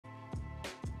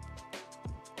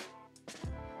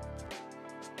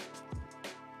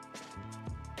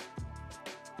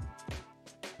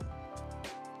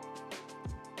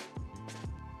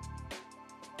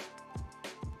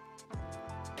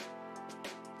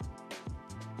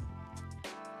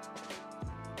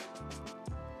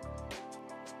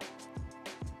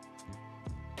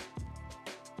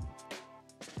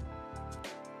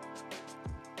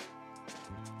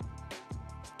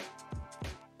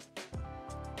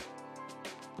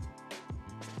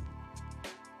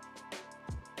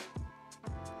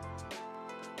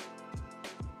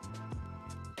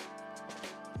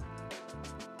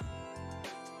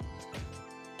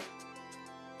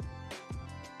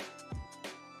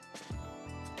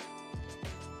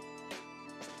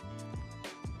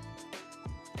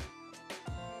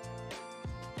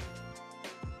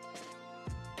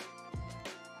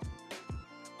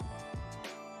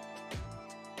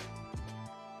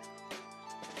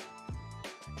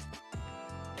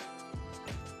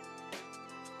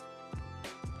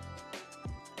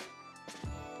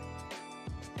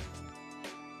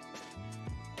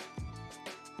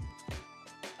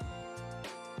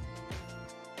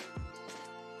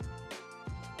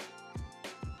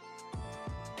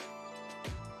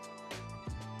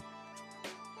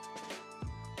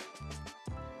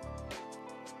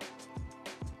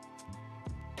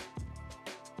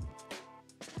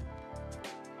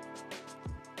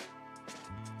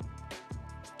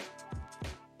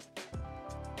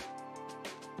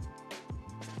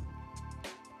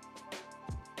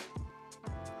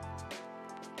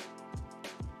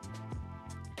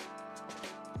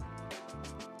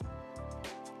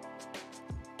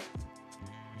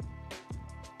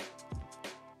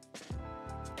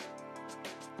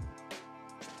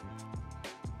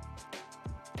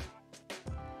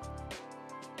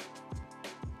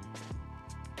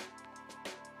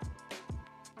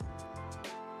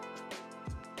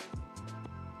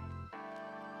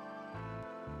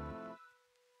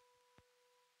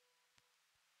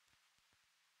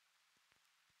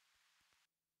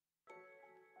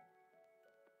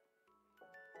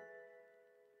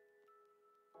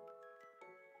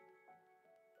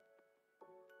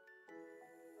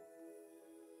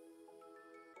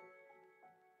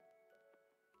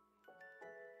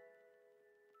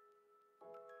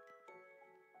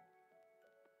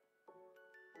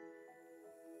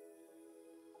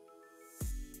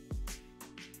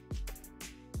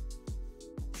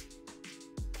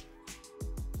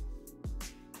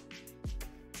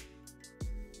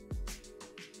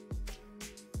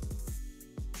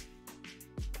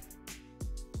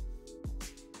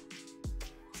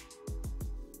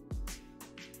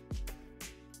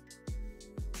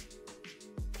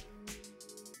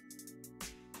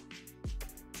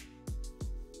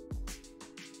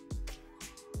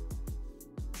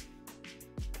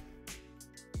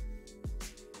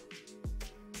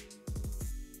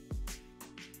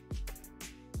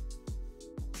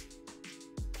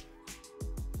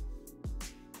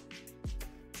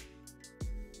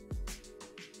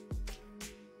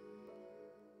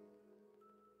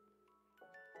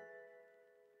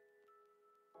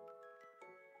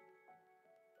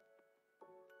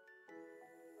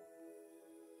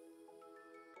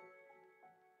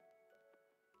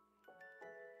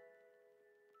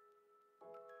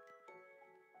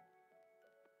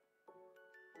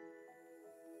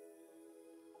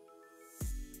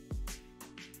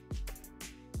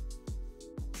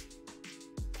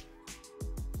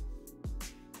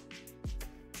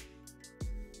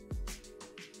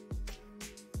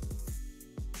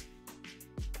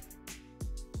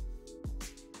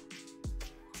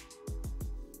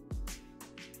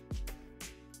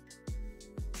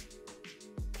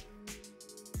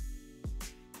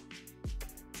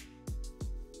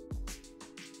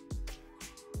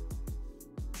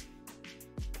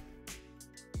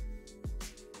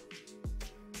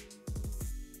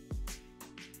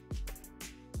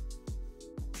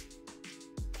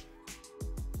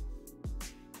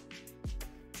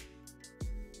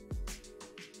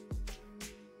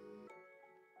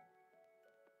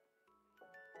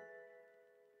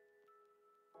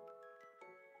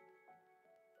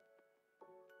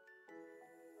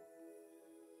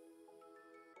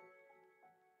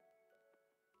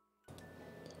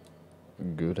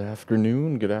Good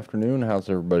afternoon. Good afternoon. How's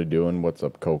everybody doing? What's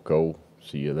up, Coco?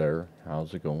 See you there.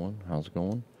 How's it going? How's it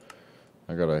going?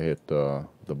 I gotta hit the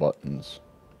buttons.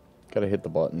 Gotta hit the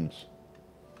buttons.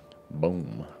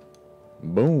 Boom.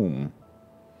 Boom.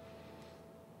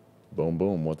 Boom,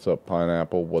 boom. What's up,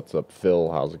 Pineapple? What's up,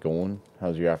 Phil? How's it going?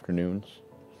 How's your afternoons?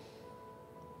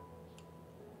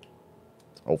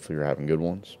 Hopefully you're having good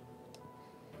ones.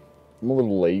 I'm a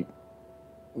little late.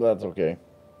 That's okay.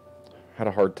 Had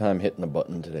a hard time hitting the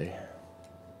button today.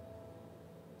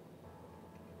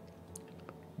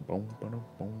 Boom, boom,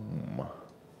 boom.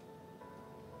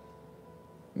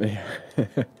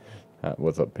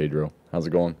 What's up, Pedro? How's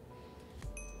it going?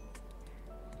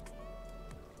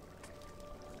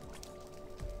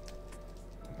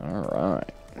 All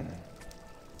right.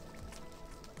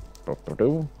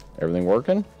 Everything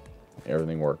working?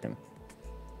 Everything working.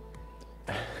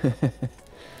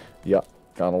 Yep.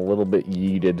 Got a little bit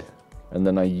yeeted. And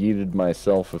then I yeeted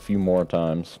myself a few more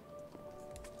times.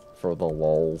 For the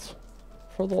lulz.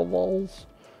 For the lulz.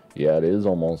 Yeah, it is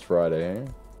almost Friday, eh?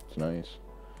 It's nice.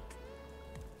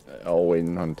 Oh,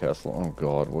 waiting on Tesla. Oh,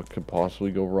 God. What could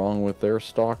possibly go wrong with their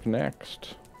stock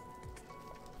next?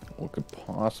 What could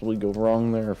possibly go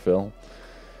wrong there, Phil?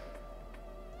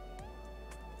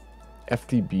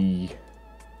 FTB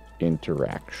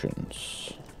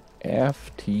interactions.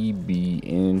 FTB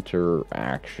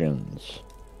interactions.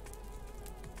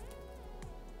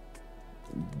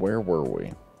 Where were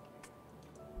we?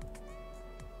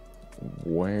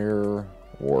 Where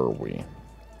were we?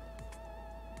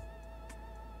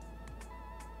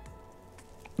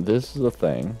 This is a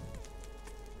thing.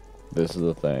 This is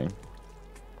a thing.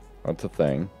 That's a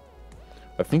thing.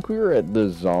 I think we were at the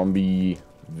zombie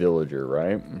villager,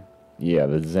 right? Yeah,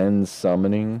 the Zen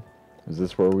summoning. Is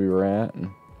this where we were at?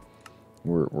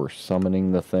 We're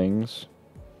summoning the things,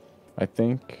 I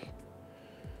think.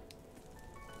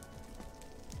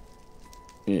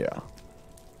 Yeah.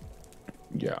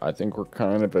 Yeah, I think we're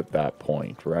kind of at that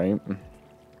point, right?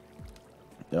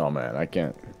 Oh man, I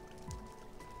can't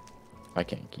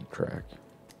keep track.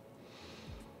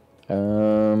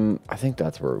 I think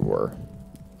that's where we were.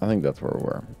 I think that's where we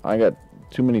were. I got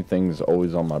too many things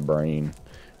always on my brain.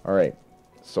 All right.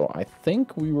 So I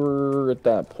think we were at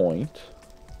that point.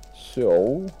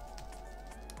 So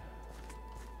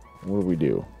what do we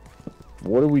do?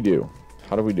 What do we do?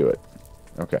 How do we do it?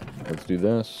 Okay, let's do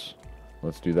this.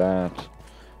 Let's do that.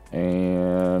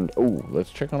 And, oh, let's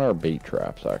check on our bait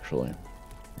traps, actually.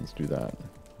 Let's do that.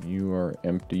 You are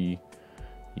empty.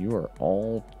 You are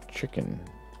all chicken.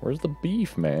 Where's the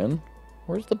beef, man?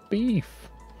 Where's the beef?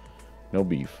 No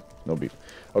beef. No beef.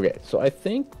 Okay, so I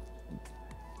think...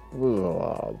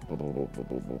 I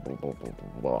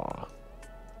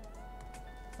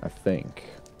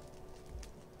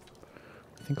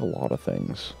think a lot of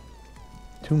things.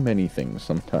 Too many things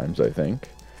sometimes, I think.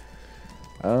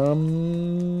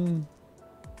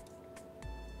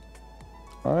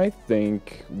 I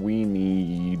think we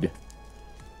need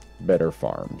better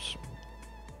farms.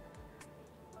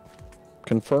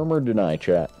 Confirm or deny,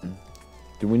 chat?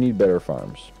 Do we need better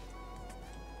farms?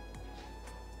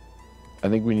 I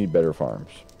think we need better farms.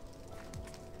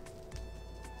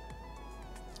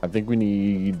 I think we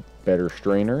need better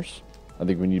strainers. I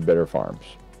think we need better farms.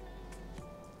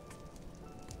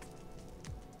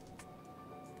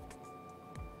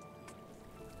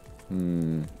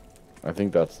 I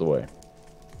think that's the way.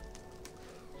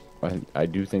 I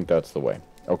do think that's the way.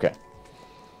 Okay.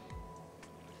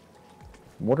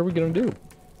 What are we gonna do?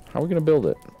 How are we gonna build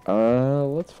it?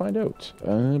 Let's find out.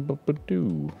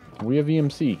 We have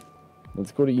EMC.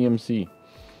 Let's go to EMC.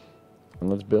 And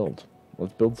let's build.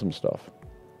 Let's build some stuff.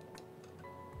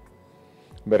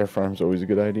 Better farm's always a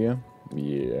good idea.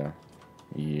 Yeah.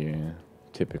 Yeah.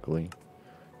 Typically.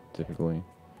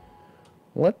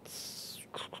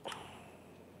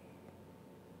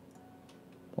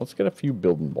 Let's get a few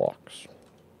building blocks.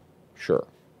 Sure.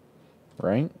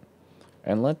 Right?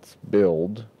 And let's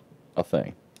build a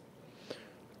thing.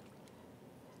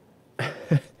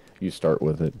 You start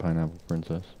with it, Pineapple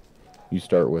Princess. You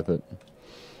start with it.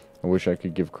 I wish I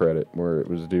could give credit where it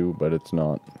was due, but it's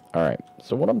not. Alright,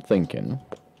 so what I'm thinking...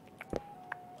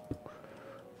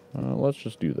 let's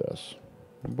just do this.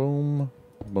 Boom,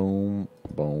 boom,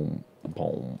 boom,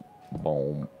 boom,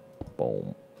 boom,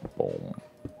 boom, boom,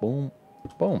 boom,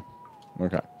 boom.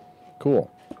 Okay,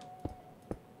 cool.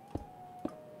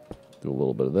 Do a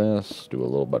little bit of this, do a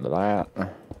little bit of that.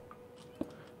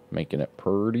 Making it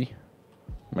purty.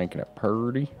 Making it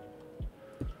purty.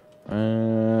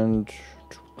 And...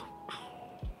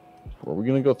 are we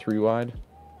gonna go 3 wide?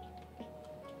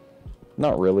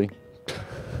 Not really.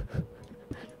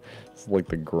 It's like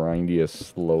the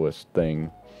grindiest, slowest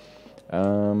thing.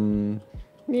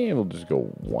 Yeah, we'll just go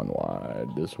one wide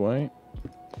this way.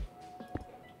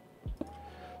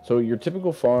 So your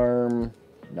typical farm,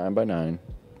 9 by 9,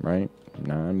 right?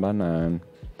 9 by 9.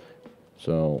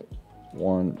 So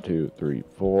 1, 2, 3,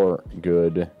 4,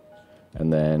 good.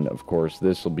 And then, of course,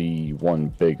 this will be one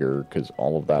bigger because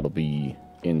all of that will be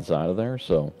inside of there.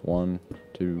 So 1,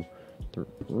 2,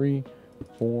 3,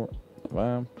 4,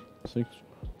 5, 6,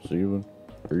 7,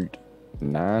 8,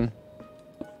 9.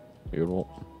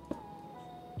 Beautiful.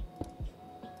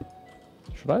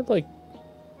 Should I, like...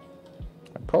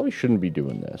 I probably shouldn't be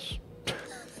doing this.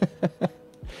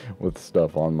 With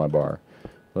stuff on my bar.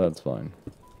 But that's fine.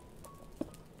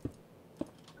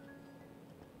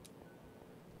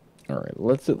 Alright,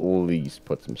 let's at least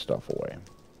put some stuff away.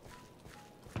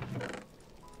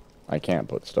 I can't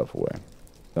put stuff away.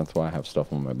 That's why I have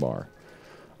stuff on my bar.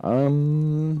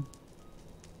 Can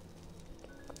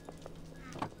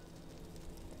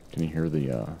you hear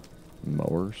the,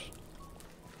 mowers?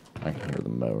 I can hear the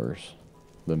mowers.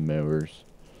 The mowers.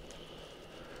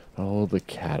 Oh, the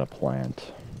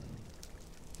cataplant.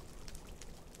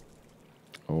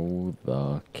 Oh,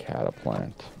 the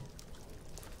cataplant.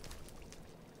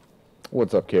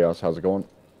 What's up, Chaos? How's it going?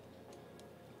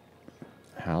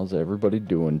 How's everybody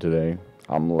doing today?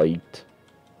 I'm late.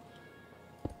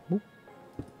 Oop.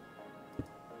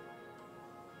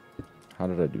 How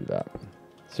did I do that?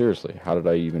 Seriously, how did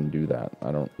I even do that?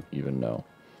 I don't even know.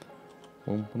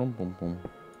 Boom, boom, boom, boom.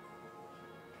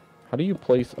 How do you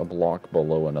place a block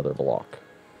below another block?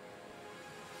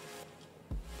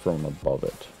 From above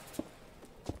it.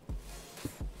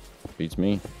 Beats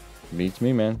me. Beats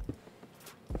me, man.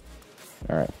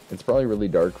 Alright, it's probably really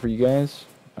dark for you guys.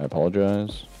 I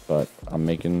apologize, but I'm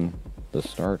making the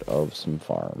start of some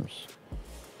farms.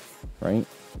 Right?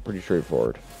 Pretty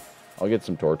straightforward. I'll get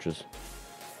some torches.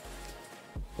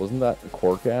 Wasn't that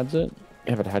Quark adds it?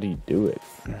 Yeah, but how do you do it?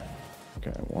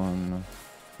 Okay, 1,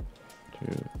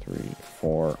 2, 3,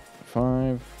 4,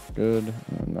 5. Good.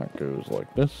 And that goes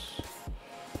like this.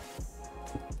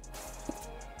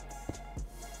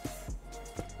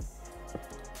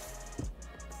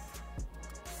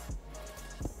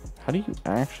 How do you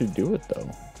actually do it,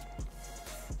 though?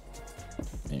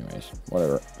 Anyways,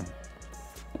 whatever.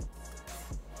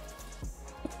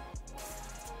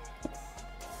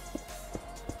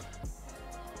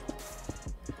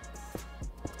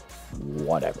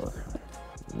 Whatever.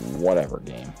 Whatever,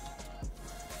 game.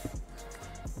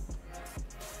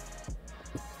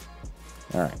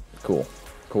 Alright, cool.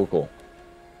 Cool, cool.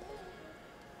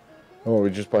 Oh,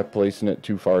 just by placing it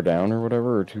too far down or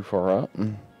whatever, or too far up?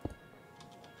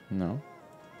 No.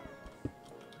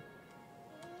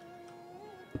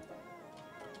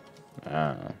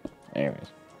 Anyways.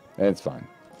 It's fine.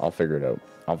 I'll figure it out.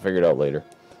 I'll figure it out later.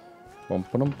 Boom,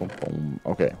 boom, boom, boom.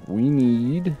 Okay, we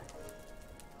need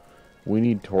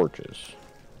torches.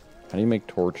 How do you make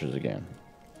torches again?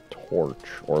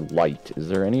 Torch or light. Is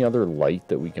there any other light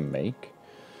that we can make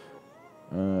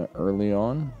early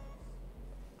on?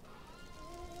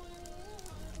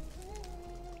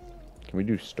 Can we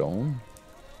do stone?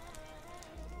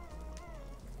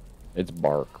 It's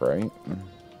bark, right?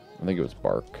 I think it was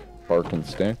bark. Bark and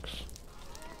sticks.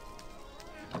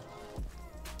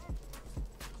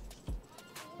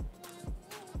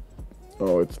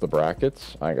 Oh, it's the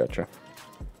brackets? I gotcha.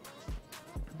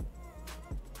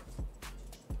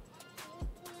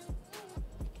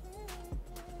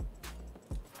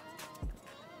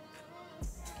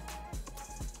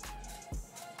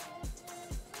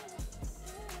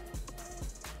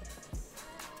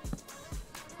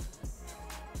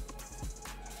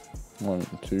 One,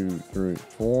 two, three,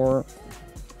 four.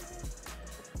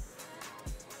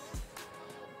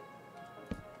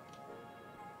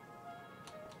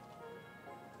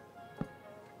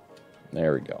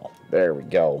 There we go. There we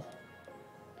go.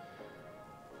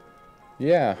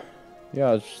 Yeah. Yeah,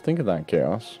 I was just thinking that,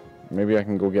 Chaos. Maybe I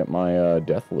can go get my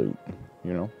death loot,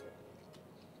 you know,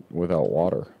 without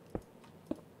water.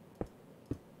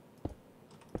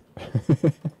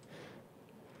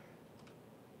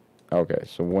 Okay,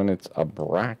 so when it's a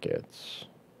brackets.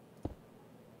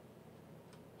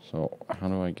 So how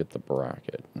do I get the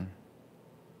bracket?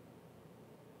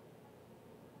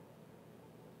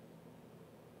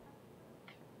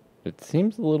 It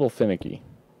seems a little finicky.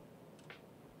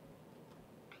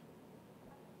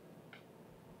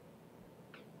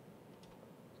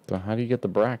 So how do you get the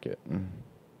bracket?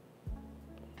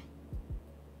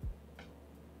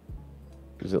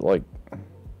 Is it like...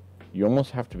 You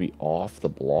almost have to be off the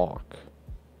block.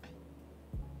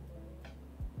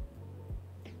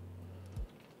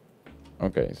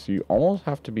 Okay, so you almost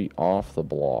have to be off the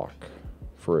block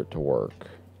for it to work,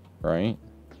 right?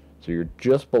 So you're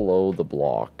just below the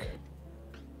block.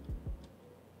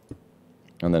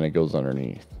 And then it goes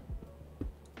underneath.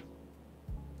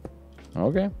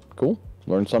 Okay, cool.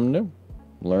 Learn something new.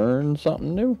 Learn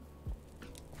something new.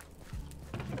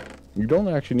 You don't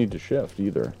actually need to shift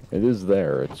either. It is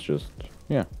there. It's just,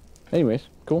 yeah. Anyways,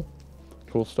 cool.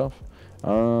 Cool stuff.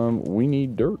 We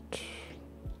need dirt.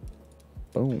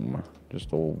 Boom.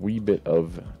 Just a wee bit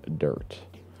of dirt.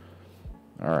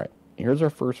 Alright. Here's our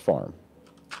first farm.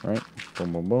 Right?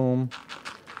 Boom, boom, boom.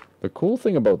 The cool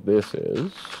thing about this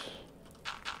is,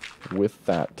 with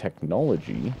that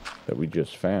technology that we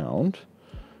just found,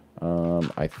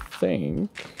 I think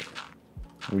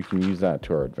we can use that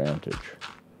to our advantage.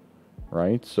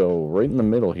 Right? So, right in the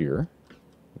middle here,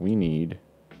 we need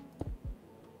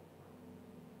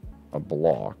a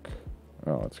block.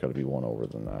 Oh, it's got to be one over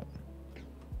than that.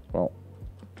 Well,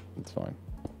 it's fine.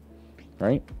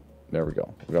 Right? There we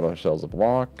go. We got ourselves a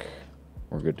block.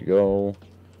 We're good to go.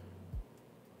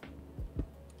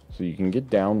 So you can get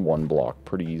down one block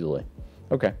pretty easily.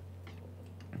 Okay.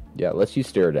 Yeah, it lets you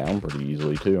stare down pretty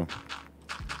easily too.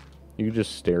 You can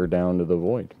just stare down to the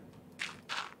void.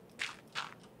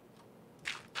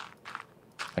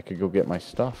 I could go get my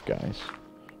stuff, guys.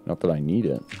 Not that I need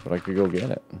it, but I could go get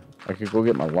it. I could go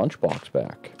get my lunchbox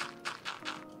back.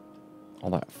 All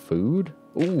that food?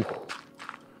 Ooh.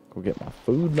 Go get my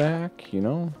food back, you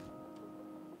know?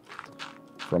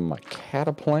 From my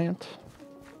cataplant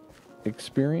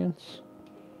experience.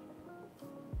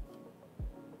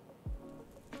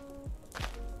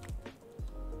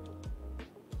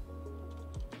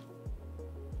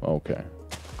 Okay.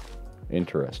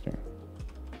 Interesting.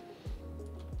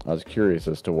 I was curious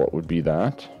as to what would be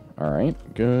that.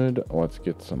 Alright, good. Let's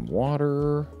get some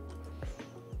water.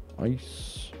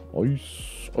 Ice.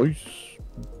 Ice. Ice.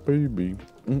 Baby.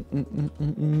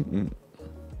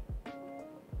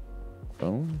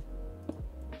 Boom.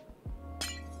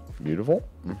 Beautiful.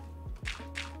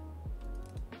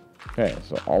 Okay,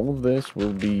 so all of this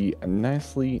will be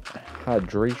nicely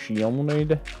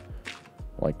hydrationed.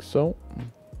 Like so.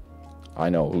 I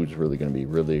know who's really going to be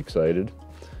really excited.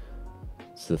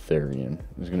 Cytherian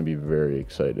is going to be very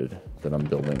excited that I'm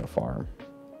building a farm.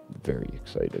 Very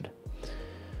excited.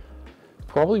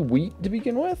 Probably wheat to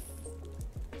begin with?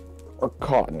 Or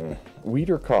cotton? Wheat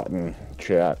or cotton,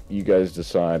 chat? You guys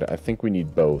decide. I think we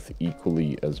need both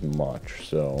equally as much,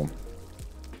 so...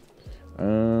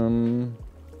 Oh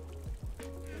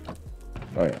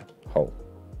yeah, hoe.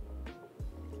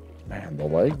 Man, the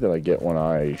lag that I get when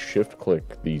I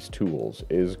shift-click these tools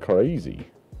is crazy.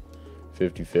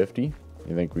 50-50?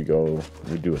 You think we do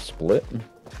a split?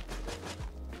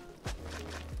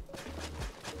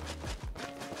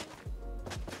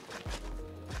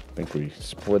 Think we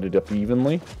split it up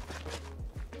evenly?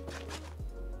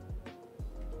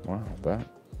 Wow, that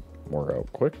wore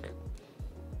out quick.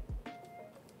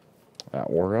 That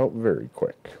wore out very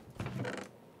quick.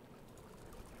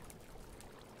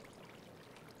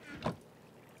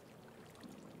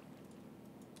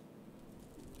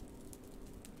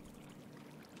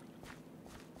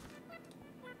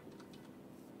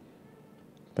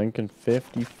 Thinking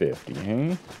 50-50,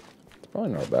 hey? It's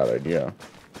probably not a bad idea.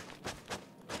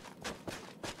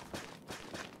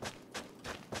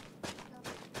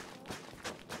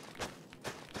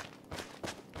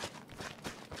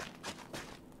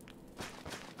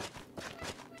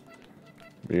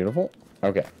 Beautiful.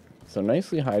 Okay, so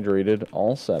nicely hydrated,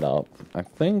 all set up. I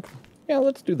think, yeah,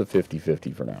 let's do the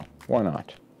 50-50 for now. Why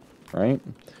not? Right?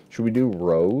 Should we do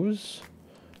rows?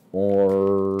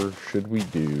 Or should we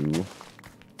do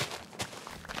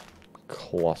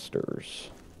clusters?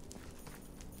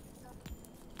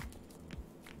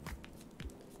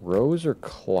 Rows or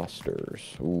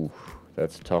clusters? Ooh,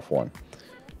 that's a tough one.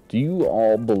 Do you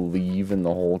all believe in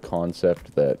the whole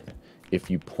concept that if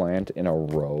you plant in a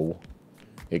row,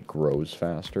 it grows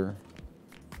faster?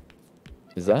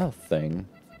 Is that a thing?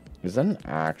 Is that an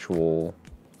actual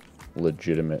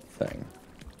legitimate thing?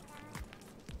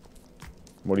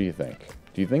 What do you think?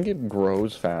 Do you think it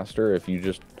grows faster if you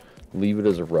just leave it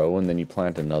as a row and then you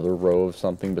plant another row of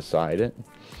something beside it?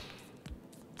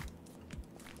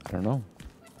 I don't know.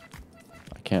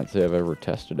 I can't say I've ever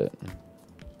tested it.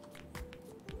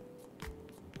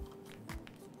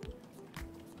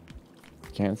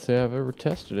 Can't say I've ever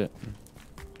tested it.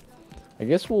 I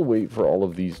guess we'll wait for all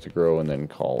of these to grow and then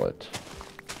call it.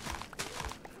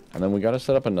 And then we got to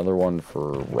set up another one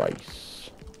for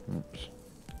rice. Oops.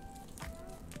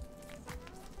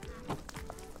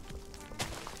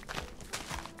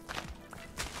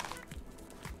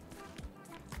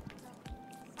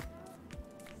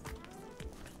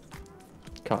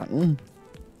 Cotton.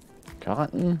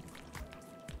 Cotton.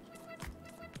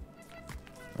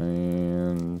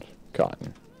 And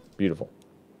cotton. Beautiful.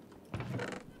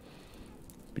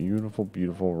 Beautiful,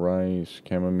 beautiful rice,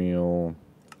 chamomile,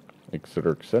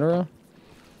 etc., etc.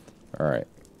 Alright.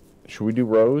 Should we do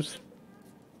rose?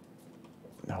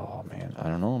 Oh, man. I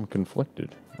don't know. I'm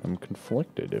conflicted. I'm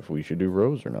conflicted if we should do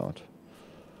rose or not.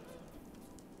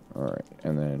 Alright.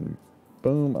 And then,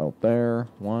 boom, out there.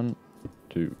 1,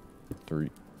 2, 3,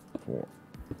 4,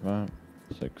 5,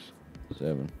 6,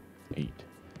 7, 8,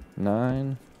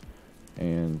 9.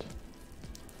 And,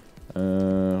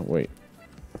 wait.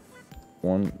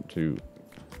 1, 2,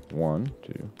 1,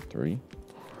 2, 3,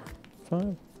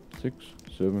 5, 6,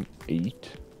 7, 8.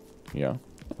 Yeah.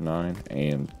 9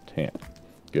 and 10.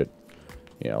 Good.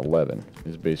 Yeah, 11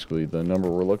 is basically the number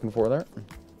we're looking for there.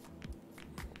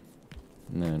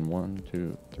 And then 1,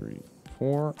 2, 3,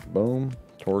 4. Boom.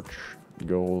 Torch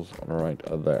goes right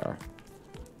there.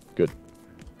 Good.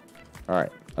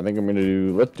 Alright. I think I'm going to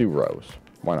do... Let's do rose.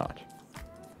 Why not?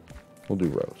 We'll do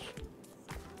rose.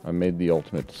 I made the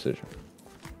ultimate decision.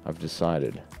 I've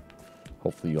decided.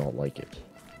 Hopefully you all like it.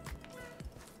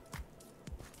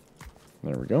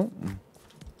 There we go.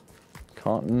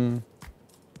 Cotton.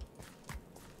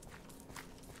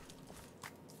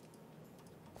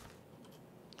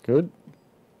 Good.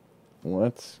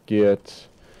 Let's get...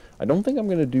 I don't think I'm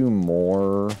going to do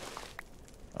more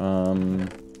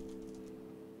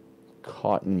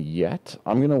cotton yet.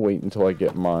 I'm going to wait until I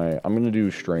get my... I'm going to do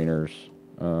strainers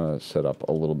set up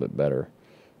a little bit better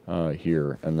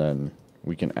here, and then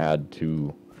we can add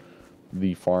to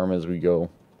the farm as we go.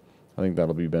 I think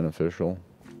that'll be beneficial.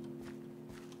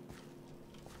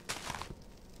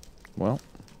 Well,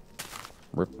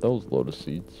 rip those lotus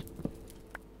seeds.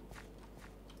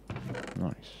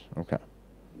 Nice. Okay.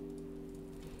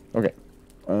 Okay.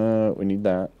 We need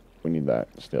that. We need that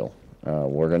still.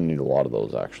 We're going to need a lot of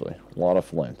those, actually. A lot of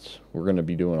flints. We're going to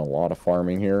be doing a lot of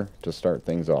farming here to start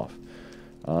things off.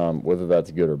 Whether that's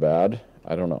good or bad,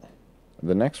 I don't know.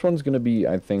 The next one's going to be,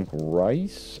 I think,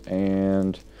 rice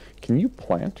and... Can you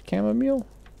plant chamomile?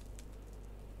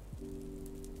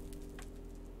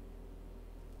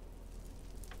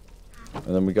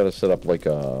 And then we got to set up like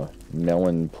a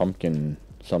melon pumpkin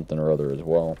something or other as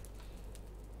well.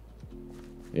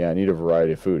 Yeah, I need a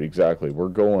variety of food. Exactly. We're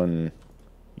going,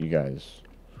 you guys,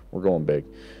 we're going big.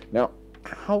 Now,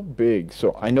 how big?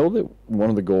 So I know that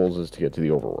one of the goals is to get to the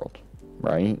overworld,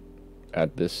 right?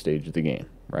 At this stage of the game,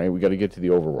 right? We got to get to the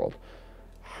overworld.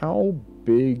 How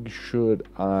big should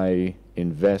I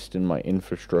invest in my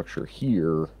infrastructure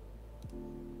here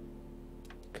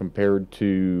compared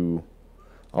to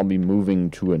I'll be moving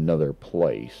to another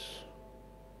place?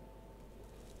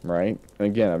 Right? And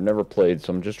again, I've never played,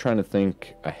 so I'm just trying to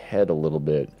think ahead a little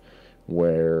bit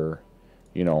where,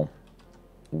 you know,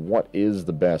 what is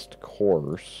the best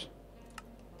course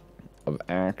of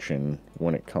action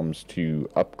when it comes to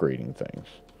upgrading things?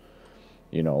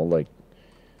 You know, like,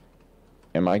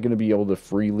 am I going to be able to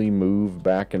freely move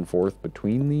back and forth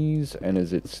between these? And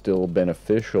is it still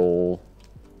beneficial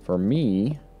for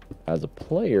me as a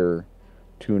player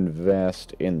to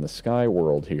invest in the sky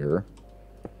world here?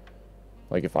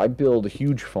 Like, if I build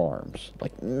huge farms,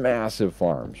 like massive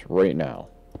farms right now,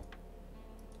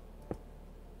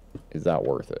 is that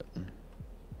worth it?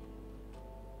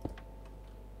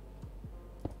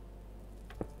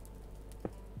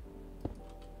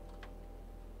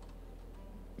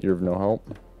 You're of no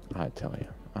help? I tell you,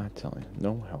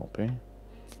 no help, eh?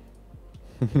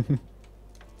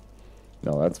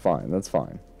 No, that's fine, that's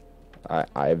fine.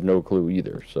 I have no clue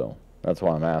either, so that's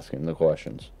why I'm asking the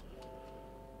questions.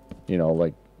 You know,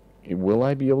 like, will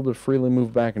I be able to freely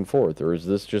move back and forth, or is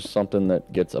this just something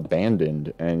that gets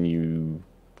abandoned and you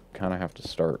kind of have to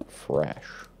start fresh,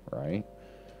 right?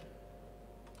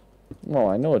 Well,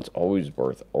 I know it's always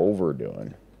worth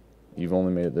overdoing. You've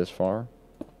only made it this far?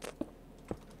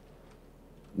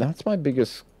 That's my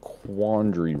biggest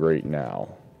quandary right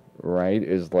now, right?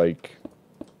 Is like,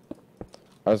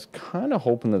 I was kind of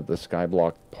hoping that the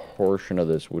skyblock portion of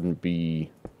this wouldn't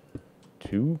be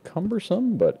too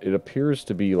cumbersome, but it appears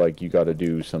to be like you got to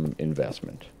do some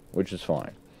investment, which is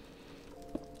fine.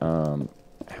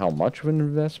 How much of an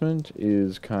investment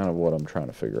is kind of what I'm trying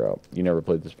to figure out. You never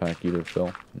played this pack either,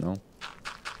 Phil? No?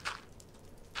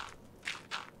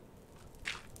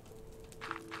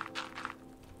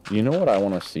 You know what I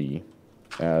want to see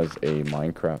as a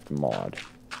Minecraft mod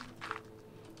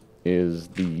is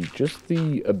just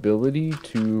the ability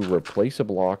to replace a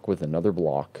block with another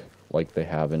block like they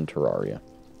have in Terraria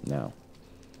now.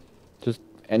 Just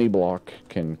any block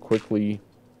can quickly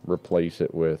replace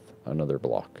it with another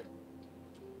block.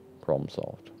 problem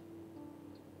solved.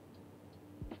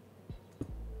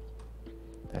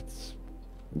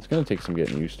 It's going to take some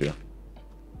getting used to.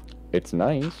 It's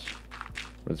nice,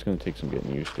 but it's going to take some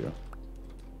getting used to.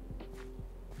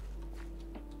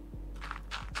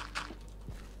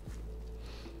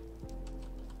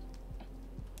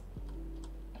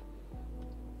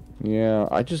 Yeah,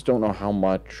 I just don't know how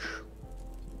much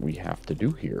we have to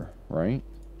do here, right?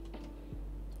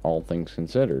 All things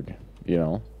considered, you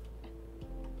know?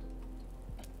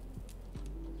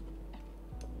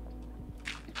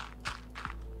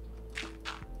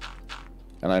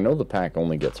 And I know the pack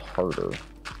only gets harder,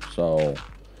 so...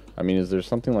 I mean, is there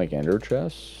something like Ender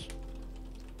Chests?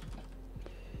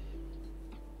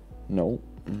 Nope.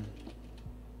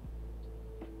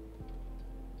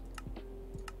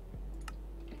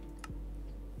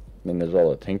 Then there's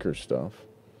all the Tinker stuff.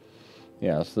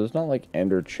 Yeah, so there's not like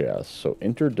Ender Chests, so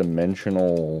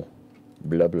interdimensional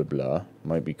blah blah blah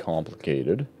might be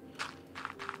complicated.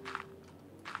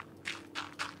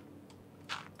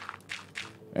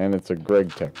 And it's a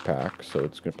Greg Tech pack, so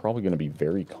it's probably going to be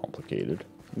very complicated.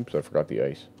 Oops, I forgot the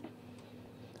ice.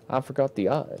 I forgot the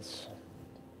ice.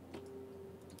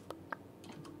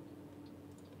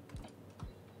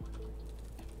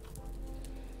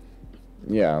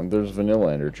 Yeah, there's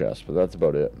vanilla Ender Chest, but that's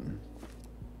about it.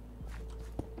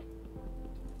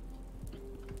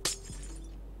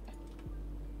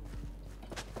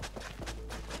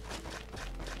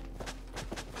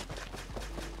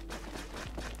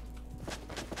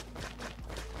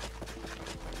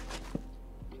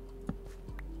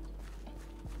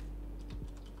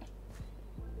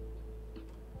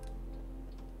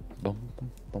 Boom,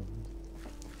 boom, boom.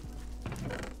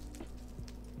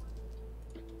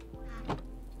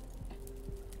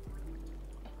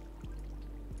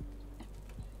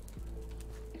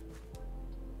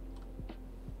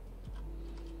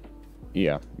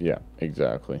 Yeah,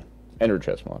 exactly. Ender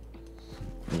Chest mod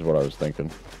is what I was thinking.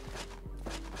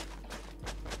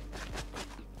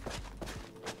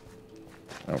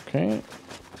 Okay.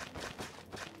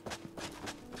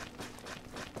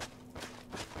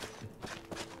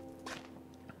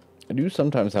 I do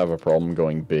sometimes have a problem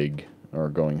going big or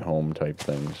going home type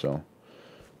thing, so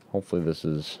hopefully this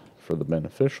is for the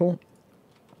beneficial.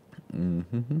 Do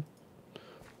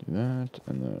that,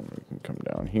 and then we can come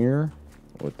down here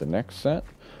with the next set.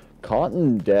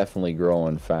 Cotton definitely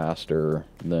growing faster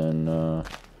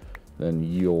than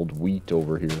yield wheat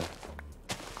over here.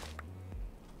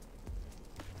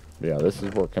 Yeah, this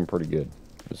is working pretty good.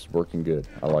 This is working good.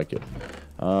 I like it.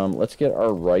 Let's get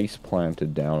our rice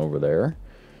planted down over there.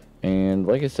 And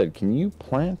like I said, can you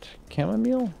plant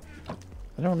chamomile?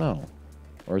 I don't know.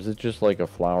 Or is it just like a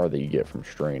flower that you get from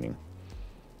straining?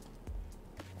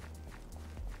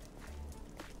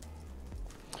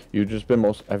 You've just been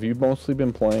have you mostly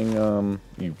been playing,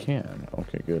 you can.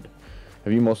 Okay, good.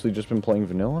 Have you mostly just been playing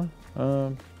vanilla,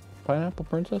 Pineapple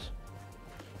Princess?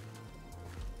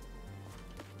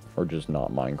 Or just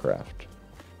not Minecraft?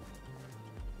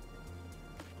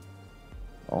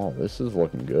 Oh, this is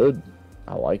looking good.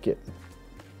 I like it.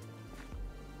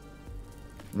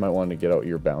 Might want to get out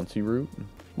your bouncy root.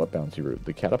 What bouncy root?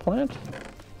 The cataplant?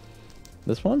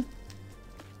 This one?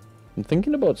 I'm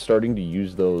thinking about starting to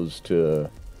use those to...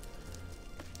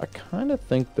 I kind of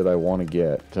think that I want to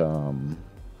get some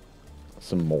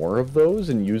more of those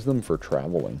and use them for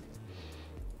traveling.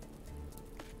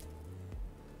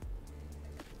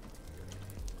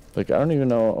 Like, I don't even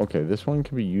know... Okay, this one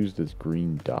can be used as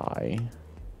green dye.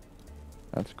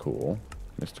 That's cool.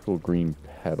 Mystical green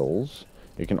petals.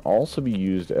 It can also be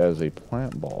used as a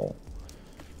plant ball.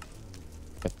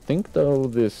 I think, though,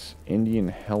 this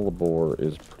Indian hellebore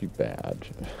is pretty bad.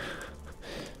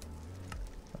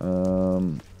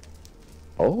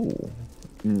 Oh,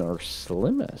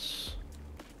 Narslimus.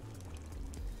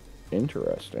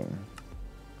 Interesting.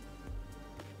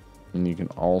 And you can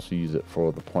also use it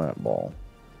for the plant ball.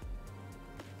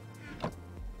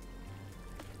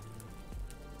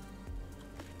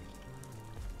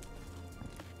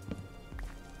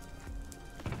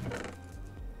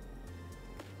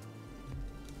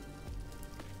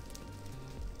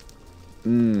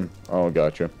 Oh,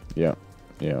 gotcha. Yeah.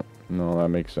 No, that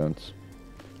makes sense.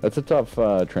 That's a tough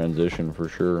transition for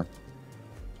sure.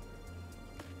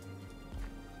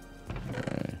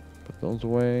 Okay, put those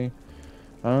away.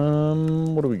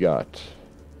 What do we got?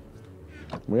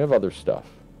 We have other stuff.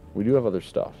 We do have other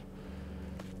stuff.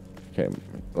 Okay,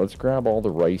 let's grab all the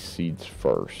rice seeds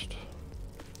first.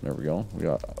 There we go. We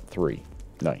got 3.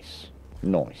 Nice.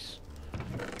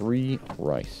 3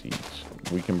 rice seeds.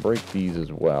 We can break these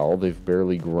as well. They've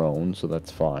barely grown, so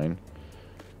that's fine.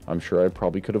 I'm sure I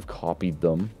probably could have copied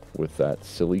them with that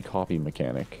silly copy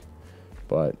mechanic.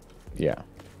 But, yeah.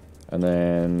 And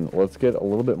then, let's get a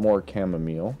little bit more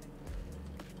chamomile.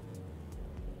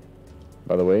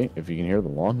 By the way, if you can hear the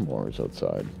lawnmowers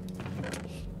outside,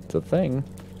 it's a thing.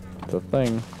 It's a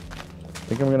thing. I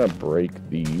think I'm going to break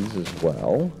these as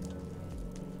well.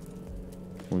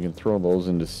 We can throw those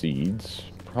into seeds.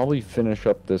 Probably finish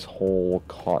up this whole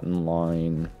cotton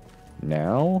line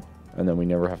now, and then we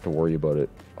never have to worry about it,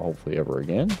 hopefully, ever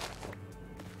again.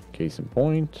 Case in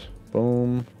point.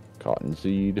 Boom. Cotton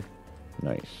seed.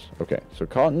 Nice. Okay, so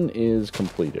cotton is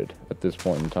completed at this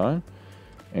point in time,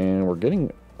 and we're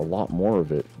getting a lot more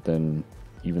of it than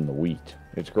even the wheat.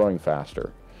 It's growing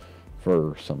faster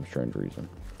for some strange reason.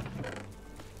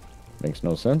 Makes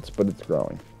no sense, but it's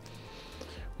growing.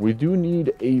 We do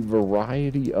need a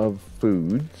variety of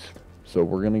foods, so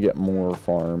we're going to get more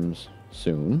farms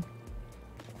soon.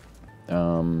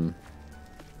 Soon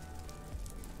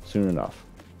enough.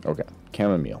 Okay,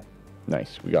 chamomile.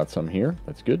 Nice. We got some here.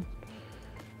 That's good.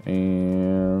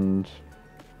 And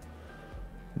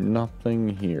nothing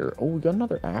here. Oh, we got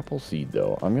another apple seed,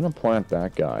 though. I'm going to plant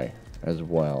that guy as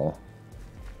well.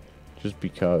 Just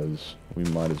because we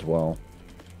might as well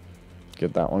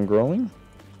get that one growing.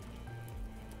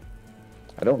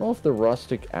 I don't know if the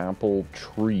rustic apple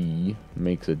tree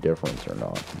makes a difference or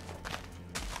not.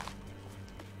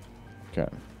 Okay.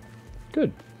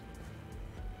 Good.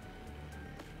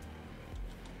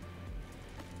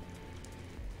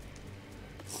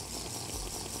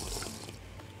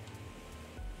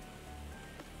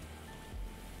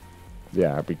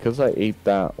 Yeah, because I ate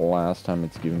that last time,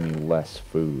 it's giving me less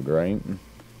food, right?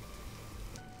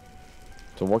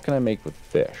 So what can I make with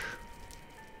fish?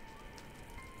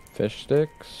 Fish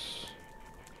sticks?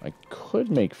 I could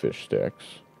make fish sticks.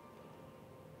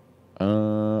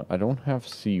 I don't have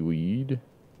seaweed.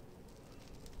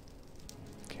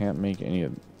 Can't make any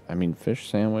of... I mean, fish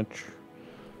sandwich.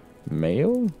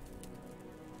 Mayo?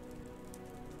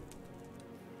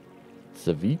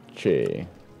 Ceviche.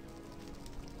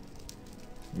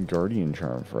 Guardian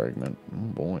charm fragment. Oh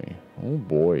boy. Oh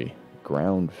boy.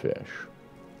 Ground fish.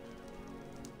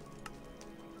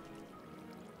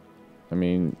 I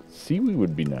mean, seaweed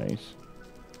would be nice.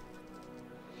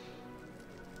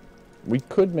 We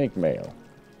could make mayo.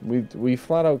 We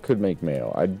flat out could make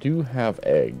mayo. I do have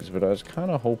eggs, but I was kind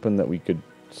of hoping that we could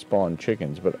spawn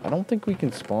chickens. But I don't think we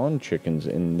can spawn chickens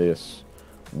in this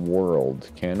world,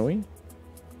 can we?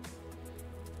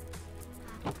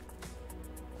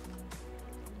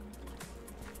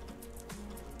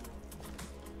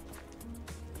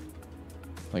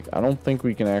 Like, I don't think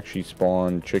we can actually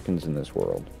spawn chickens in this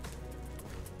world.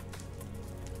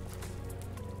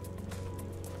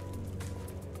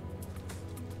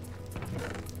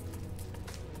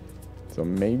 So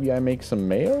maybe I make some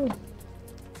mayo?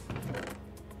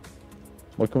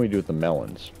 What can we do with the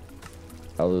melons?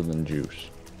 Other than juice.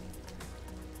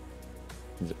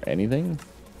 Is there anything?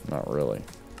 Not really.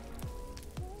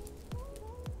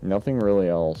 Nothing really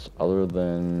else other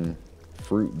than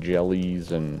fruit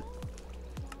jellies and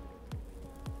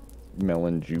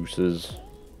melon juices.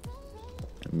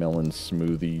 Melon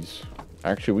smoothies.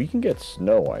 Actually, we can get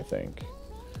snow, I think.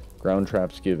 Ground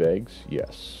traps give eggs?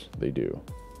 Yes, they do.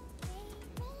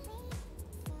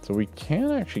 So we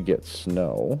can actually get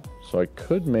snow. So I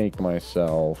could make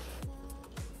myself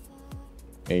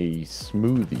a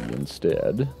smoothie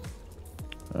instead.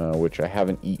 Which I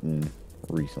haven't eaten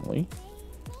recently.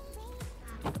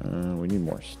 We need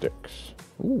more sticks.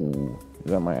 Ooh,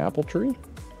 is that my apple tree?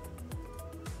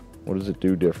 What does it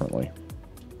do differently?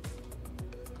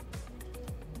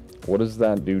 What does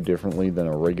that do differently than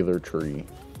a regular tree?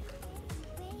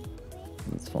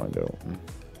 Let's find out.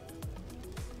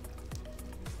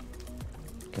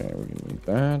 Okay, we need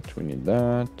that. We need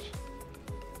that.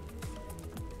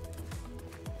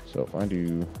 So if I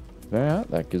do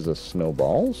that, that gives us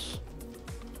snowballs.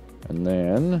 And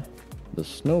then the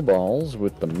snowballs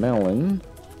with the melon,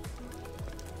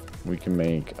 we can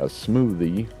make a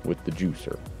smoothie with the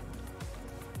juicer.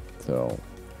 So,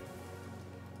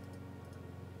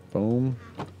 boom.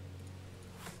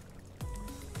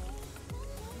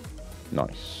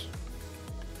 Nice.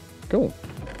 Cool.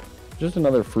 Just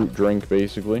another fruit drink,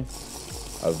 basically.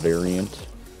 A variant.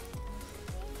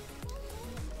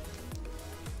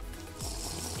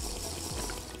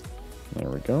 There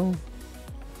we go.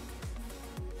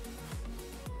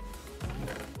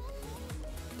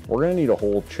 We're gonna need a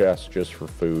whole chest just for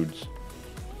foods.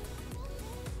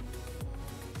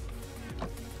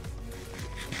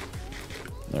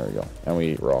 There we go. And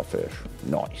we eat raw fish.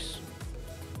 Nice.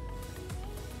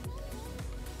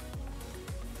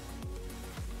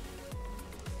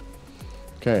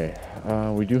 Okay,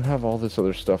 we do have all this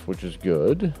other stuff, which is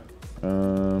good.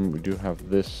 We do have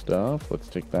this stuff. Let's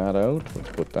take that out. Let's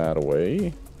put that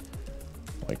away.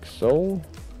 Like so.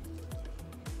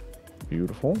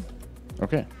 Beautiful.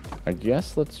 Okay, I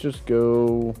guess let's just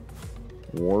go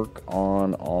work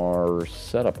on our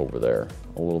setup over there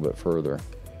a little bit further.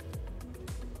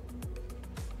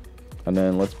 And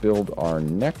then let's build our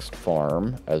next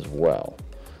farm as well.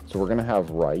 So we're going to have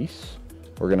rice.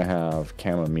 We're going to have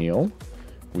chamomile.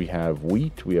 We have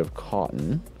wheat. We have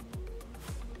cotton.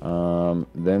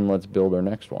 Then let's build our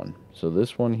next one. So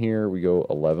this one here, we go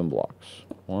 11 blocks.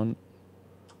 1,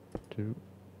 2,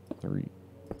 3,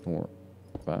 4,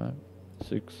 5,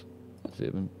 6,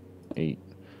 7, 8,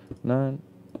 9,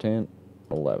 10,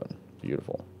 11.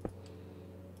 Beautiful.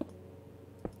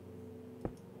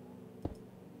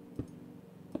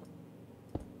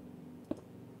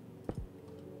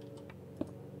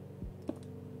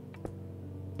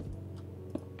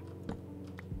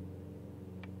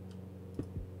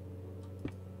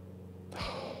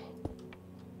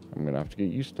 I'm gonna have to get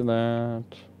used to that.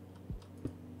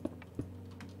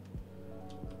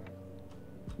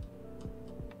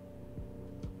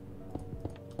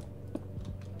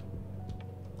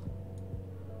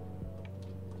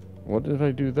 What did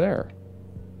I do there?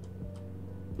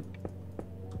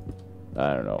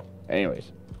 I don't know.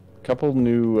 Anyways, a couple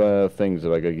new things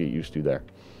that I gotta get used to there.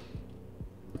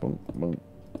 Boom, boom,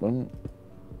 boom.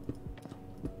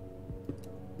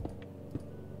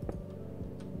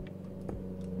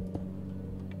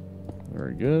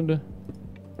 Very good.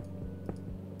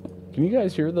 Can you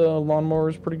guys hear the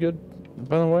lawnmowers pretty good?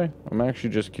 By the way, I'm actually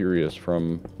just curious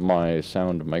from my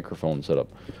sound microphone setup.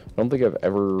 I don't think I've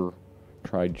ever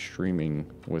tried streaming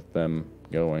with them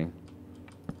going.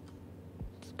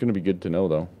 It's gonna be good to know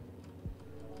though.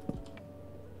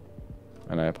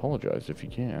 And I apologize if you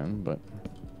can, but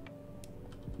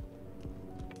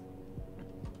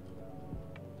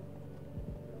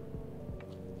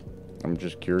I'm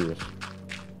just curious.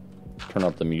 Turn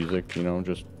up the music, you know,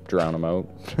 just drown them out.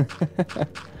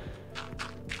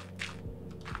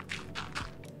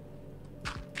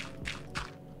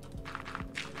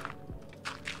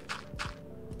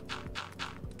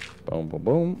 Boom, boom,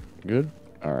 boom. Good.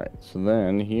 All right. So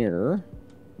then here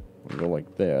we go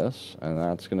like this, and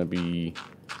that's going to be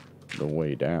the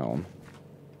way down.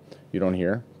 You don't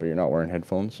hear, but you're not wearing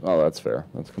headphones. Oh, that's fair.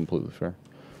 That's completely fair.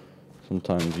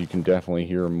 Sometimes you can definitely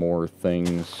hear more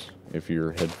things if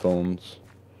your headphones.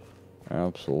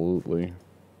 Absolutely.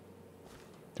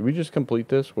 Did we just complete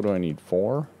this? What do I need?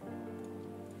 4?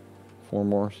 4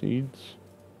 more seeds.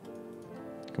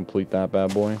 Complete that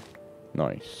bad boy.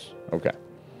 Nice. Okay.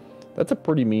 That's a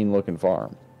pretty mean looking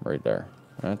farm right there.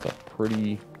 That's a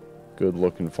pretty good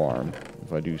looking farm,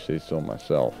 if I do say so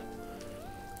myself.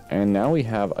 And now we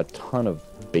have a ton of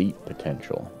bait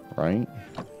potential, right?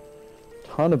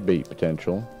 Ton of bait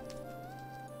potential.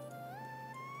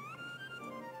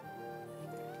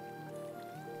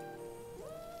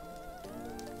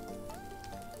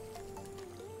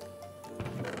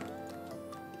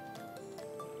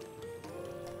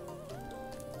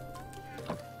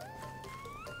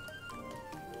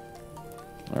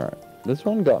 Alright, this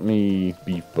one got me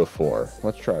beef before.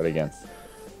 Let's try it again.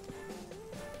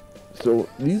 So,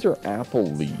 these are apple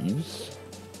leaves.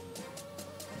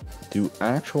 Do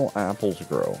actual apples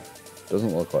grow?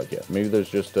 Doesn't look like it. Maybe there's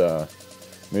just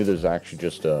maybe there's actually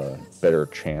just a better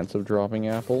chance of dropping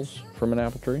apples from an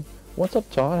apple tree. What's up,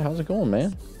 Todd? How's it going,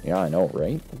 man? Yeah, I know,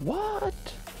 right?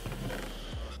 What?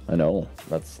 I know.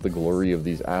 That's the glory of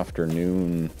these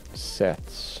afternoon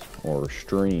sets or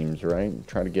streams, right?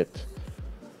 Try to get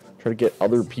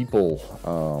other people,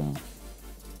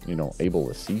 you know, able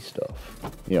to see stuff,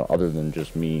 you know, other than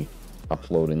just me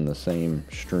uploading the same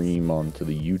stream onto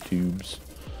the YouTubes.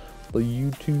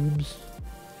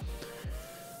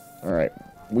 All right,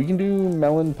 we can do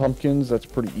melon pumpkins. That's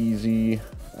pretty easy.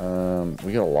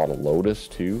 We got a lot of lotus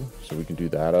too, so we can do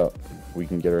that up. We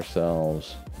can get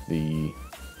ourselves the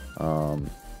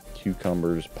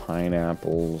cucumbers,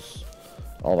 pineapples,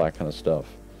 all that kind of stuff.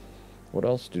 What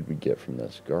else did we get from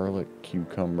this? Garlic,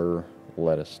 cucumber,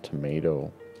 lettuce, tomato,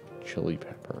 chili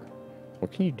pepper.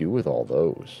 What can you do with all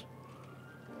those?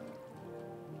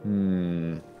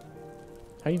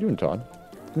 How you doing, Todd?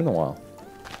 It's been a while.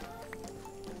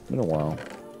 Been a while.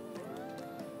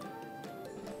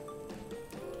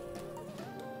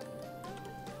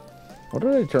 What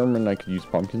did I determine I could use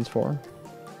pumpkins for?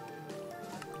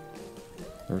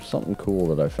 There was something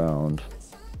cool that I found.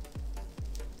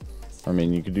 I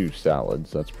mean, you could do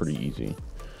salads. That's pretty easy.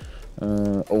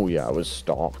 Oh yeah, it was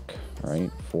stock,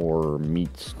 right? For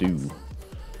meat stew.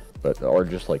 But, or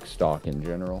just like stock in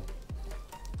general.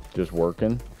 Just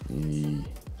working?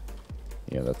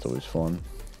 Yeah, that's always fun.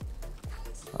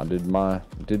 I did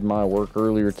my work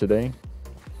earlier today.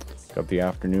 Got the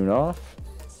afternoon off.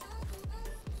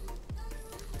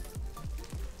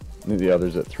 The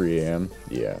others at 3 a.m.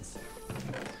 Yeah.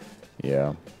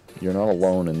 Yeah. You're not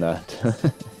alone in that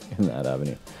in that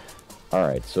avenue.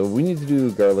 Alright, so we need to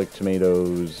do garlic,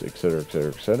 tomatoes, etc, etc,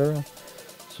 etc.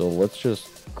 So let's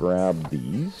just grab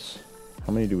these.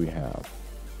 How many do we have?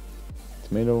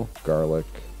 Tomato, garlic.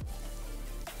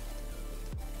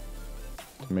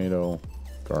 Tomato,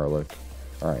 garlic.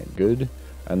 Alright, good.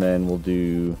 And then we'll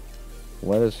do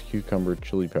lettuce, cucumber,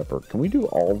 chili pepper. Can we do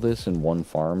all this in one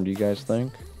farm, do you guys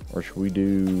think? Or should we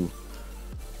do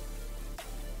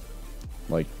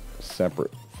like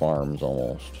separate farms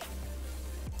almost?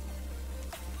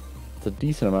 It's a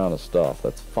decent amount of stuff.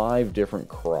 That's 5 different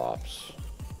crops.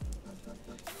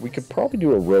 We could probably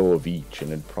do a row of each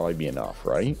and it'd probably be enough,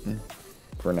 right?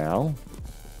 For now.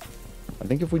 I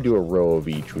think if we do a row of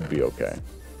each would be okay.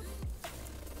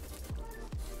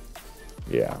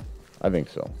 Yeah, I think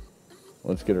so.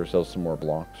 Let's get ourselves some more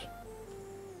blocks.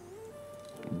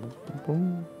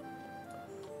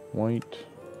 White,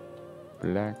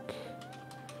 black,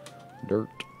 dirt.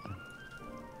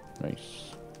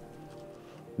 Nice.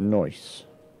 Nice.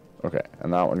 Okay,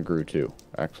 and that one grew too.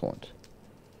 Excellent.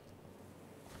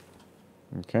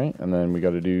 Okay, and then we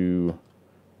got to do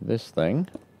this thing.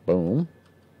 Boom.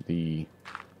 The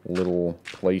little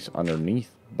place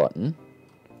underneath button.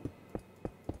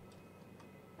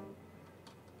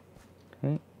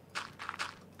 Okay.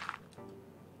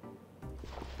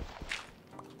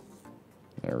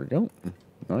 There we go.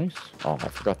 Nice. Oh, I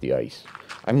forgot the ice.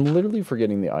 I'm literally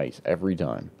forgetting the ice every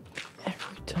time.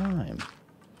 Every time.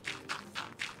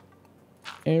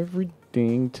 Every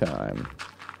dang time.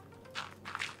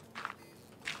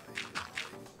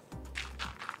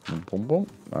 Boom, boom, boom.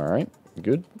 Alright.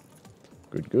 Good.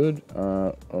 Good, good.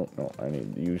 Oh, no. I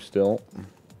need you still.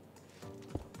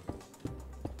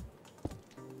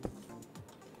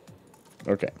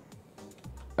 Okay.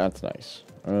 That's nice.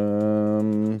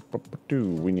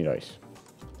 We need ice.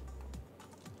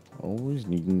 Always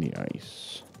needing the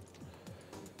ice.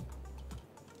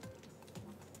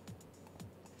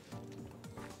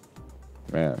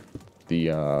 Man,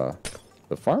 the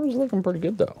farm is looking pretty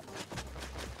good though.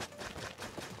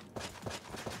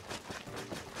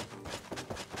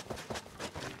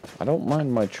 I don't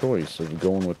mind my choice of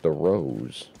going with the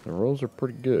rows. The rows are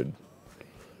pretty good.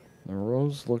 The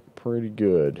rows look pretty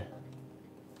good.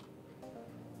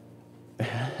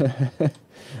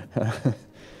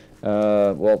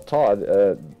 Well,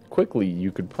 Todd, quickly,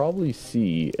 you could probably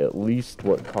see at least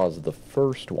what caused the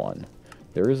first one.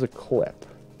 There is a clip.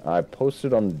 I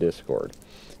posted on the Discord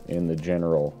in the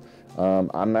general.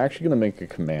 I'm actually going to make a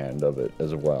command of it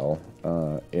as well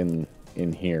in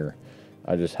here.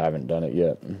 I just haven't done it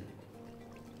yet.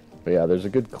 But yeah, there's a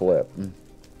good clip.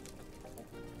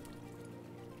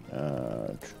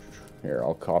 Here,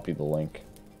 I'll copy the link.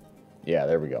 Yeah,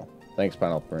 there we go. Thanks,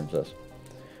 Pineapple Princess.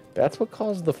 That's what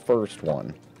caused the first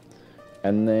one.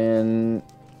 And then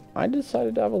I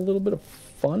decided to have a little bit of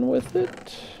fun with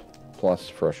it. Plus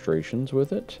frustrations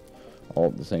with it. All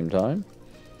at the same time.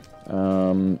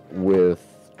 With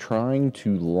trying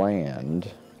to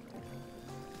land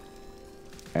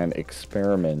and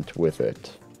experiment with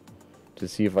it. To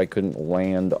see if I couldn't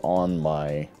land on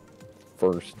my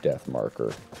first death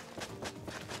marker.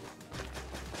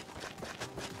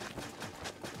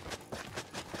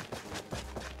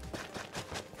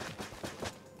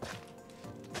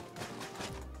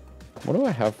 What do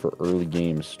I have for early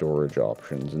game storage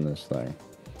options in this thing?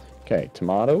 Okay,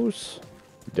 tomatoes,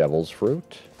 devil's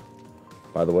fruit.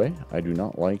 By the way, I do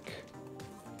not like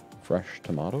fresh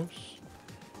tomatoes.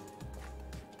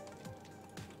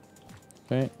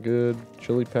 Okay, good.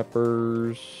 Chili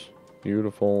peppers,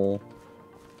 beautiful.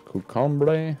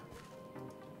 Cucumber,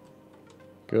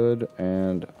 good.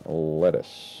 And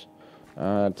lettuce.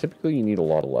 Typically you need a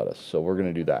lot of lettuce, so we're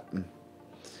going to do that.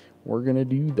 We're going to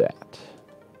do that.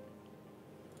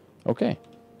 Okay,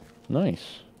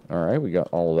 nice. Alright, we got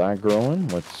all of that growing.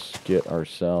 Let's get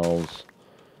ourselves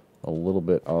a little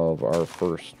bit of our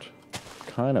first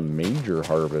kind of major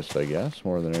harvest, I guess,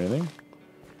 more than anything,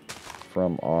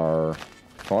 from our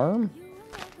farm.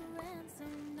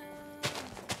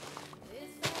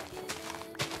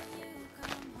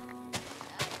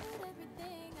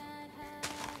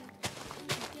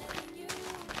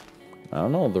 I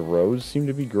don't know, the rows seem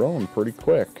to be growing pretty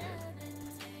quick,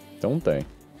 don't they?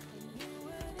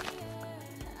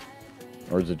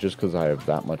 Or is it just because I have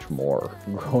that much more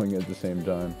growing at the same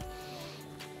time?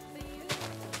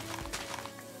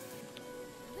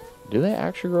 Do they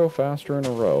actually grow faster in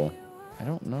a row? I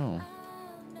don't know.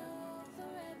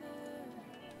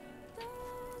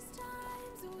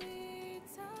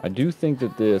 I do think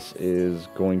that this is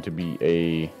going to be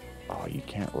a... Oh, you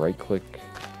can't right-click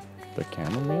the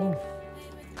cameraman?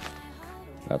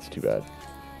 That's too bad.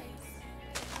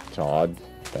 Todd,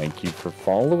 thank you for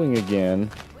following again.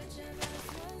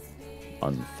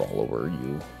 Unfollower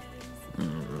you.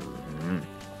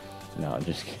 No, I'm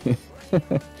just kidding.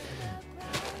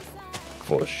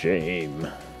 For shame.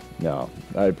 No,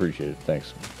 I appreciate it.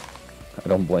 Thanks. I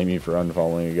don't blame you for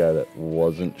unfollowing a guy that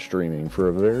wasn't streaming for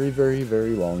a very, very,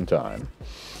 very long time.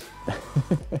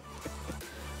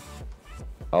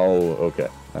 Oh, okay.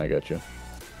 I got you.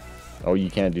 Oh, you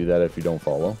can't do that if you don't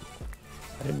follow?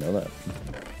 I didn't know that.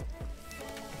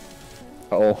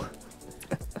 Oh.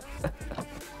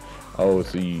 Oh,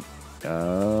 so you...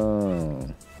 Oh.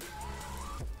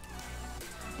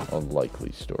 A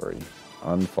likely story.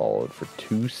 Unfollowed for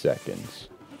 2 seconds.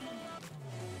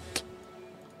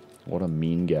 What a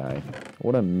mean guy.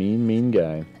 What a mean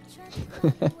guy.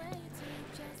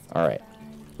 Alright.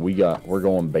 We're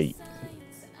going bait.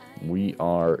 We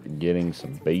are getting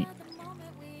some bait,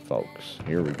 folks.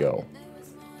 Here we go.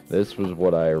 This was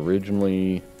what I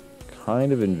originally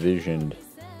kind of envisioned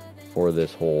for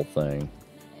this whole thing.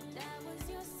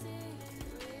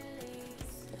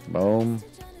 Boom,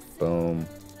 boom,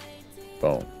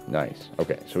 boom. Nice.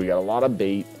 Okay, so we got a lot of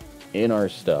bait in our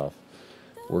stuff.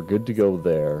 We're good to go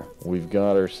there. We've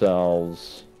got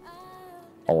ourselves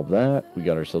all of that. We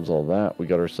got ourselves all of that. We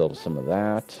got ourselves some of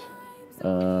that.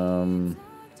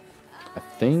 I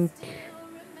think...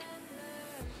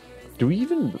 Do we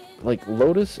even... Like,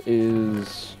 Lotus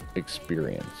is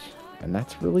experience. And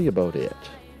that's really about it.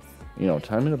 You know,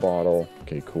 time in a bottle.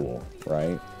 Okay, cool.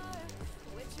 Right?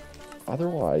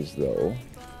 Otherwise, though...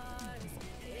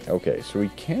 Okay, so we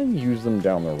can use them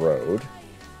down the road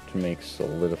to make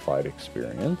solidified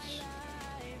experience.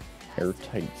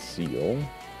 Airtight seal.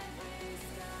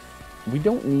 We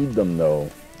don't need them,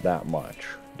 though, that much,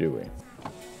 do we?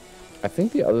 I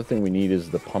think the other thing we need is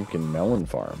the pumpkin melon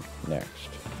farm next.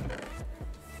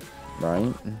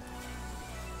 Right?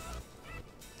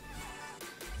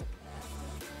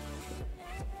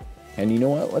 And you know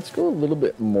what? Let's go a little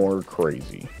bit more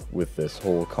crazy with this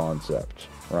whole concept,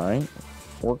 right?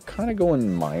 We're kind of going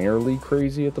minorly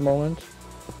crazy at the moment.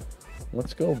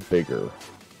 Let's go bigger.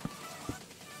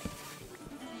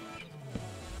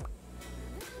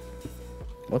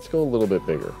 Let's go a little bit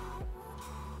bigger.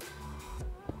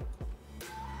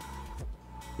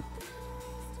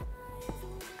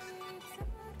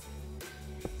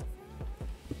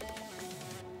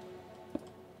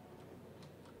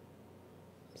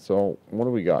 So, what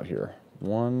do we got here?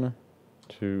 1,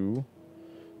 2,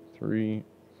 3,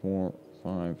 4,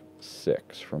 5,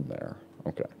 6 from there.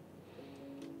 Okay.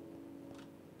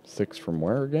 6 from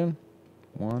where again?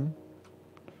 1,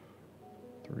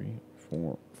 3,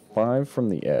 4, 5 from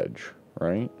the edge,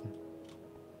 right?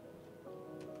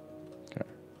 Okay.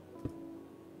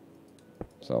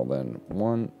 So then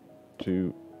 1,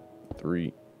 2,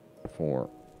 3, 4,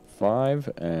 5,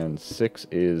 and 6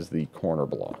 is the corner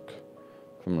block,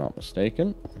 if I'm not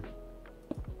mistaken.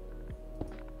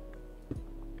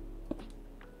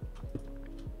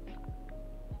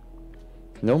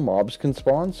 No mobs can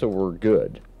spawn, so we're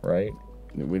good, right?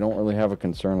 We don't really have a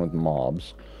concern with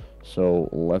mobs. So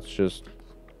let's just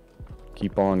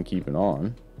keep on keeping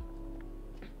on.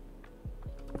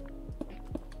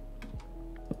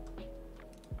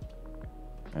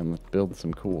 And let's build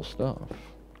some cool stuff.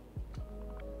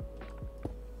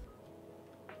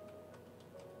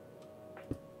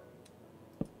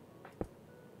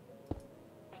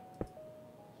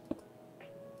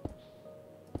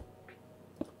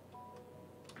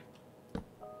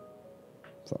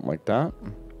 Something like that.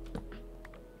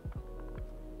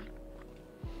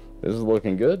 This is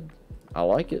looking good. I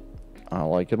like it. I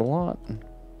like it a lot.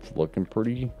 It's looking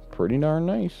pretty darn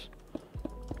nice.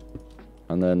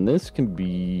 And then this can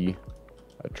be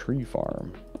a tree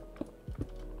farm.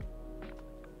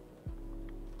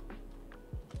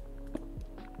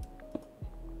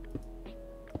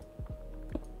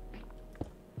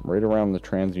 Right around the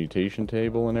transmutation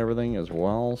table and everything as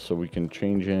well, so we can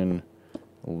change in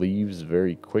leaves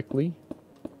very quickly.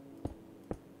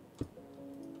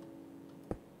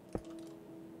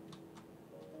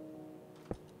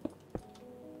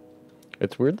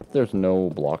 It's weird that there's no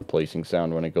block placing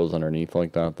sound when it goes underneath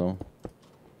like that, though.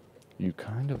 You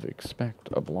kind of expect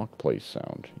a block place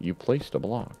sound. You placed a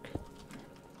block.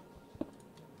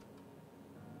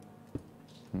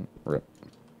 Rip.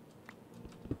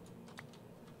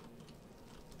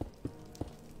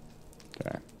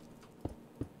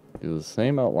 Do the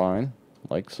same outline,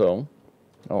 like so.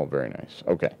 Oh, very nice.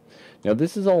 Okay. Now,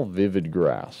 this is all vivid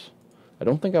grass. I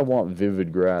don't think I want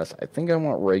vivid grass. I think I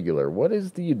want regular. What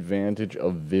is the advantage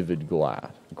of vivid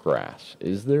grass?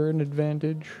 Is there an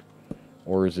advantage?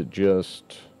 Or is it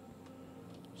just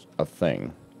a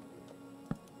thing?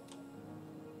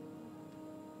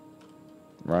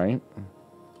 Right?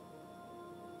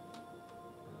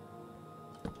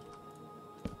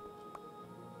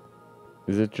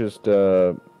 Is it just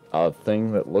a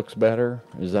thing that looks better?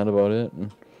 Is that about it?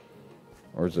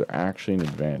 Or is there actually an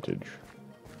advantage?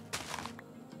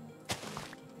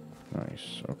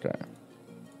 Nice, okay.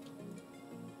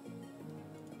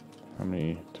 How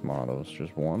many tomatoes?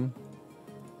 Just one?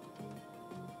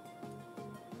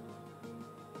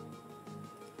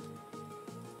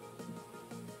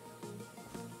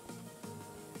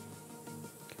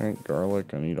 Okay,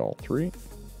 garlic, I need all 3.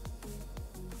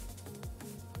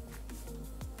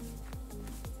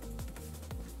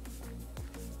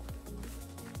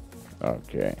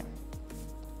 Okay.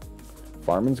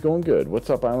 Farming's going good. What's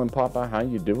up, Island Papa? How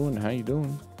you doing? How you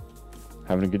doing?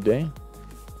 Having a good day?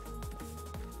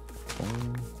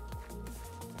 Boom.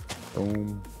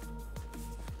 Boom.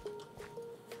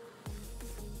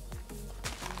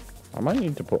 I might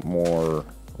need to put more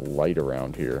light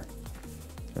around here.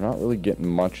 You're not really getting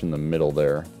much in the middle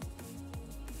there.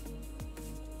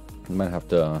 I might have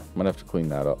to clean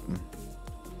that up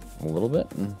a little bit.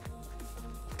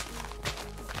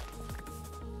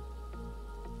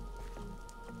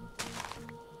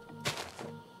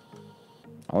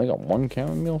 I only got 1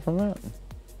 chamomile from that.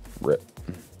 Rip.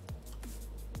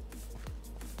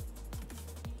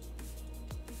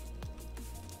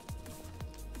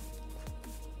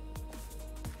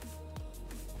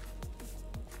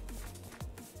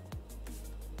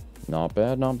 Not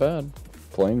bad, not bad.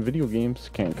 Playing video games,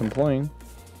 can't complain.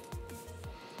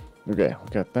 Okay, we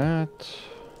got that.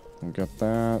 We got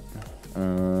that.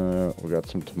 We got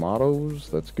some tomatoes,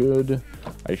 that's good.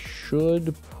 I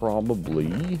should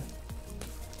probably...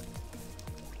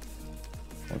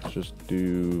 Let's just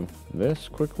do this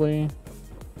quickly.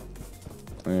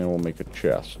 And we'll make a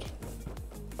chest.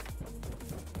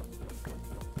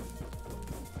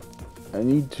 I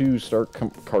need to start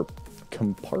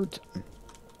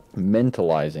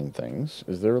compartmentalizing things.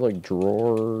 Is there like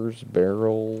drawers,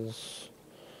 barrels?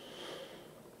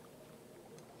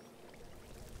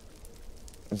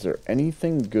 Is there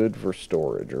anything good for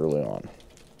storage early on?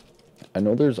 I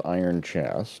know there's iron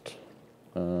chest.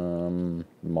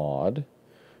 Mod.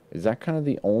 Is that kind of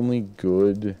the only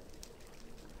good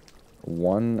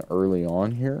one early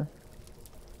on here?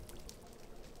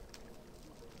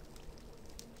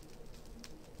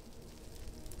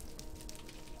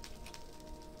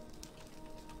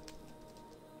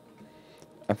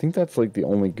 I think that's like the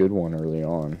only good one early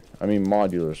on. I mean,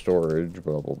 modular storage,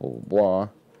 blah, blah, blah, blah, blah.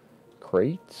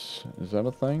 Crates? Is that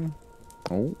a thing?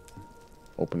 Oh.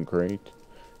 Open crate.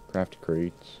 Crafty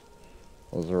crates.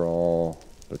 Those are all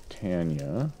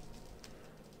Botania.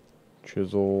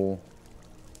 Chisel.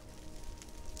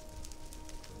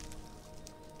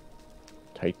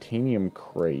 Titanium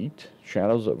crate.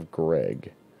 Shadows of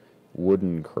Greg.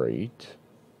 Wooden crate.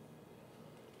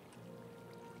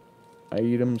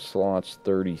 Item slots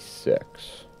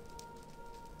 36.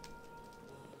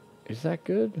 Is that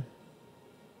good?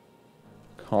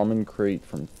 Common crate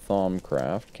from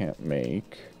Thaumcraft. Can't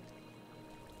make.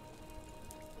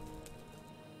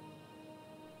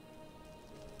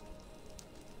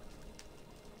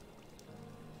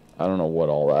 I don't know what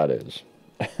all that is.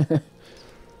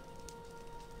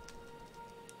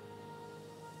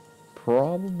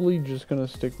 Probably just gonna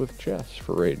stick with chests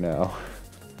for right now.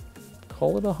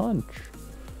 Call it a hunch.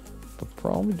 But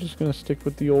probably just gonna stick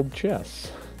with the old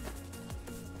chests.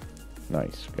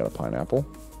 Nice. Got a pineapple.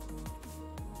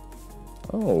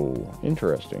 Oh,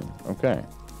 interesting. Okay.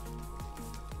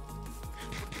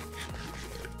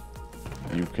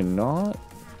 You cannot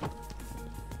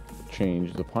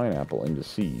change the pineapple into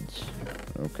seeds.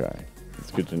 Okay.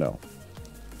 It's good to know.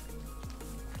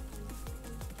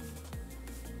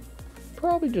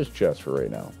 Probably just chests for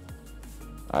right now.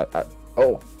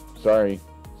 Oh, sorry.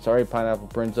 Sorry, Pineapple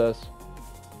Princess.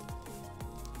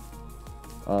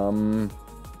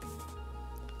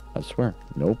 I swear,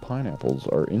 no pineapples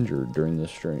are injured during this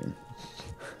stream.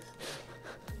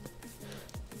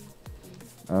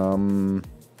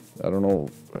 I don't know.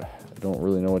 I don't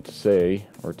really know what to say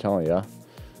or tell ya.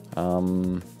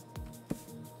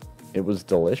 It was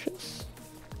delicious.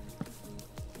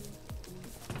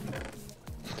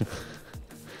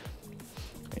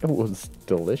 It was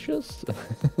delicious.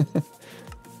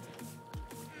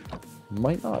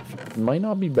 Might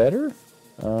not be better.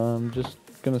 Just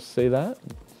gonna say that.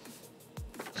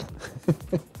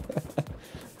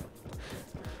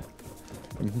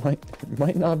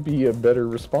 Might not be a better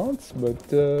response,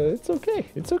 but it's okay.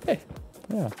 It's okay.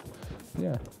 Yeah.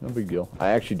 Yeah, no big deal. I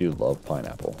actually do love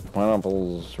pineapple.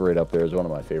 Pineapple's right up there as one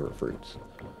of my favorite fruits.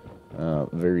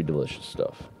 Very delicious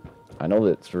stuff. I know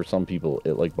that for some people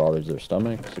it like bothers their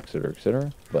stomachs,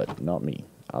 etc., but not me.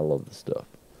 I love the stuff.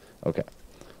 Okay.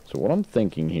 So what I'm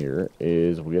thinking here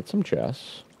is we get some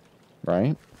chests,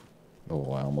 right?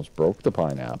 Oh, I almost broke the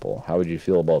pineapple. How would you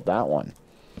feel about that one?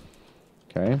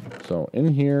 Okay, so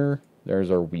in here,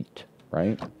 there's our wheat,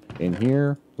 right? In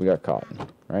here, we got cotton,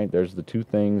 right? There's the two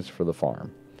things for the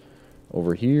farm.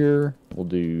 Over here, we'll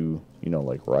do, you know,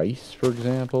 like rice, for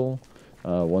example,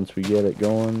 once we get it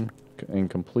going and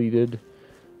completed,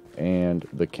 and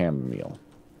the chamomile,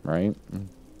 right?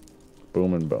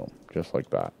 Boom and boom, just like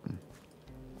that.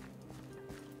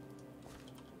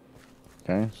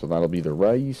 Okay, so that'll be the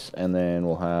rice, and then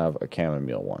we'll have a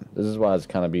chamomile one. This is why I was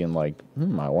kind of being like,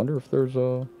 I wonder if there's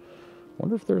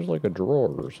like a drawer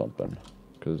or something.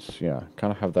 Because, yeah,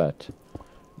 kind of have that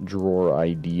drawer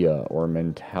idea or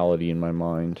mentality in my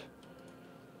mind.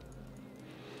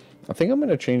 I think I'm going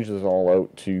to change this all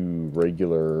out to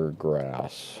regular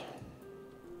grass.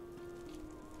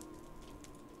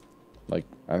 Like,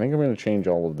 I think I'm going to change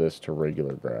all of this to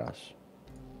regular grass.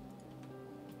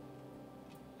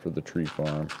 For the tree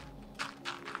farm.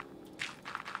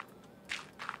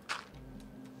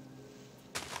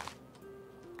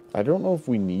 I don't know if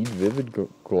we need vivid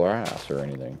grass or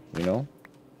anything, you know?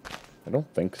 I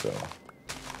don't think so.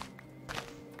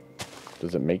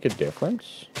 Does it make a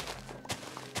difference?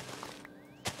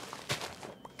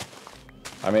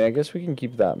 I mean, I guess we can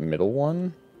keep that middle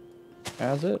one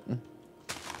as it.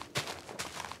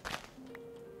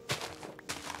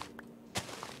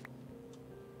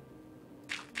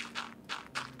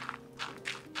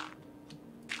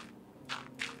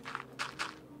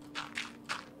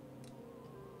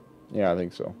 Yeah, I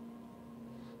think so.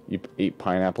 You ate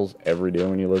pineapples every day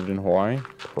when you lived in Hawaii?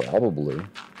 Probably.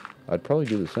 I'd probably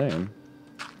do the same.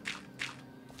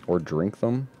 Or drink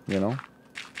them, you know?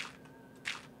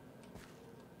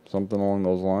 Something along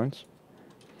those lines.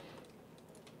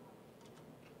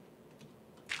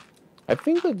 I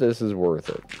think that this is worth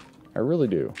it. I really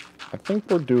do. I think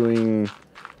we're doing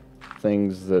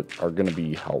things that are going to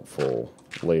be helpful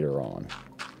later on.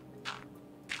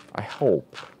 I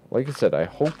hope. Like I said, I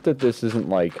hope that this isn't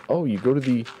like, oh, you go to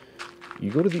the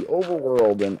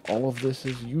overworld and all of this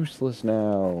is useless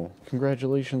now.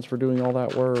 Congratulations for doing all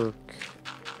that work.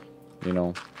 You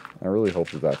know, I really hope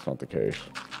that that's not the case.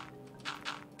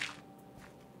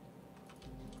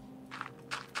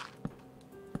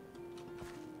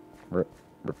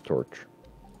 Rip torch.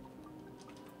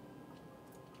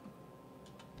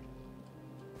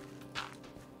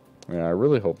 Yeah, I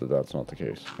really hope that that's not the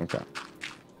case. Okay.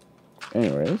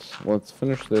 Anyways, let's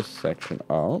finish this section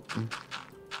up.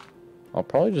 I'll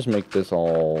probably just make this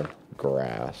all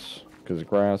grass, because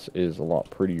grass is a lot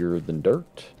prettier than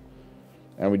dirt.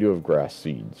 And we do have grass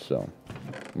seeds, so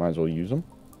might as well use them.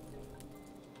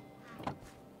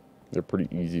 They're pretty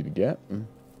easy to get.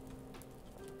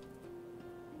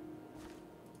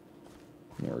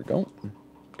 There we go.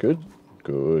 Good.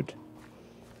 Good.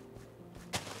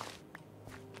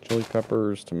 Chili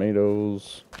peppers,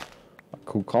 tomatoes,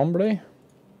 cucumber.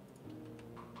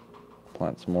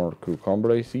 Plant some more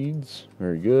cucumber seeds.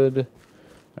 Very good.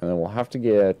 And then we'll have to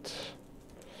get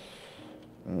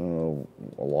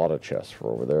a lot of chests for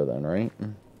over there then, right?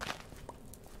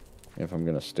 If I'm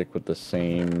going to stick with the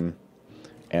same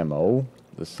MO,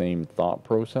 the same thought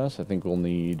process, I think we'll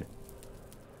need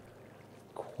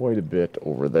quite a bit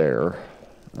over there.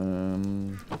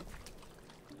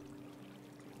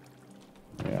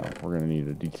 Yeah, we're going to need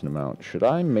a decent amount. Should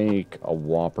I make a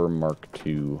Whopper Mark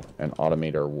II and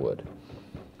automate our wood?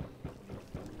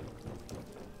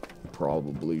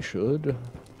 Probably should.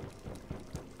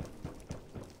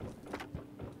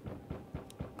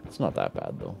 It's not that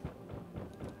bad, though.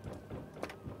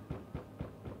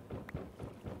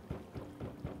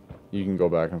 You can go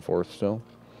back and forth still.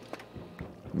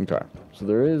 Okay, so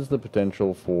there is the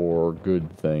potential for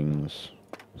good things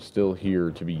still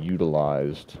here to be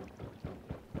utilized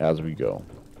as we go.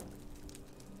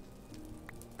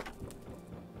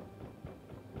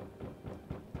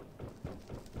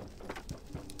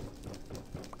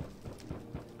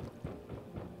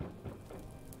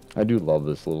 I do love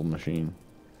this little machine.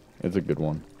 It's a good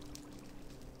one.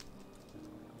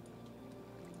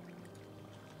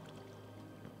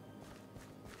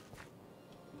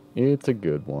 It's a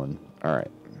good one.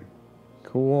 Alright.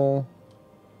 Cool.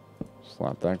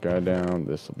 Slap that guy down.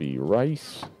 This will be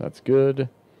rice. That's good.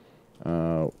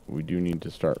 We do need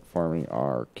to start farming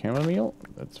our chamomile.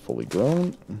 That's fully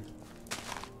grown.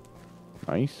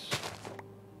 Nice.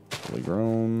 Fully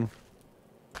grown.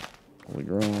 Fully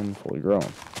grown. Fully grown.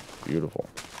 Beautiful.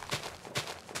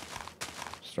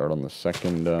 Start on the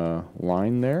second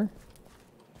line there.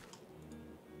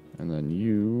 And then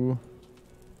you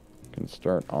can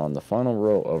start on the final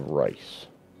row of rice.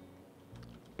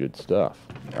 Good stuff.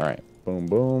 Alright. Boom,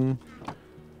 boom.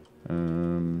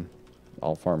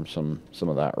 I'll farm some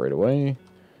of that right away.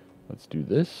 Let's do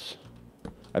this.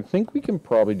 I think we can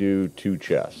probably do 2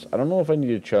 chests. I don't know if I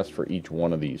need a chest for each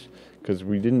one of these, because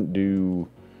we didn't do,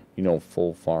 you know,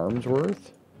 full farms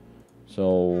worth.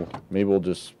 So maybe we'll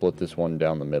just split this one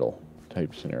down the middle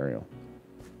type scenario.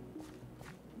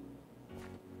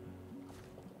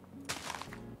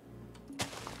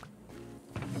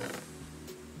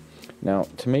 Now,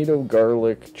 tomato,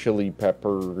 garlic, chili,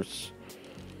 peppers.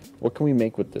 What can we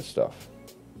make with this stuff?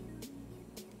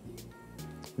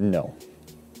 No.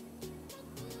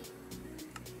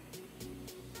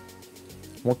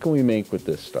 What can we make with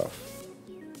this stuff?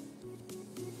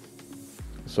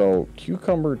 So,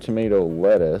 cucumber, tomato,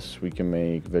 lettuce. We can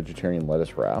make vegetarian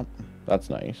lettuce wrap. That's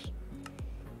nice.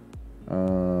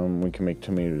 We can make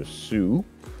tomato soup.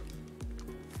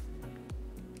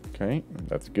 Okay,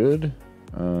 that's good.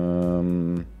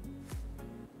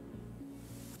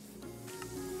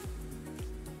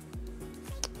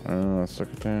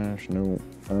 Succotash, no.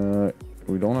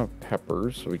 We don't have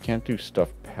peppers, so we can't do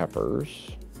stuffed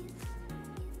peppers.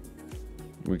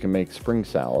 We can make spring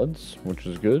salads, which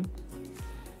is good.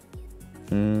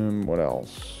 What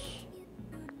else?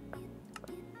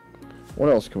 What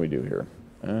else can we do here?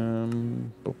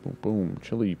 Boom, boom, boom.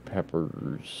 Chili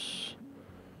peppers.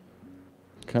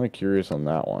 Kind of curious on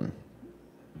that one.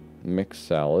 Mixed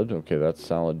salad. Okay, that's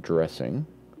salad dressing.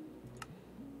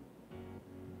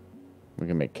 We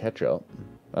can make ketchup.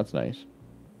 That's nice.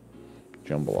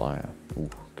 Jambalaya. Ooh,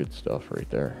 good stuff right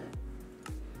there.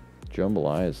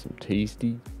 Jambalaya is some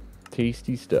tasty,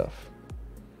 tasty stuff.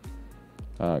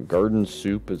 Garden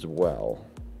soup as well.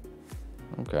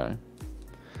 Okay.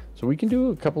 So we can do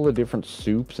a couple of different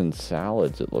soups and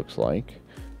salads, it looks like.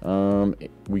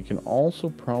 We can also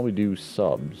probably do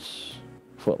subs.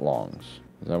 Footlongs.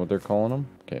 Is that what they're calling them?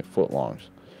 Okay, footlongs.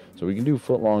 So we can do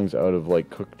footlongs out of like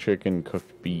cooked chicken,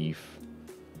 cooked beef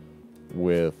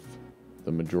with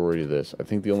the majority of this. I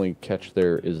think the only catch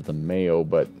there is the mayo,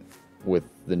 but with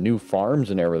the new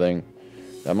farms and everything,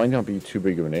 that might not be too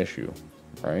big of an issue,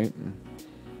 right?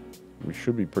 We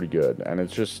should be pretty good. And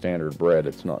it's just standard bread,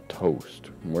 it's not toast,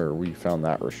 where we found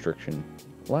that restriction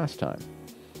last time.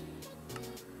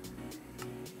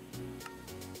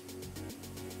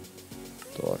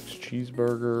 Deluxe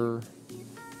cheeseburger.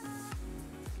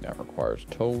 That requires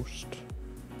toast.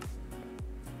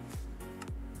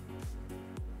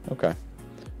 Okay.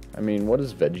 I mean, what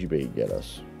does veggie bait get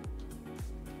us?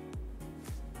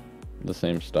 The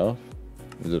same stuff?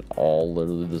 Is it all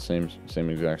literally the same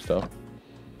exact stuff?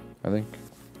 I think.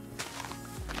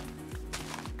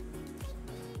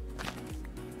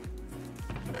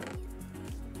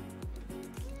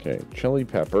 Okay, chili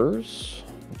peppers.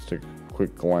 Let's take a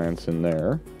quick glance in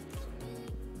there.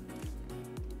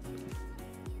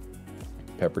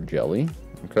 Pepper jelly.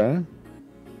 Okay.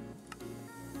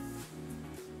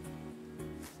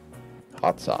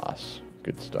 Hot sauce.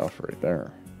 Good stuff right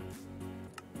there.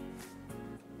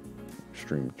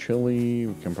 Extreme chili.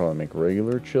 We can probably make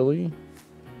regular chili.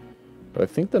 But I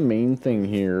think the main thing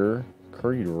here,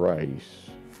 curried rice.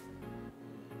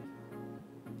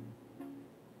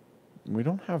 We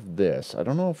don't have this. I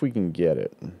don't know if we can get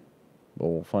it, but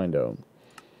we'll find out.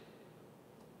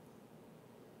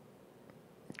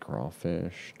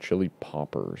 Crawfish, chili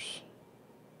poppers.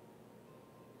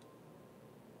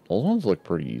 Those ones look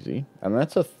pretty easy. And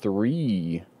that's a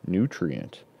 3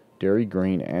 nutrient. Dairy,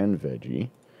 grain, and veggie.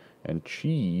 And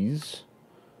cheese.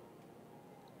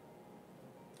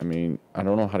 I mean, I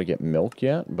don't know how to get milk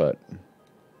yet, but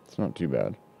it's not too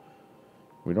bad.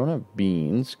 We don't have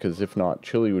beans, because if not,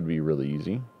 chili would be really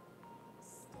easy.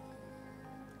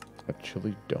 A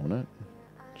chili donut?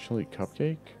 Chili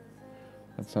cupcake?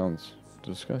 That sounds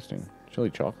disgusting. Chili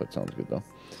chocolate sounds good, though.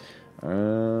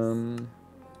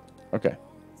 Okay.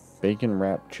 Bacon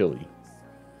wrapped chili.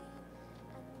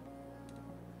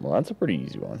 Well, that's a pretty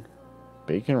easy one.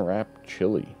 Bacon wrapped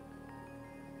chili.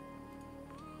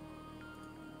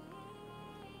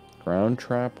 Ground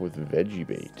trap with veggie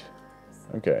bait.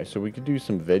 Okay, so we could do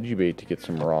some veggie bait to get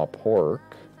some raw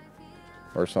pork.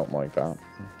 Or something like that.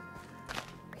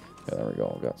 Yeah, there we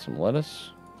go. Got some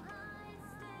lettuce.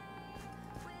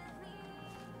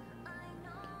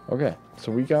 Okay,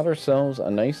 so we got ourselves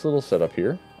a nice little setup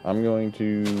here. I'm going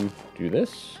to do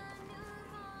this.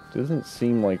 Doesn't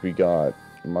seem like we got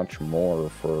much more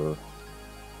for,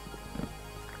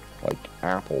 like,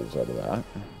 apples out of that.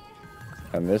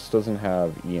 And this doesn't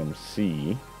have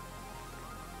EMC,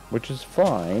 which is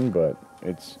fine, but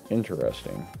it's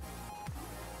interesting.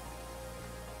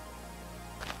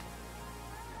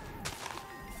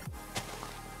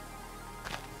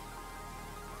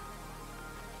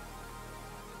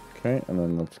 Okay, and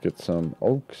then let's get some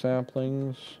oak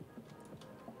saplings.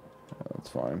 That's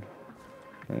fine.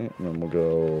 Okay, and then we'll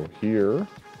go here.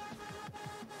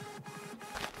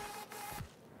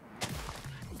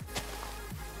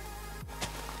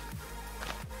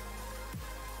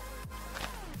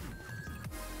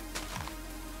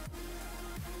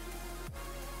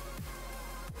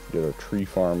 Get our tree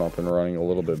farm up and running a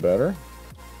little bit better.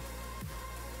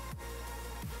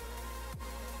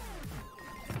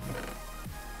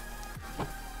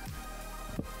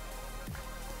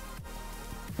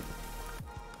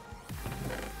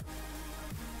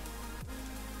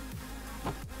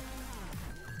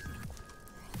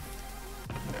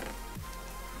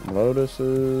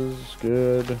 Lotuses,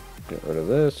 good. Get rid of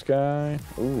this guy.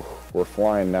 Ooh, we're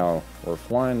flying now. We're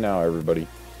flying now, everybody.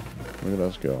 Look at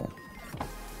us go.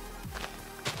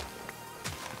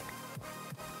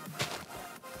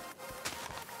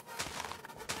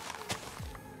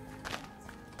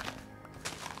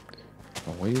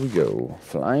 Away we go,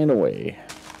 flying away.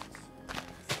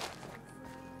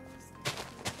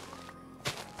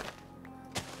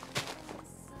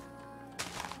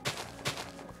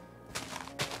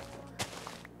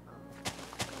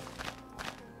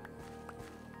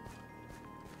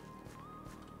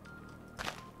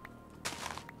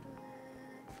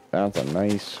 That's a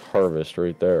nice harvest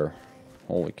right there.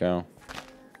 Holy cow.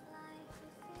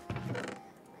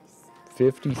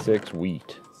 56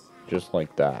 wheat. Just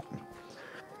like that.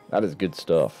 That is good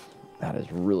stuff. That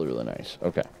is really, really nice.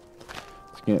 Okay.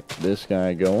 Let's get this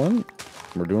guy going.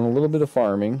 We're doing a little bit of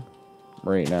farming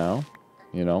right now.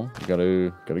 You know, we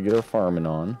gotta get our farming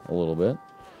on a little bit.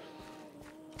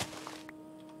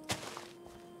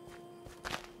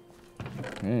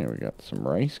 Okay, we got some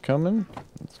rice coming.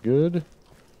 That's good.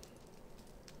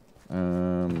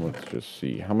 Let's just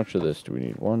see. How much of this do we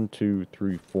need? 1, 2,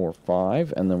 3, 4,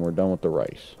 5. And then we're done with the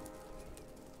rice.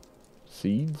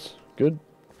 Seeds. Good.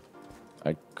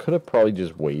 I could have probably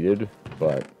just waited,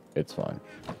 but it's fine.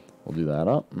 We'll do that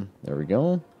up. There we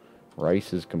go.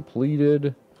 Rice is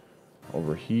completed.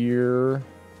 Over here,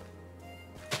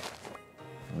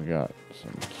 we got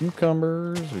some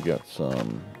cucumbers. We got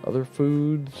some other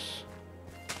foods.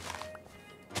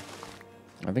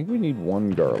 I think we need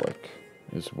 1 garlic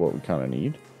is what we kind of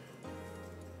need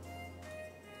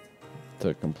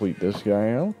to complete this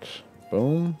guy out.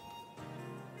 Boom.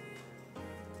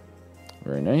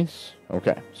 Very nice.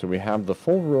 Okay, so we have the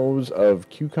full rows of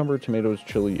cucumber, tomatoes,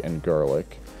 chili, and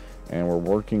garlic. And we're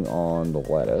working on the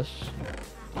lettuce.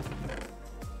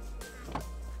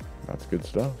 That's good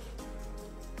stuff.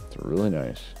 It's really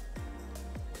nice.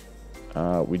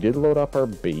 We did load up our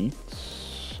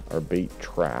baits, our bait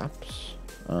traps.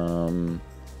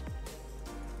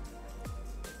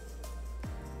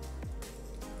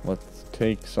 Let's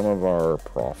take some of our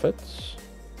profits.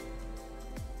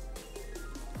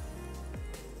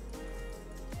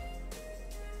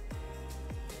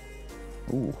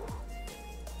 Ooh,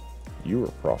 you were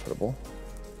profitable.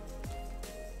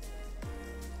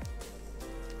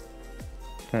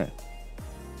 Okay.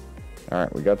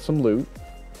 Alright, we got some loot.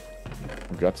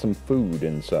 We got some food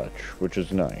and such, which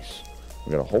is nice.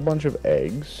 We got a whole bunch of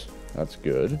eggs. That's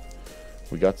good.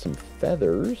 We got some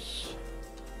feathers.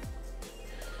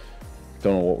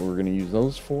 Don't know what we're going to use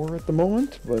those for at the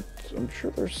moment, but I'm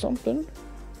sure there's something.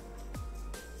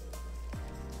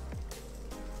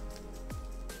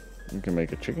 You can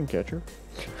make a chicken catcher.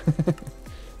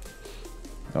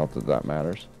 Not that that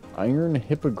matters. Iron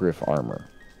hippogriff armor.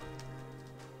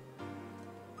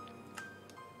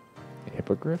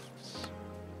 Hippogriffs?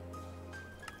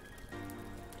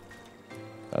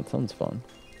 That sounds fun.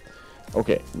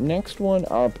 Okay, next one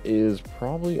up is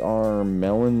probably our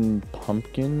melon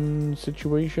pumpkin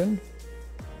situation.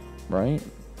 Right?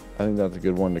 I think that's a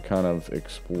good one to kind of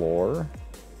explore.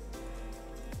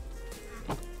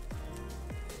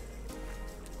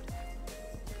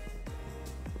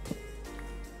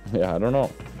 Yeah, I don't know.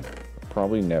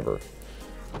 Probably never.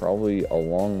 Probably a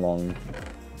long, long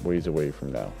ways away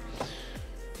from now,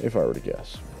 if I were to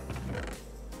guess.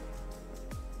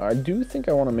 I do think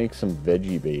I want to make some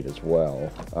veggie bait as well.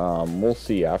 We'll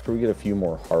see. After we get a few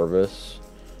more harvests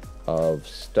of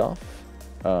stuff,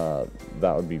 that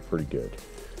would be pretty good.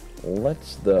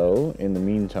 let's, though, in the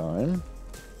meantime,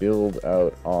 build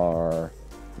out our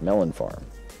melon farm,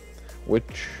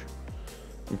 which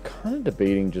I'm kind of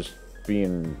debating just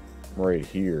being right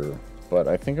here, but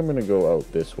I think I'm going to go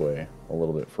out this way a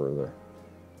little bit further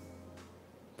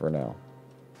for now.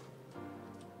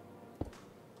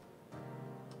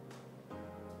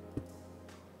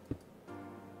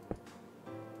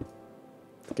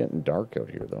 It's getting dark out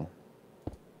here, though.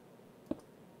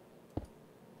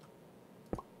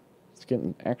 It's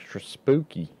getting extra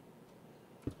spooky.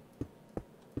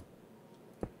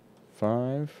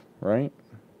 5, right?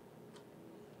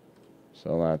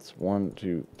 So that's 1,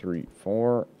 2, 3,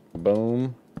 4.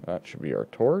 Boom. That should be our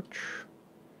torch.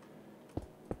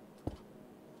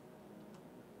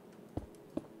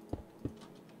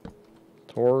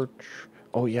 Torch.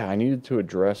 Oh yeah, I needed to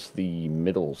address the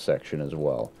middle section as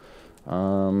well.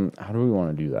 How do we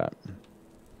want to do that?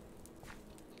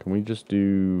 Can we just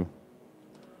do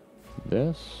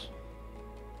this?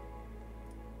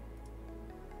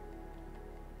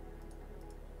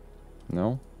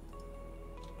 No?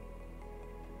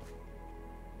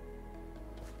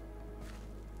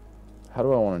 How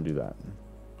do I want to do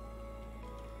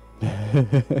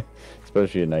that?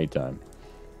 Especially at nighttime.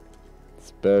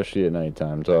 Especially at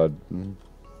nighttime, Todd.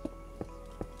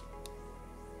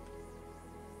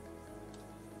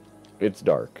 It's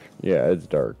dark. Yeah, it's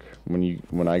dark.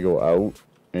 When I go out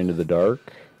into the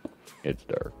dark, it's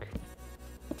dark.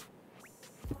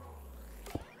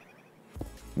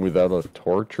 Without a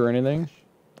torch or anything,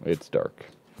 it's dark.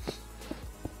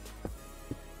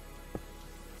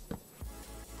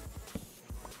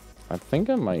 I think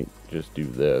I might just do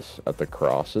this at the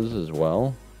crosses as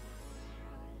well.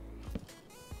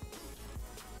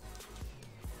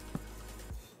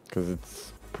 Because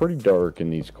it's pretty dark in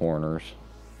these corners.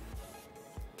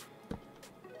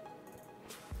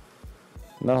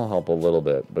 And that'll help a little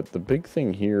bit. But the big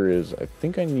thing here is I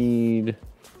think we need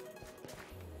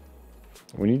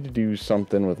to do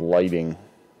something with lighting.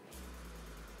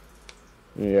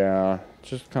 Yeah,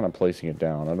 just kind of placing it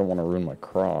down. I don't want to ruin my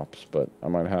crops, but I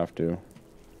might have to.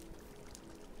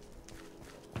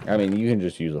 I mean, you can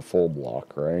just use a full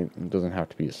block, right? It doesn't have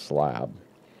to be a slab.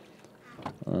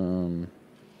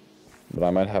 But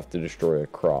I might have to destroy a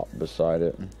crop beside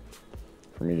it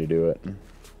for me to do it.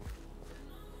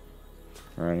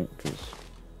 Right, because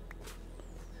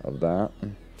of that.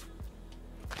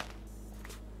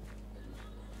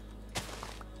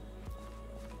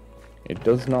 It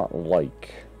does not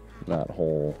like that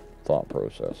whole thought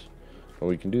process. But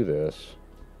we can do this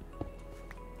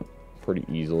pretty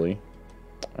easily.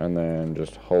 And then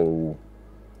just hoe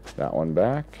that one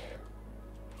back.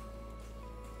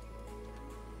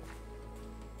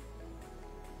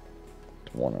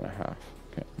 To 1.5.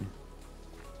 Okay.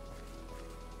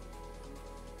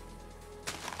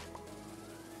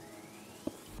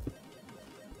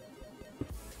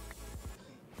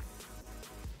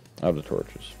 Out of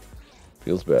torches.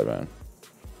 Feels bad, man.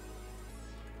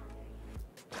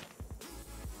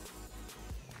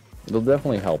 It'll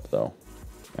definitely help, though.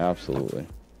 Absolutely.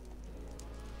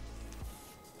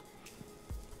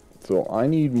 So I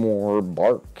need more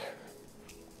bark.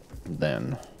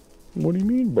 Then. What do you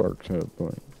mean bark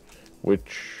point?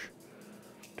 Which,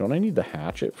 don't I need the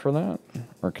hatchet for that?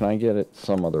 Or can I get it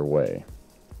some other way?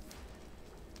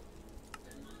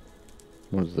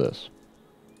 What is this?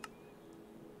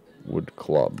 Wood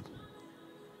club.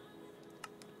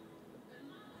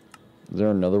 Is there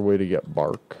another way to get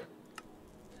bark?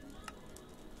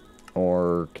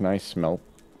 Or can I smelt?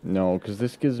 No, because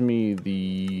this gives me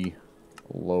the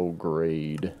low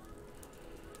grade.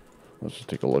 Let's just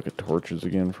take a look at torches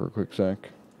again for a quick sec.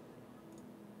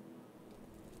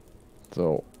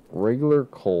 So, regular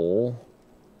coal.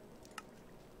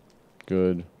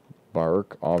 Good.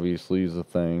 Bark, obviously, is a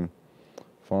thing.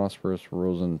 Phosphorus,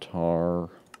 rosin, tar.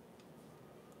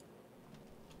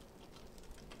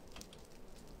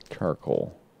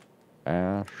 Charcoal.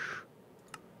 Ash.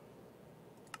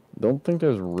 Don't think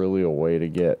there's really a way to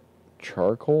get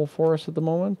charcoal for us at the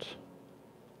moment.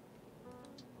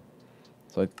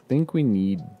 So I think we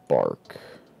need bark.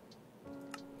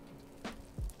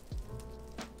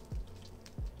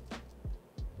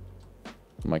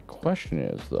 My question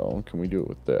is, though, can we do it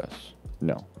with this?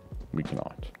 No, we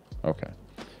cannot. Okay.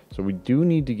 So we do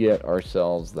need to get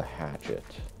ourselves the hatchet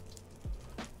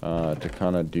to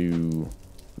kind of do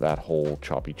that whole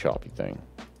choppy thing.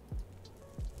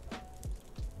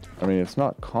 I mean, it's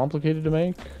not complicated to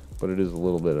make, but it is a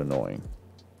little bit annoying.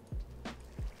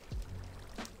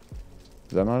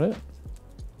 Is that not it?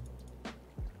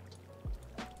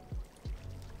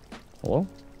 Hello?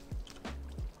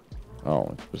 Oh,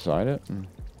 it's beside it?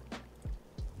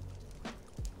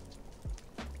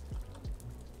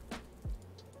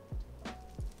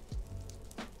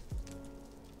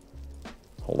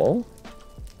 Hello?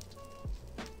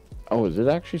 Oh, is it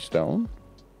actually stone?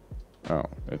 Oh,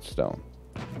 it's stone.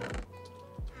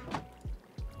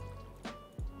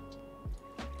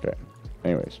 Okay.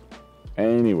 Anyways.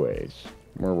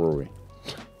 Where were we?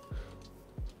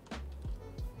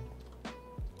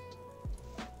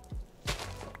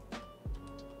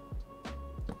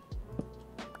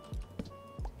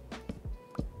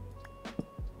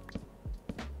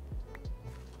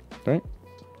 Okay.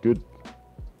 Good.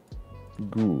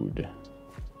 Good.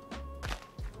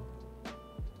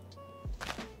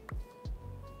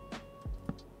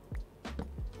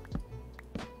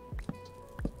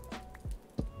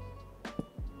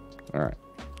 Alright.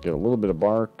 Get a little bit of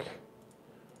bark.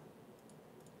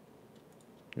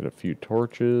 Get a few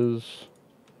torches.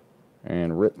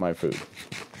 And rip my food.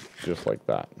 Just like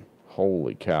that.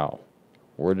 Holy cow.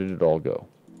 Where did it all go?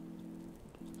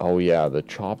 Oh yeah, the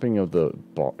chopping of the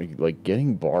bark, like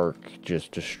getting bark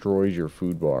just destroys your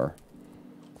food bar.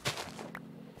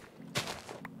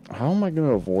 How am I going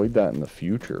to avoid that in the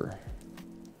future?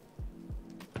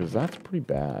 Because that's pretty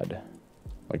bad.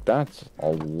 Like that's a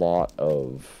lot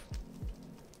of...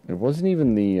 It wasn't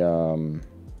even the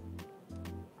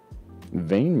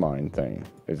vein mine thing.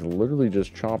 It's literally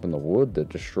just chopping the wood that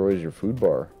destroys your food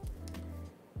bar.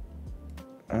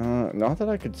 Not that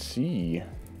I could see.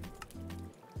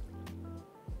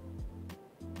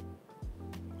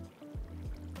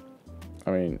 I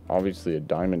mean, obviously a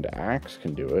diamond axe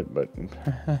can do it, but...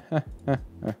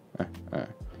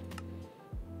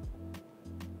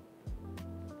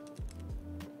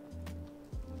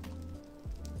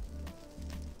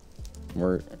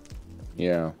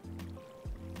 Yeah.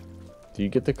 Do you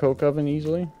get the coke oven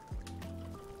easily?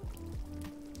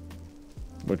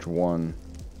 Which one?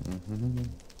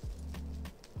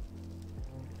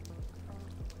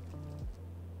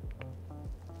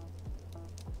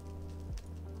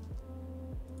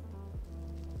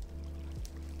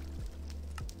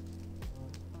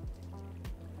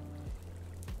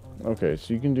 Okay,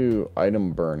 so you can do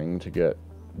item burning to get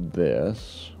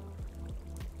this.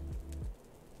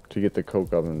 To get the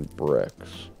coke oven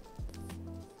bricks.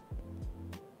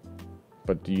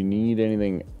 But do you need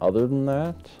anything other than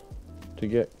that to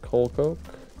get coal coke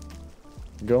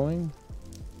going?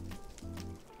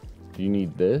 Do you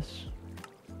need this?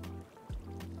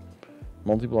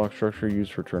 Multi-block structure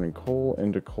used for turning coal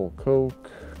into coal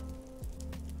coke.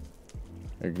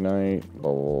 Ignite,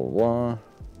 blah, blah, blah.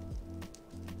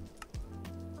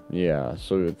 Yeah,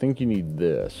 so I think you need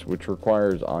this, which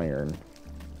requires iron.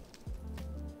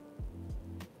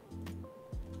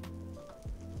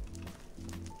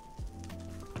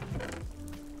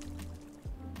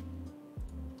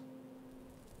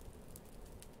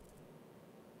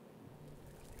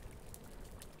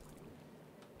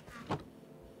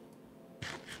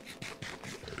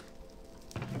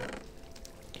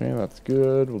 Okay, that's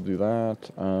good. We'll do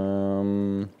that.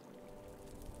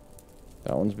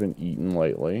 That one's been eaten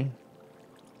lately.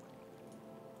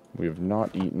 We have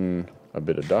not eaten a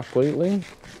bit of duck lately.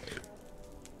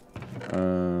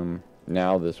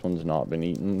 Now this one's not been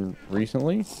eaten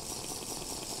recently.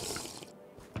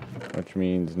 Which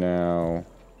means now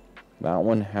that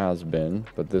one has been,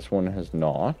 but this one has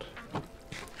not.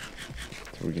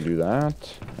 So we can do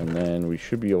that. And then we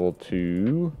should be able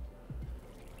to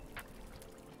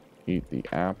eat the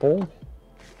apple.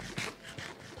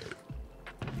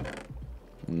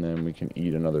 And then we can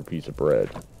eat another piece of bread.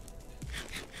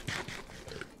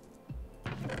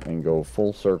 And go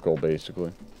full circle,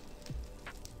 basically.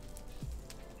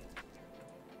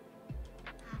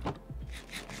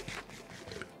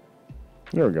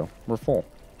 There we go. We're full.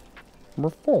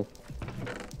 We're full.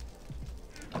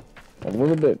 A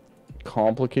little bit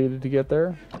complicated to get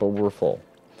there, but we're full.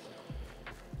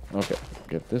 Okay,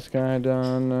 get this guy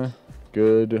done.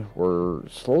 Good. We're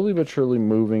slowly but surely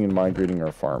moving and migrating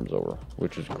our farms over,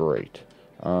 which is great.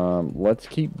 Let's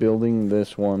keep building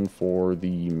this one for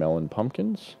the melon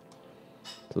pumpkins.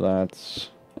 So that's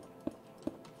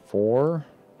 4,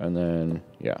 and then,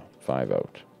 yeah, 5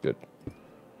 out. Good.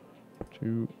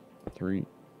 2, 3,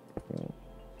 4,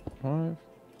 5.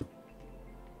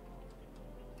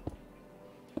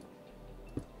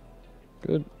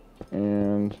 Good.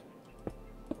 And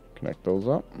connect those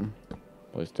up.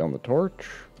 Place down the torch.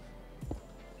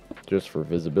 Just for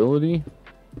visibility.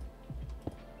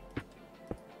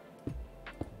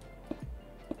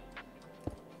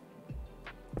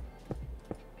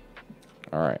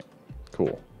 Alright.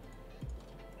 Cool.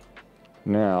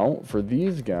 Now, for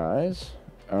these guys,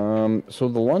 so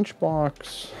the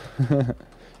lunchbox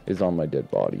is on my dead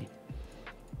body.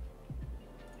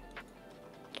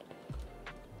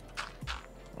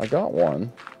 I got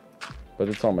one, but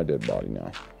it's on my dead body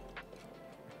now.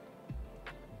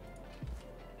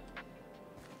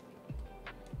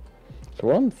 So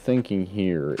what I'm thinking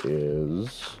here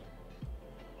is...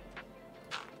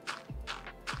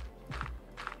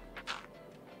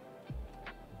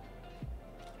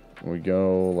 we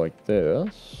go like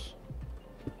this.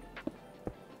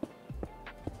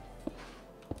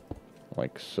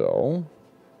 Like so.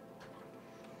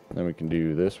 Then we can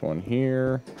do this one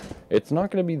here. It's not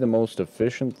going to be the most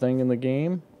efficient thing in the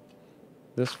game,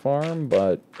 this farm,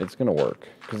 but it's going to work.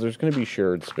 Because there's going to be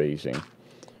shared spacing.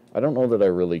 I don't know that I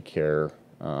really care.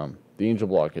 The angel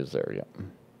block is there, yeah.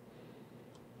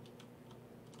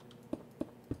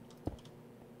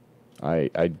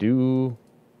 I do...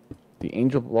 The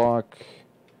angel block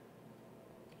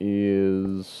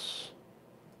is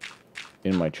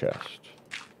in my chest,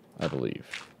 I believe.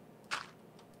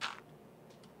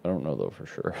 I don't know, though, for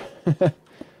sure.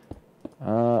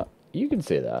 You can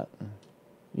say that.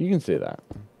 You can say that.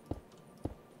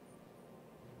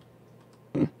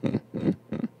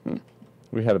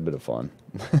 We had a bit of fun.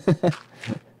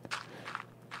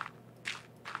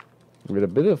 We had a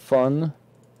bit of fun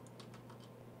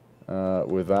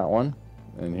with that one.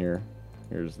 And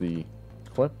here's the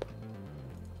clip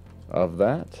of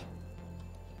that.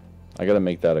 I gotta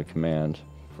make that a command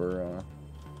for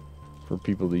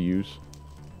people to use.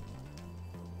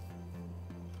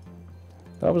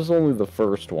 That was only the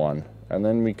first one, and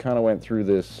then we kind of went through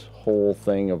this whole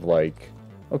thing of like,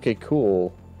 okay,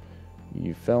 cool,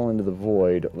 you fell into the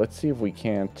void. Let's see if we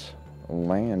can't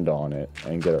land on it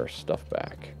and get our stuff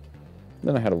back.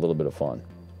 Then I had a little bit of fun.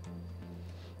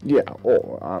 Yeah.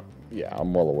 Yeah,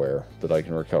 I'm well aware that I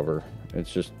can recover.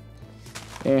 It's just,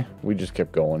 we just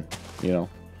kept going, you know.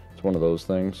 It's one of those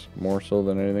things, more so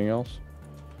than anything else.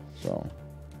 So,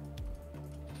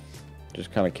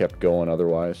 just kind of kept going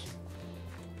otherwise.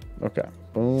 Okay,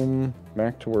 boom,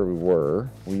 back to where we were.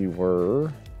 We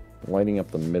were lighting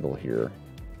up the middle here.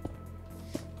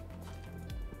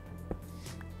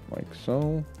 Like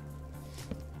so.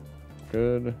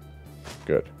 Good.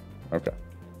 Good. Okay.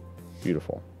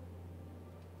 Beautiful.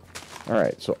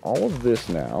 Alright, so all of this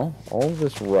now, all of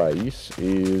this rice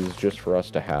is just for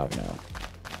us to have now.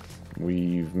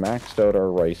 We've maxed out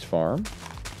our rice farm.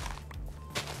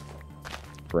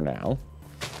 For now.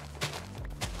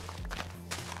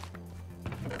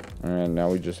 And now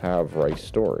we just have rice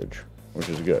storage, which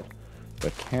is good.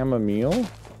 The chamomile,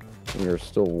 we are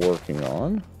still working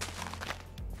on.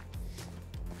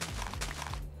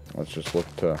 Let's just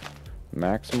look to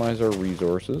maximize our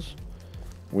resources.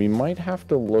 We might have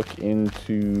to look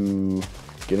into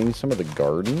getting some of the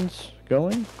gardens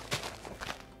going,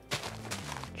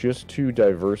 just to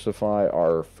diversify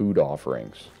our food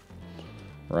offerings,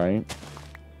 right?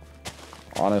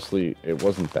 Honestly, it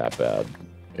wasn't that bad.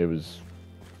 It was...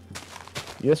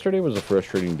 Yesterday was a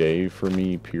frustrating day for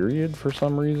me, period, for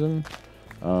some reason.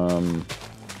 But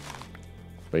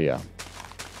yeah.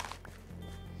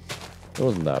 It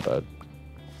wasn't that bad.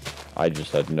 I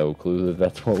just had no clue that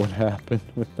that's what would happen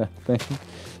with that thing.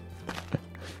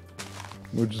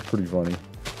 Which is pretty funny.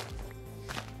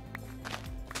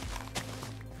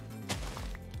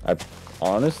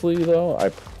 Honestly, though, I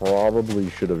probably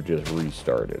should have just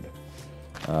restarted.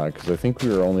 Because I think we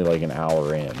were only like an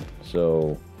hour in.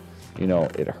 So, you know,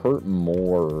 it hurt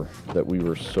more that we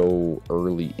were so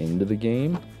early into the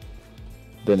game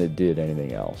than it did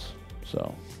anything else.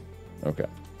 So, okay.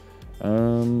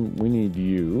 We need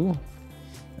you.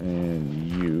 And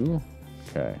you.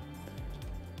 Okay.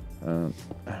 No.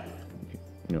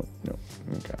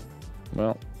 Okay.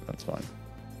 Well, that's fine.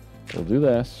 We'll do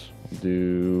this. We'll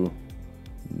do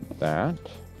that.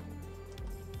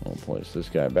 We'll place this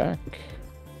guy back.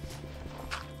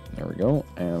 There we go.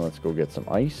 And let's go get some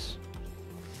ice.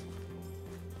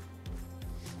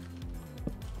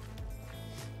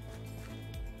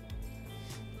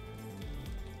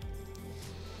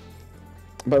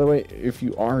 By the way, if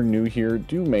you are new here,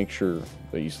 do make sure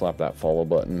that you slap that follow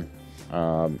button.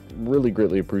 Really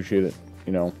greatly appreciate it.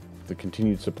 You know, the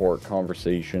continued support,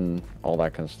 conversation, all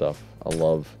that kind of stuff. I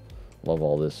love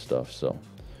all this stuff. So,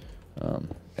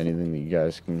 anything that you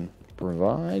guys can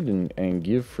provide and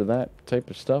give for that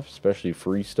type of stuff, especially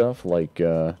free stuff like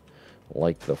the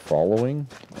following,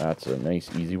 that's a nice,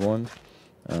 easy one.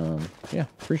 Yeah,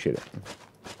 appreciate it.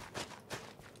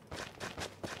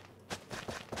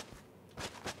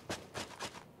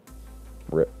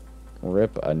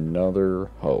 Rip another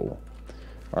hoe.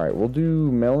 Alright, we'll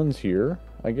do melons here,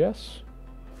 I guess.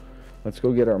 Let's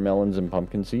go get our melons and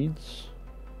pumpkin seeds.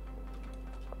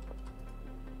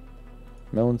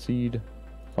 Melon seed.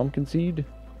 Pumpkin seed.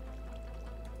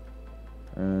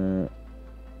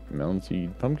 melon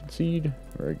seed, pumpkin seed.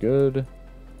 Very good.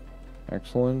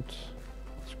 Excellent.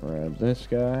 Let's grab this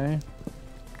guy.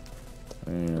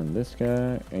 And this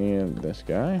guy. And this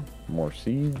guy. More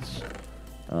seeds.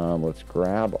 Let's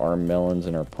grab our melons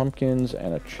and our pumpkins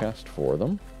and a chest for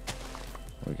them.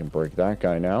 We can break that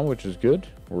guy now, which is good.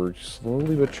 We're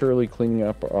slowly but surely cleaning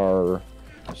up our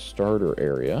starter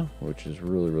area, which is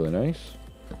really, really nice.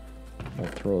 We'll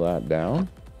throw that down.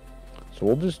 So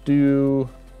we'll just do...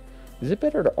 Is it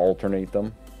better to alternate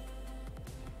them?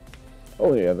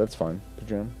 Oh yeah, that's fine.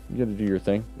 Pajam, you gotta do your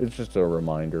thing. It's just a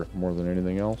reminder more than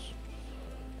anything else.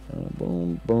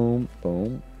 Boom, boom,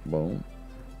 boom, boom.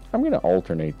 I'm gonna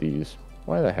alternate these.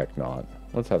 Why the heck not?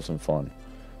 Let's have some fun.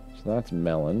 So that's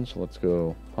melons. Let's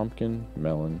go pumpkin,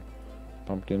 melon,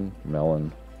 pumpkin,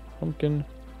 melon, pumpkin,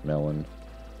 melon.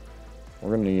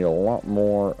 We're gonna need a lot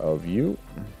more of you.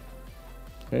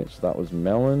 Okay, so that was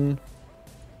melon,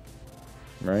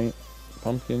 right?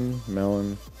 Pumpkin,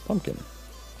 melon, pumpkin.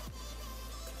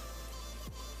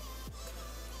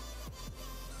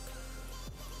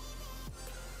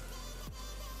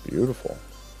 Beautiful.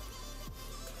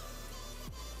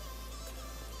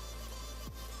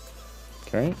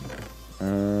 Okay.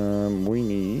 We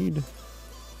need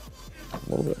a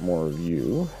little bit more of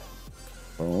you.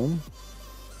 Boom.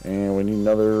 And we need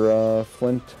another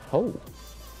flint hoe.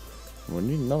 We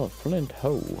need another flint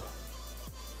hoe.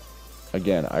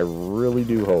 Again, I really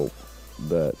do hope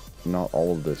that not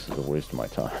all of this is a waste of my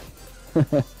time.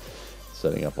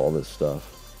 Setting up all this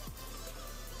stuff.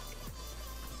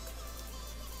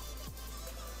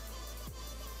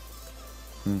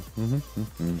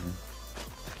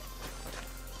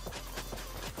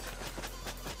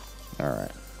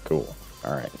 Alright, cool.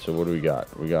 Alright, so what do we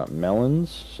got? We got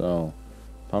melons, so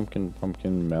pumpkin,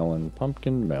 pumpkin, melon,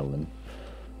 pumpkin, melon.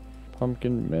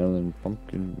 Pumpkin, melon,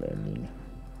 pumpkin, melon.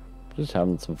 Just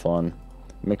having some fun.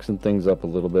 Mixing things up a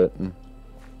little bit.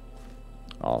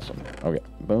 Awesome. Okay,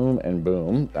 boom and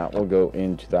boom. That will go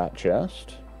into that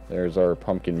chest. There's our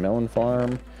pumpkin melon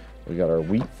farm. We got our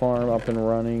wheat farm up and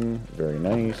running. Very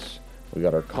nice. We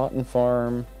got our cotton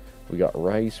farm. We got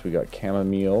rice. We got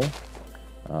chamomile.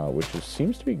 Which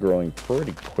seems to be growing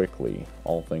pretty quickly,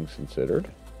 all things considered.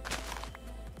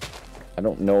 I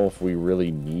don't know if we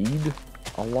really need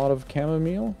a lot of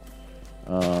chamomile,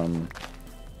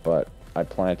 but I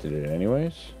planted it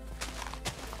anyways.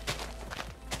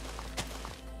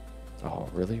 Oh,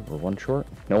 really? We're one short?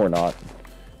 No, we're not.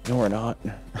 No, we're not.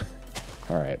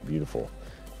 Alright, beautiful.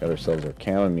 Got ourselves our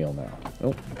chamomile now.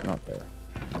 Nope, not there.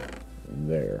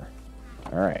 There.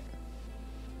 Alright.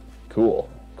 Cool.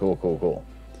 Cool, cool, cool.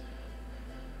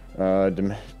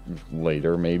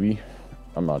 Later, maybe.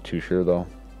 I'm not too sure, though.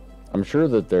 I'm sure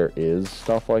that there is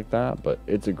stuff like that, but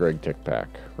it's a Greg Tick pack,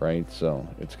 right? So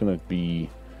it's gonna be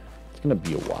a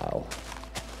while.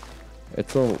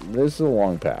 This is a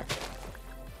long pack.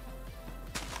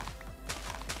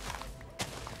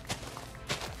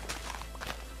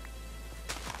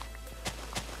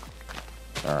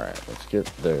 All right, let's get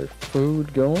their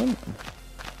food going.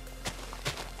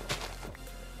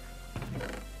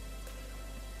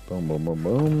 Boom, boom, boom,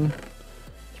 boom.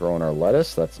 Throw in our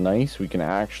lettuce. That's nice. We can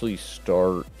actually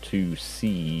start to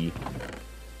see,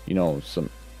 you know,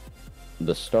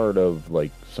 the start of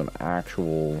like some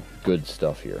actual good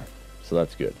stuff here. So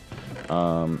that's good.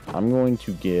 I'm going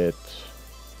to get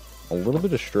a little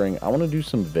bit of string. I want to do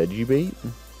some veggie bait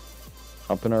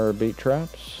up in our bait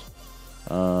traps.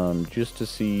 Just to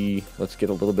see, let's get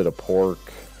a little bit of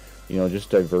pork, you know, just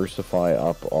diversify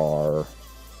up our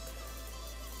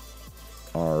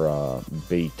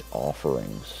bait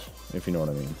offerings, if you know what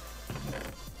I mean.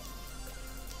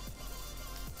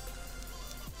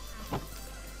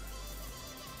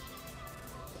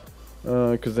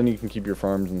 Because then you can keep your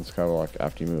farms in Skywalk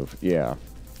after you move. Yeah,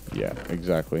 yeah,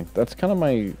 exactly. That's kind of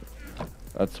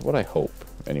that's what I hope,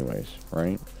 anyways,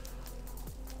 right?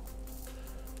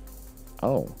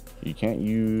 Oh, you can't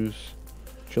use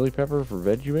chili pepper for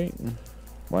veggie bait?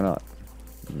 Why not?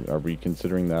 Are we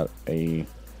considering that a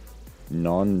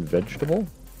non-vegetable?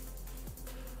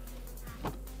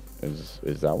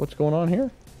 Is that what's going on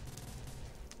here?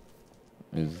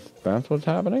 Is that what's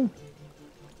happening?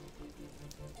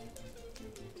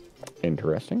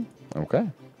 Interesting. Okay.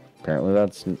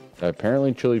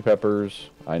 Apparently chili peppers,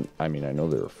 I mean, I know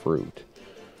they're a fruit.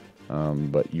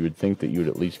 But you would think that you would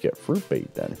at least get fruit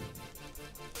bait then.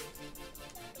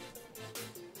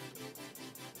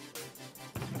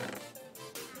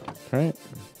 Okay.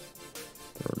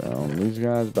 Throw down these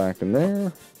guys back in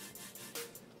there.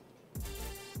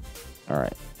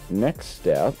 Alright. Next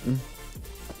step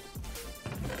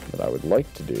that I would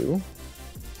like to do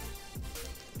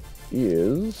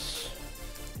is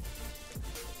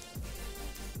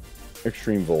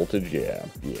Extreme voltage, yeah,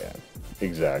 yeah,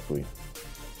 exactly.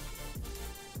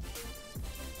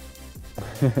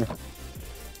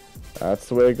 That's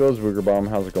the way it goes, Booger Bomb.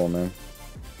 How's it going, man?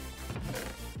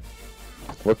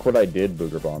 Look what I did,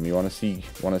 Booger Bomb. You want to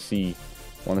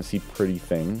see pretty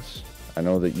things? I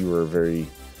know that you were very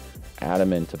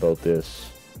adamant about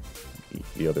this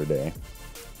the other day.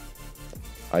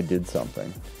 I did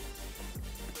something.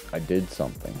 I did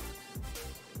something.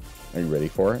 Are you ready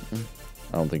for it?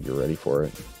 I don't think you're ready for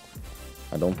it.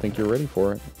 I don't think you're ready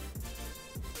for it.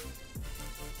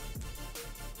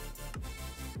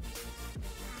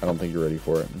 I don't think you're ready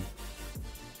for it.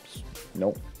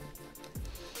 Nope.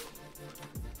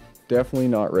 Definitely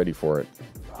not ready for it.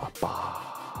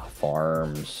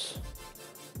 Farms.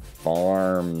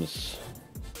 Farms.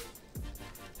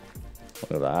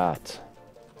 Look at that.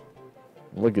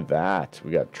 Look at that.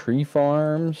 We got tree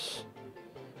farms.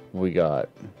 We got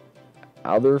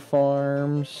other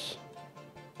farms.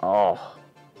 Oh,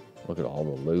 look at all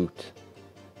the loot.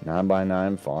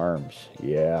 9x9 farms.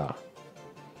 Yeah.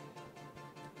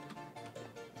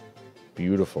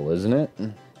 Beautiful, isn't it?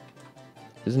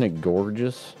 Isn't it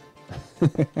gorgeous?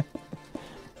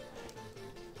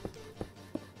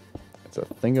 It's a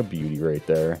thing of beauty right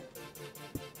there.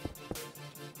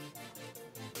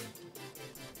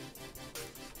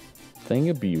 Thing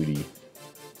of beauty.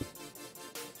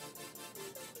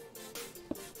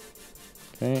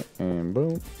 Okay, and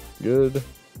boom. Good.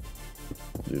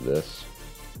 We'll do this.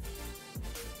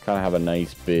 Kind of have a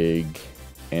nice big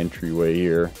entryway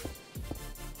here.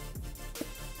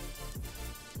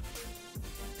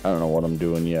 I don't know what I'm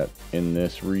doing yet in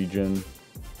this region.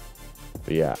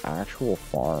 But yeah, actual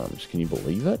farms. Can you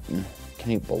believe it?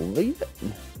 Can you believe it?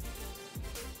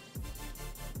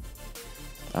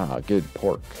 Ah, good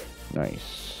pork.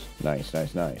 Nice. Nice,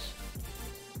 nice, nice.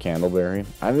 Candleberry.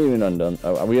 I haven't even undone.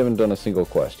 We haven't done a single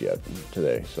quest yet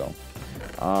today, so.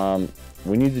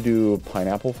 We need to do a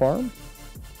pineapple farm.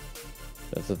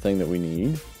 That's the thing that we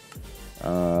need.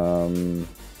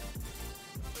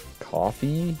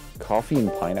 Coffee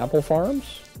and pineapple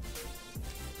farms.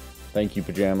 Thank you,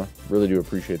 Pajama. Really do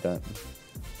appreciate that.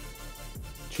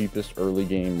 Cheapest early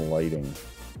game lighting.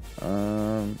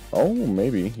 Oh,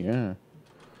 maybe, yeah.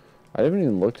 I haven't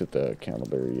even looked at the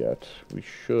candleberry yet. We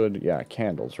should, yeah,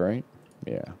 candles, right?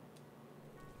 Yeah.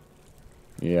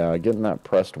 Yeah, getting that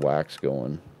pressed wax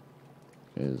going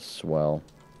is swell.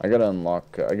 I gotta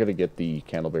unlock, I gotta get the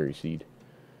candleberry seed.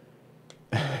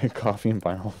 Coffee and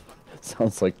pineapple.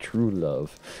 Sounds like true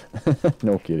love.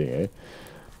 No kidding, eh?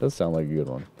 Does sound like a good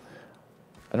one.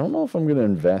 I don't know if I'm gonna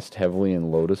invest heavily in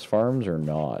lotus farms or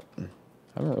not. I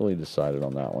haven't really decided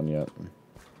on that one yet.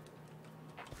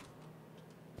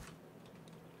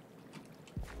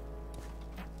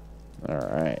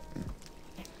 Alright.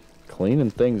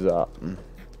 Cleaning things up.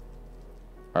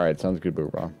 Alright, sounds good,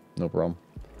 bro. No problem.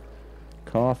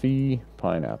 Coffee,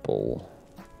 pineapple.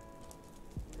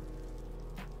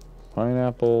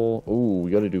 Pineapple. Ooh,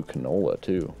 we gotta do canola,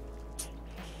 too.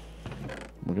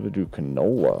 We're gonna do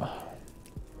canola.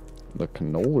 The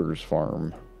canolers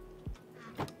farm.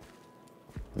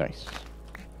 Nice.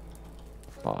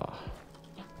 Ah.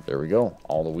 There we go.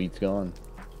 All the wheat's gone.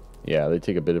 Yeah, they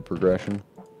take a bit of progression.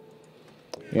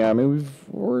 Yeah, I mean,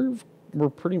 we're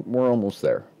almost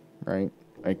there, right?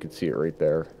 I could see it right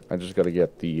there. I just got to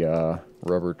get the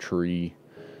rubber tree,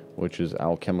 which is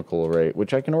alchemical array,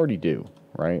 which I can already do,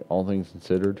 right? All things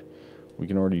considered, we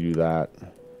can already do that.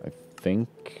 I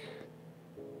think.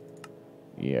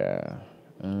 Yeah.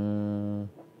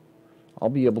 I'll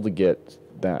be able to get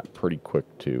that pretty quick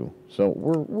too. So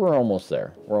we're almost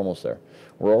there. We're almost there.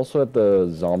 We're also at the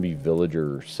zombie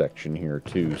villager section here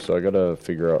too. So I gotta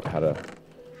figure out how to.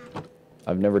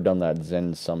 I've never done that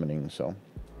Zen summoning, so.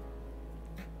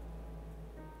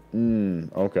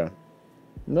 Okay.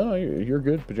 No, you're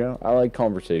good, Pajama. I like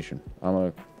conversation. I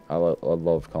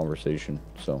love conversation,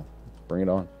 so bring it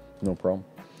on. No problem.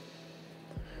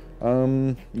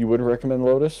 You would recommend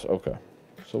Lotus? Okay.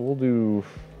 So we'll do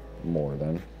more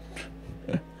then.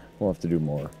 We'll have to do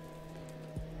more.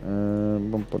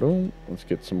 Let's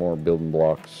get some more building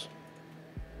blocks.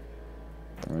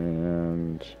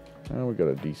 And we got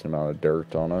a decent amount of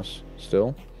dirt on us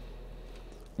still.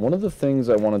 One of the things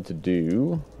I wanted to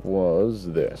do was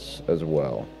this as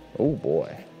well. Oh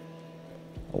boy.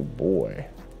 Oh boy.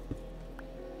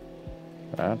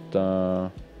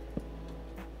 That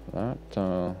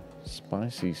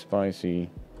spicy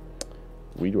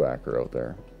weed whacker out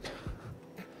there.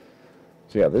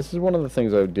 So yeah, this is one of the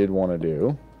things I did want to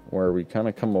do, where we kind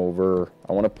of come over.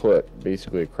 I want to put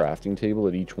basically a crafting table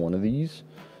at each one of these.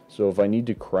 So if I need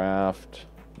to craft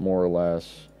more or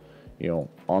less, you know,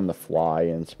 on the fly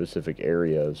in specific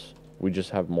areas, we just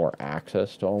have more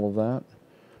access to all of that.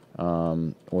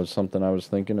 Was something I was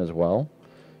thinking as well.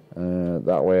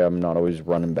 That way I'm not always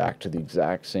running back to the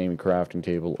exact same crafting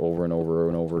table over and over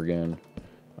and over again.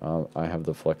 I have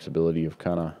the flexibility of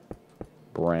kind of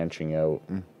branching out.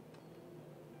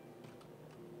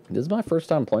 This is my first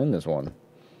time playing this one.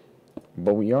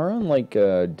 But we are on like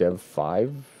a Dev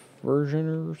 5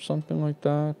 version or something like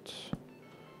that.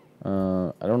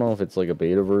 I don't know if it's like a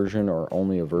beta version or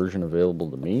only a version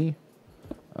available to me.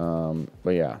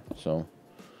 But yeah, so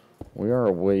we are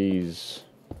a ways...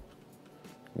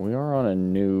 We are on a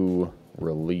new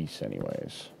release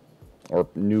anyways. Or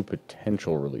new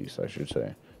potential release, I should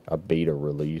say. A beta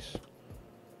release.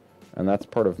 And that's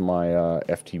part of my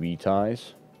FTB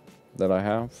ties that I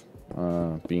have.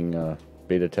 Being a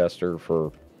beta tester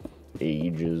for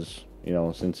ages, you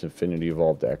know, since Infinity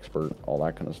Evolved to Expert, all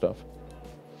that kind of stuff.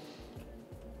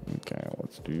 Okay,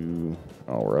 let's do...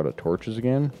 Oh, we're out of torches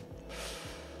again?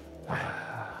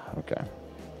 Okay.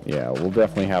 Yeah, we'll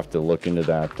definitely have to look into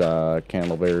that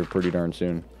candleberry pretty darn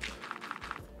soon.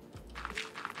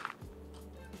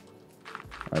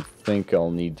 I think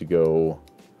I'll need to go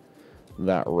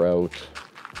that route.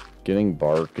 Getting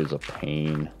bark is a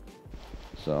pain,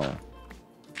 so...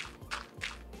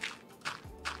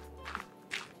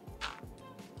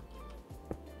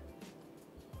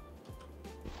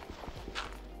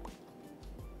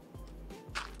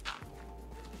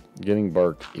 Getting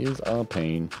bark is a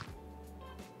pain.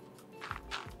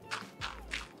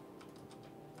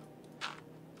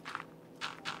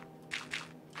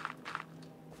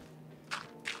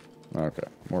 Okay,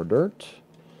 more dirt.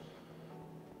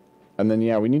 And then,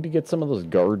 yeah, we need to get some of those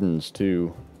gardens,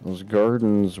 too. Those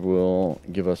gardens will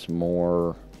give us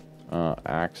more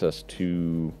access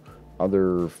to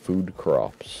other food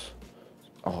crops.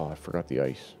 Oh, I forgot the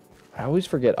ice. I always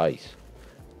forget ice.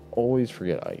 Always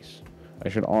forget ice. I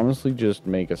should honestly just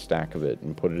make a stack of it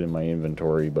and put it in my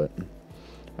inventory, but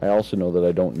I also know that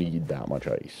I don't need that much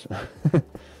ice.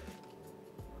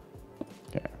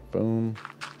 Okay, boom.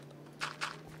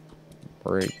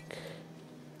 Break.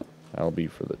 That'll be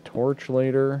for the torch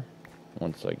later,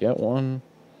 once I get one.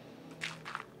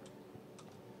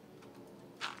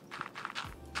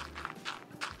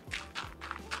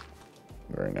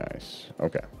 Very nice.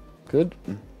 Okay, good.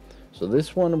 So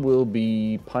this one will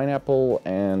be pineapple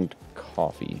and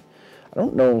coffee. I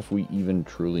don't know if we even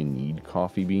truly need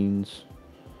coffee beans.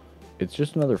 It's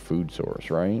just another food source,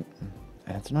 right?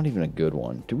 And it's not even a good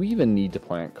one. Do we even need to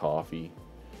plant coffee?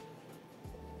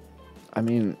 I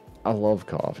mean, I love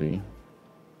coffee.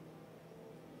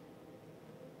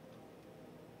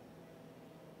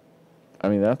 I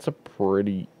mean, that's a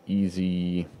pretty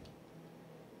easy...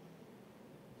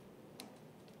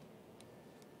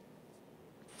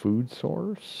 food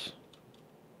source?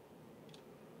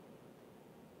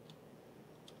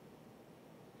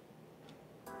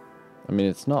 I mean,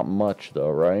 it's not much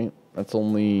though, right? That's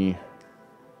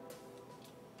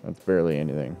barely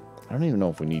anything. I don't even know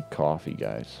if we need coffee,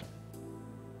 guys.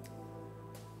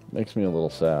 Makes me a little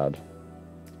sad.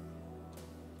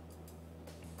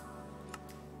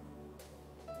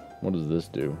 What does this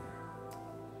do?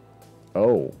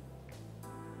 Oh.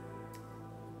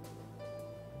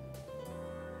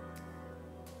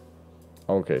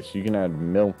 Okay, so you can add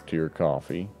milk to your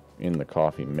coffee in the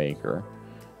coffee maker.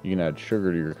 You can add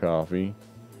sugar to your coffee.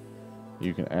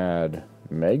 You can add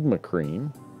magma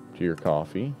cream to your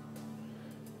coffee.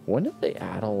 When did they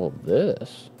add all of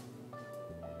this?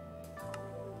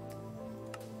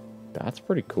 That's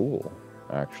pretty cool,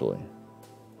 actually.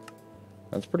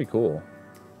 That's pretty cool.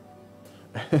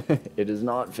 It is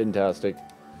not fantastic.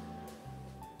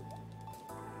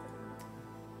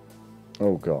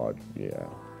 Oh god, yeah.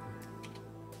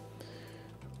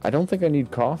 I don't think I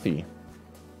need coffee.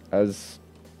 As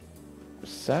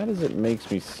sad as it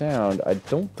makes me sound, I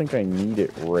don't think I need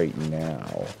it right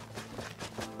now.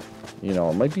 You know,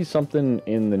 it might be something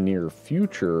in the near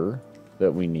future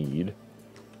that we need.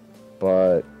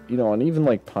 But, you know, and even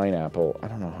like pineapple, I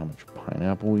don't know how much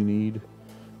pineapple we need,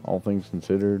 all things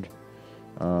considered.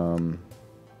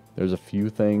 There's a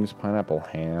few things. Pineapple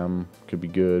ham could be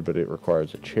good, but it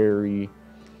requires a cherry.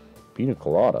 Pina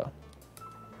colada.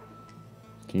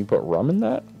 Can you put rum in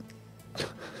that?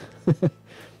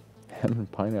 Ham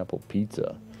and pineapple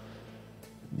pizza.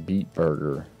 Beet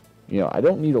burger. You know, I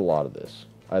don't need a lot of this.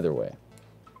 Either way.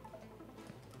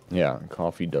 Yeah,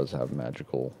 coffee does have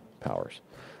magical powers.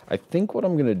 I think what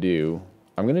I'm going to do...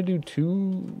 I'm going to do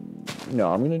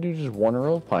I'm going to do just one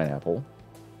row of pineapple.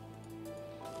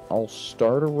 I'll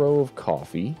start a row of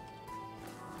coffee.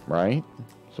 Right?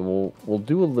 So we'll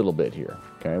do a little bit here,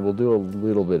 okay? We'll do a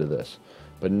little bit of this,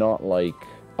 but not like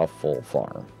a full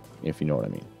farm, if you know what I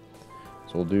mean.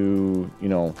 So we'll do, you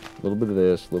know, a little bit of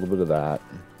this, a little bit of that.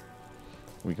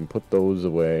 We can put those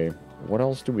away. What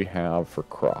else do we have for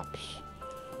crops?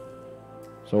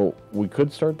 So we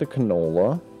could start the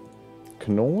canola.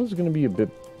 Canola is going to be a bit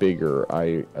bigger,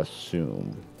 I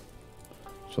assume.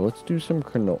 So let's do some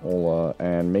canola,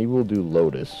 and maybe we'll do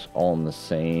lotus all in the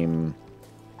same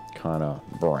kind of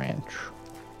branch.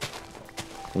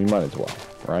 We might as well,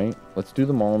 right? Let's do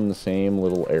them all in the same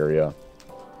little area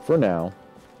for now,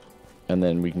 and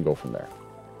then we can go from there.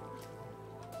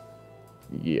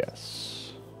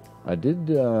 Yes, I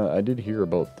did hear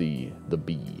about the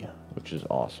bee, which is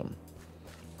awesome.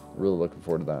 Really looking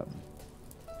forward to that.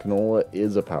 Canola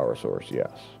is a power source,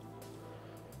 yes.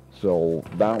 So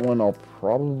that one I'll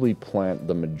probably plant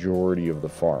the majority of the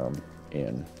farm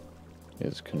in,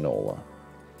 is canola.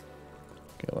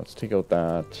 Okay, let's take out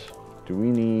that. Do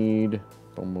we need,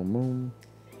 boom, boom, boom,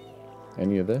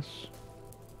 any of this?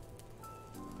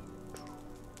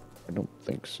 I don't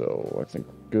think so. I think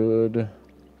good.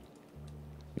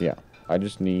 Yeah, I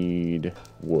just need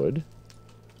wood.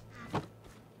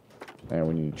 And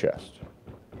we need a chest.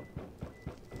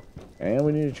 And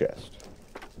we need a chest.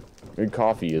 And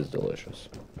coffee is delicious.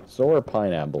 So are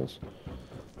pineapples.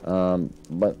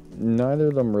 But neither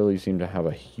of them really seem to have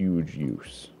a huge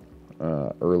use.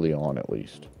 Early on, at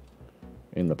least.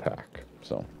 In the pack.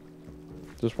 So,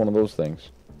 just one of those things.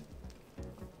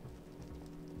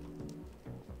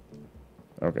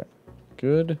 Okay.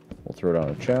 Good. We'll throw down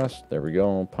a chest. There we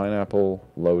go. Pineapple,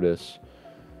 lotus.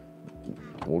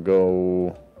 We'll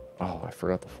go... Oh, I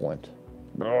forgot the flint.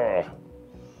 Ugh.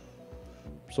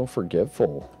 So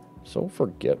forgetful. So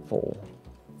forgetful.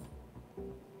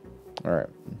 Alright.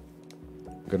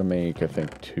 I'm gonna make, I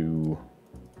think, two...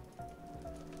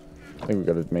 I think we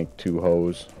gotta make 2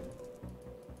 hoes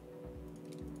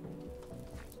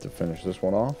to finish this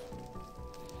one off.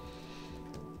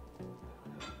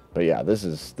 But yeah, this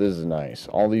is nice.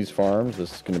 All these farms,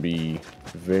 this is gonna be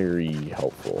very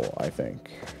helpful, I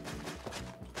think.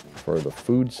 For the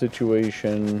food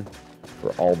situation,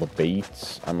 for all the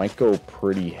baits. I might go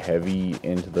pretty heavy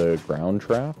into the ground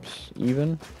traps,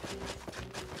 even.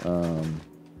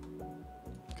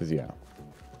 Because, yeah.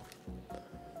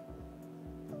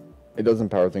 It doesn't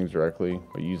power things directly,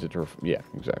 but use it to... Yeah,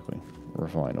 exactly.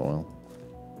 Refine oil.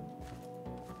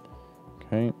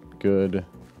 Okay, good.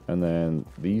 And then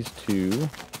these 2,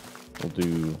 we'll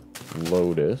do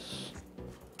lotus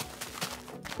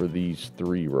for these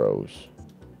 3 rows.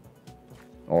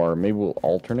 Or maybe we'll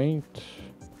alternate.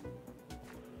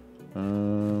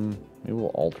 Maybe we'll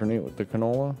alternate with the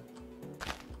canola.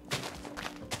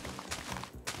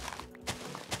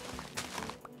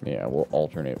 Yeah, we'll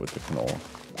alternate with the canola.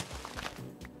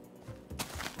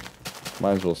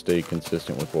 Might as well stay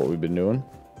consistent with what we've been doing.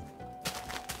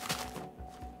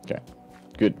 Okay,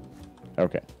 good.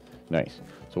 Okay, nice.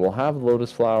 So we'll have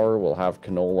lotus flower, we'll have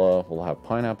canola, we'll have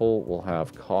pineapple, we'll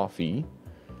have coffee.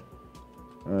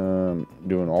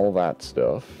 Doing all that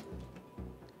stuff,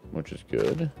 which is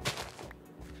good.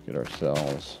 Let's get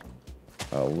ourselves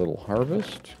a little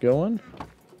harvest going.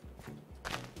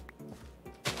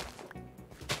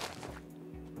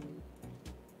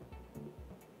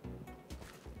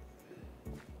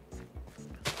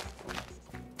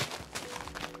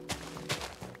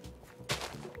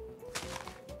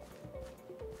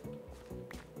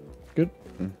 Good.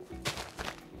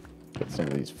 Get some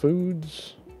of these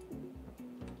foods.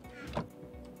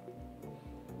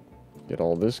 Get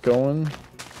all this going.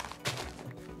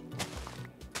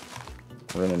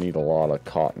 We're gonna need a lot of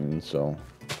cotton, so...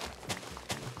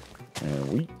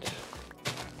 And wheat.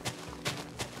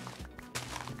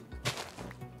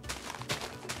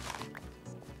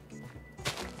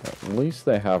 At least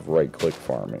they have right-click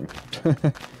farming.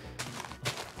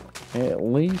 At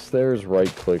least there's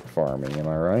right-click farming, am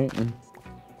I right?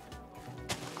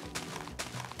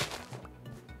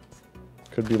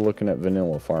 Could be looking at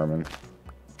vanilla farming.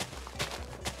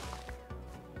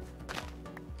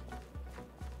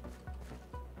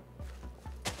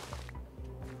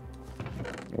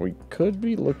 We could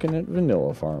be looking at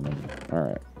vanilla farming.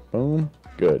 Alright. Boom.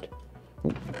 Good.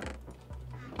 Ooh.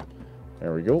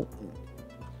 There we go.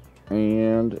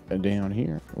 And down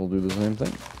here, we'll do the same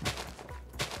thing.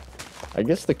 I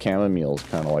guess the chamomile is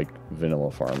kind of like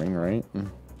vanilla farming, right?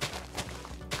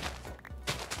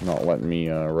 Not letting me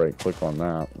right-click on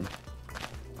that.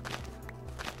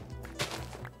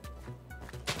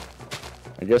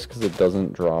 I guess because it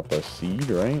doesn't drop a seed,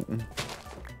 right?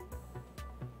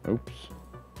 Oops.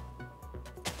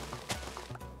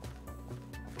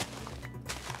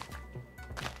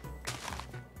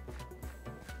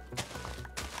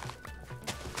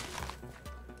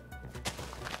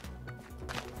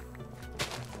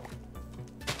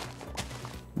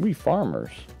 We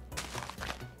farmers.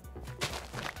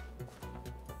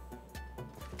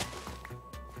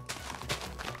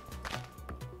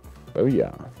 Oh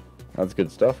yeah. That's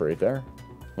good stuff right there.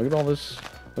 Look at all this.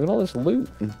 Look at all this loot.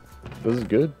 This is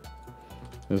good.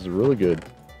 This is really good.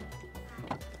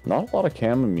 Not a lot of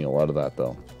chamomile out of that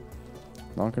though.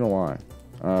 Not gonna lie.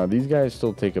 These guys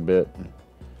still take a bit.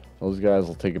 Those guys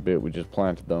will take a bit. We just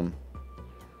planted them.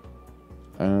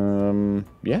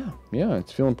 Yeah,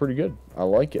 it's feeling pretty good. I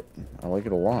like it. I like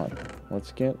it a lot.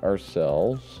 Let's get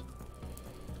ourselves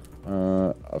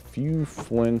a few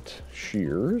flint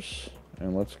shears,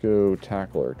 and let's go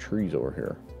tackle our trees over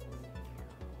here.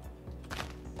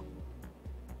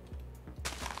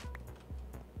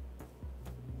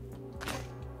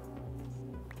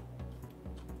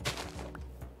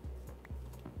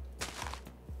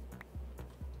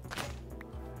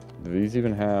 Do these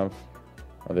even have...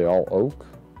 Are they all oak?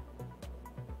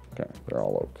 Okay, they're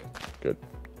all oak. Good.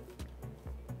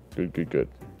 Good.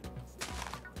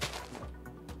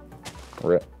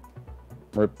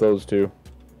 Rip those two.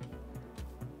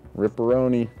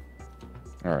 Ripperoni.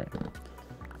 Alright.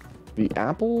 The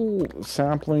apple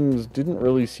saplings didn't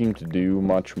really seem to do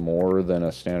much more than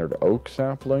a standard oak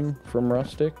sapling from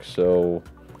Rustic, so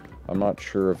I'm not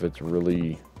sure if it's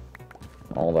really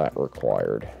all that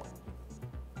required.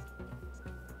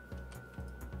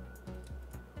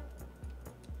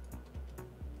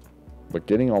 But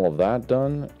getting all of that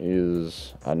done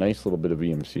is a nice little bit of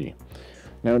EMC.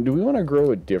 Now, do we want to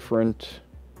grow a different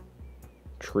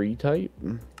tree type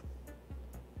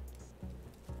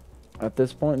at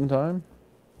this point in time?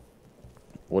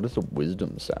 What does a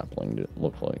wisdom sapling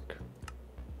look like?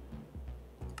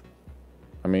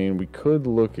 I mean, we could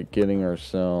look at getting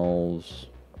ourselves...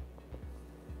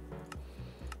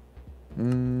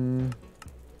 let's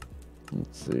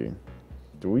see.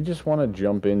 Do we just want to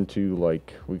jump into,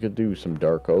 like, we could do some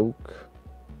dark oak.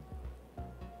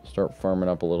 Start farming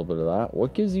up a little bit of that.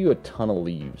 What gives you a ton of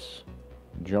leaves?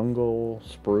 Jungle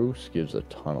spruce gives a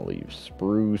ton of leaves.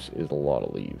 Spruce is a lot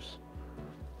of leaves.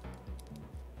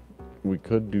 We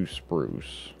could do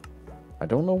spruce. I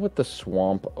don't know what the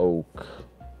swamp oak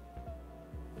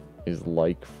is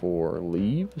like for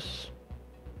leaves.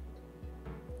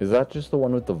 Is that just the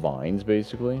one with the vines,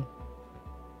 basically?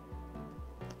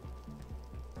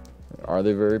 Are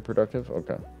they very productive?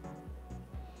 Okay.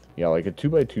 Yeah, like a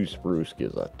 2x2 spruce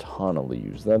gives a ton of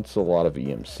leaves. That's a lot of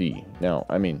EMC. Now,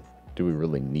 I mean, do we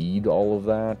really need all of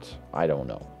that? I don't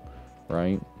know,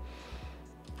 right?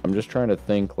 I'm just trying to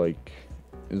think, like,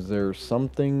 is there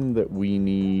something that we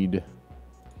need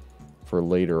for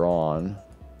later on,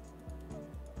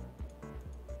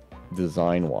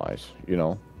 design-wise, you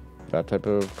know? That type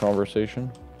of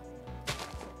conversation?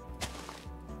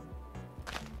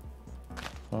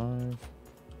 5.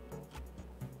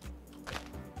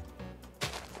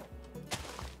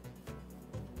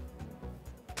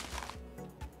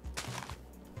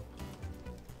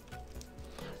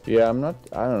 Yeah, I don't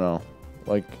know.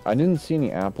 Like, I didn't see any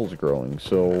apples growing,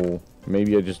 so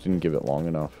maybe I just didn't give it long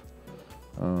enough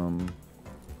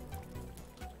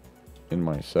in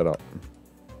my setup.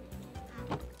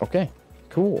 Okay,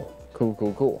 cool.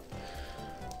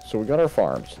 So we got our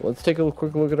farms. Let's take a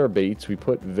quick look at our baits. We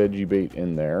put veggie bait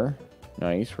in there.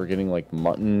 Nice. We're getting like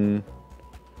mutton.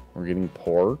 We're getting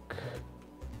pork.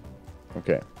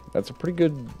 Okay. That's a pretty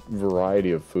good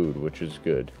variety of food, which is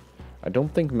good. I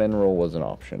don't think mineral was an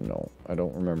option. No, I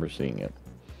don't remember seeing it.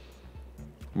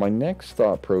 My next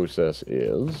thought process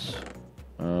is,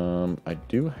 I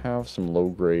do have some low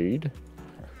grade.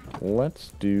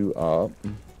 Let's do up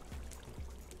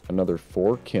another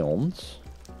 4 kilns.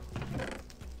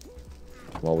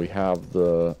 While we have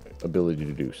the ability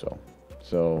to do so.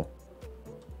 So,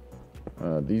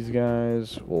 these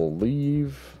guys will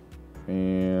leave,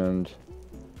 and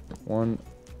 1,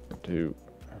 2,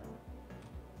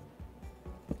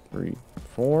 3,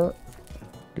 4.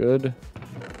 Good.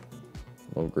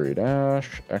 Low grade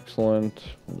ash. Excellent.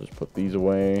 We'll just put these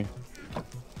away.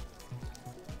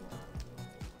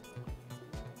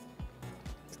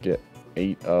 Let's get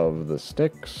 8 of the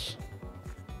sticks.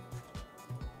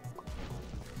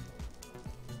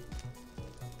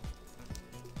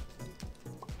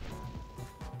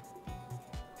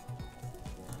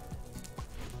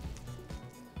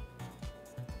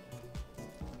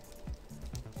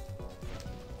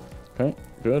 Okay,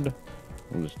 good.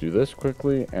 We'll just do this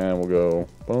quickly, and we'll go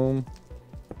boom,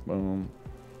 boom,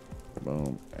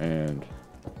 boom, and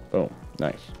boom.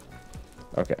 Nice.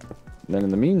 Okay. Then in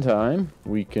the meantime,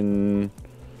 we can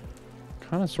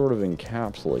kind of sort of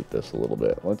encapsulate this a little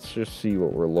bit. Let's just see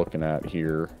what we're looking at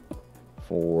here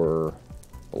for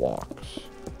blocks.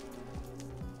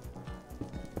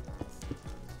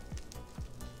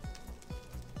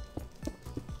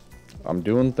 I'm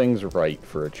doing things right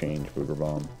for a change, Booger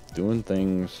Bomb. Doing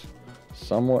things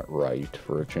somewhat right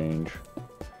for a change.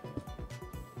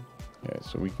 Okay,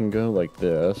 so we can go like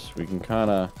this. We can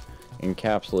kind of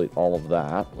encapsulate all of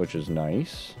that, which is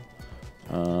nice.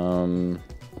 Do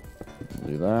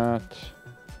that.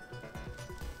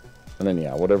 And then,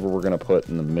 yeah, whatever we're going to put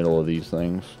in the middle of these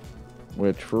things.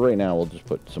 Which, for right now, we'll just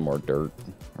put some more dirt,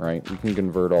 right? We can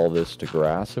convert all this to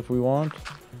grass if we want.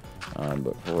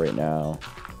 But for right now,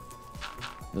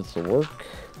 this will work.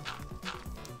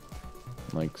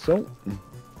 Like so.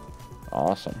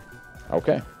 Awesome.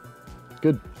 Okay.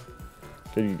 Good.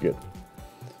 Good.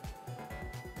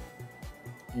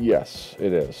 Yes,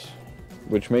 it is.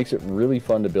 Which makes it really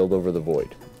fun to build over the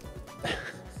void.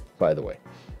 By the way.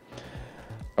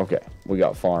 Okay, we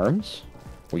got farms.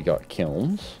 We got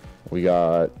kilns. We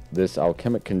got this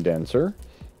alchemic condenser.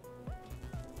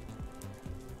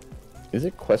 Is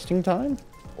it questing time?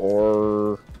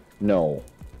 Or... No.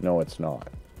 No, it's not.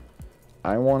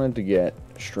 I wanted to get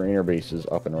strainer bases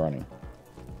up and running.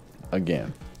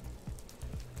 Again.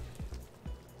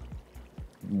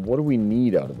 What do we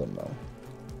need out of them, though?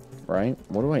 Right?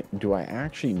 What do I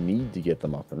actually need to get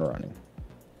them up and running?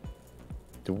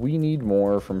 Do we need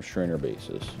more from strainer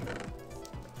bases?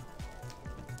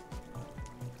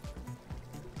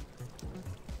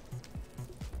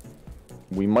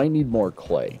 We might need more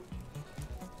clay.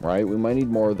 Right? We might need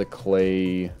more of the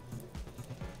clay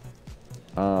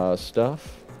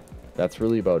stuff. That's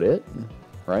really about it,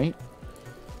 right?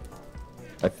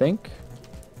 I think.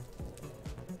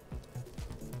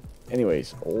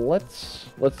 Anyways, let's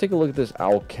take a look at this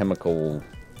alchemical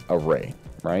array,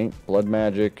 right? Blood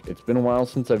magic. It's been a while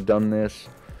since I've done this.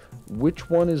 Which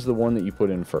one is the one that you put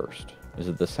in first? Is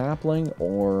it the sapling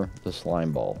or the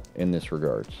slime ball in this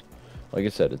regards? Like I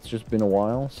said, it's just been a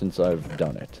while since I've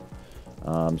done it.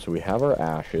 So we have our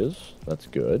ashes. That's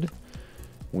good.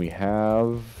 We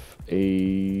have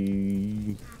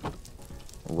a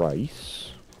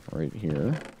rice right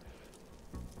here.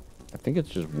 I think it's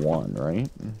just one, right?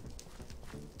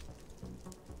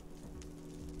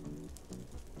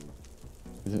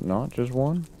 Is it not just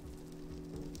one?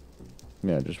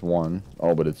 Yeah, just one.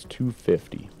 Oh, but it's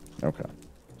 250. Okay.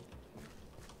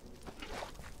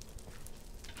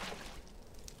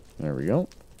 There we go.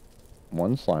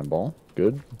 One slime ball.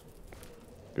 Good.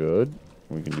 Good.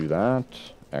 We can do that.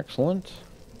 Excellent.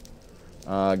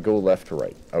 Go left to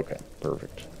right. Okay,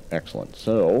 perfect. Excellent.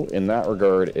 So, in that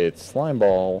regard, it's slime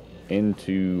ball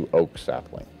into oak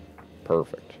sapling.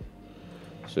 Perfect.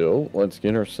 So, let's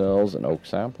get ourselves an oak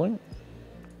sapling.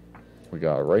 We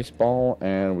got a rice ball,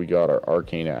 and we got our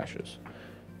arcane ashes.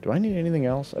 Do I need anything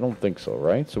else? I don't think so,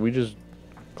 right? So we just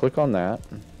click on that,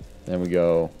 then we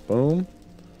go boom,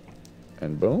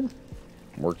 and boom.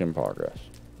 Work in progress.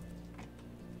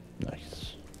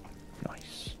 Nice.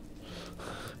 Nice.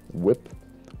 Whip.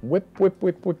 Whip, whip,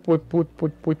 whip, whip, whip, whip,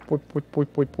 whip, whip, whip, whip,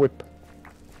 whip, whip, whip.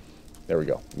 There we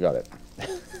go. Got it.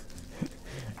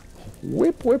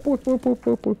 Whip, whip, whip, whip, whip,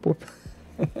 whip, whip, whip.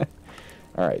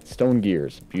 Alright, stone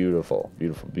gears. Beautiful,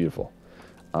 beautiful, beautiful.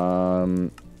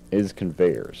 Is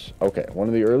conveyors. Okay, one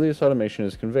of the earliest automation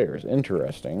is conveyors.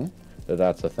 Interesting that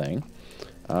that's a thing.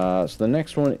 So the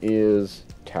next one is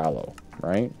tallow,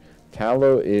 right?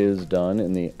 Tallow is done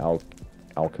in the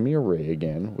alchemy array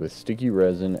again with sticky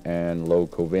resin and low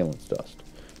covalence dust.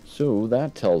 So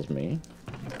that tells me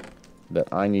that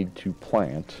I need to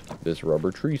plant this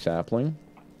rubber tree sapling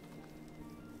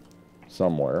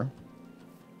somewhere.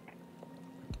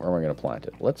 Where am I going to plant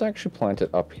it? Let's actually plant it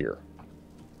up here.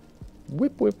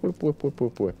 Whip, whip, whip, whip, whip,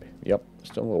 whip, whip. Yep,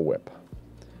 still a little whip.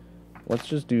 Let's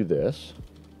just do this.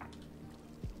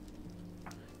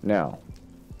 Now,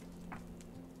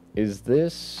 is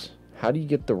this... How do you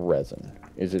get the resin?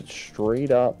 Is it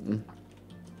straight up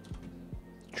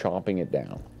chopping it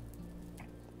down?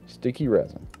 Sticky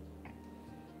resin.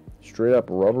 Straight up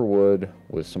rubber wood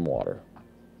with some water.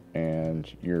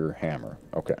 And your hammer.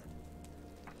 Okay.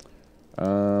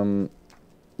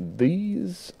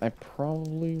 These I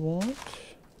probably want.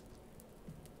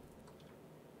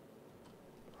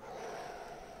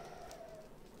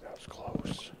 That was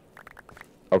close.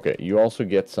 Okay, you also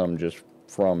get some just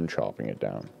from chopping it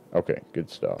down. Okay, good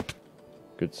stuff.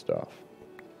 Good stuff.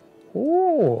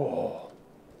 Oh,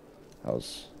 that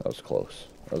was close.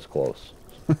 That was close.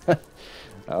 That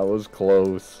was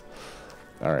close.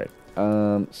 All right.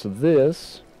 So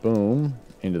this, boom,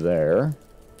 into there.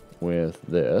 With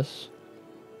this,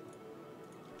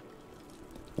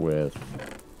 with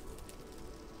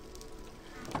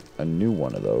a new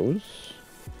one of those,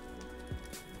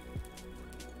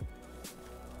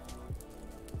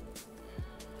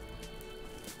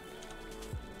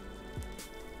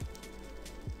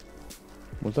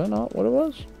 Was that not what it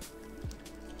was?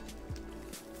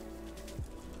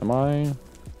 Am I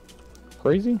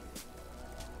crazy?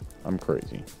 I'm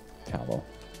crazy. Tallow.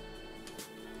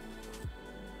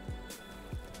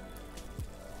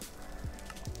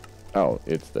 Oh,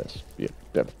 it's this. Yeah.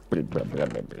 It's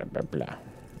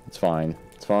fine.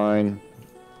 It's fine.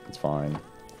 It's fine.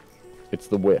 It's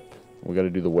the whip. We gotta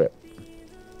do the whip.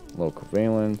 Low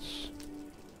covalence.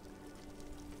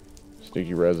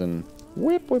 Sticky resin.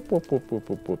 Whip, whip, whip, whip, whip,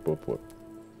 whip, whip, whip, whip.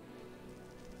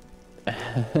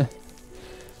 I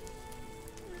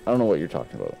don't know what you're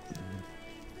talking about.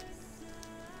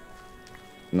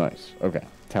 Nice. Okay.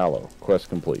 Tallow. Quest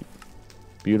complete.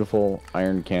 Beautiful.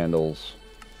 Iron candles.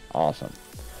 Awesome.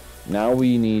 Now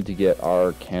we need to get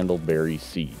our candleberry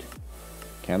seed.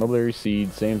 Candleberry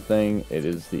seed, same thing. It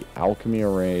is the alchemy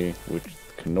array, which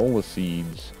canola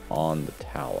seeds on the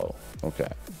tallow.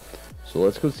 Okay. So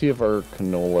let's go see if our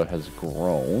canola has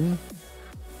grown.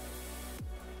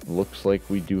 Looks like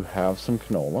we do have some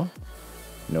canola.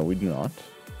 No, we do not.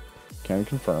 Can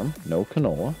confirm. No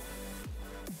canola.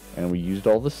 And we used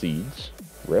all the seeds.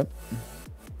 Rip.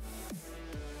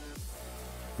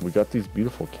 We got these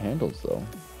beautiful candles, though.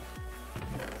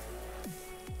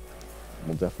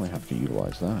 We'll definitely have to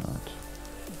utilize that.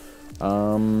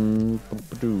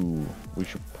 We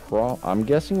should I'm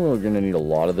guessing we're going to need a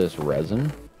lot of this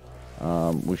resin.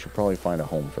 We should probably find a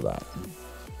home for that.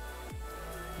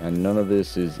 And none of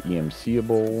this is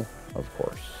EMC-able, of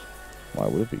course. Why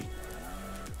would it be?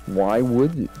 Why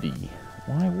would it be?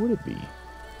 Why would it be?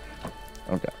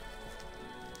 Okay.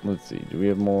 Let's see. Do we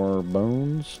have more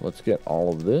bones? Let's get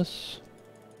all of this.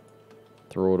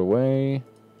 Throw it away.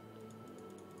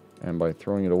 And by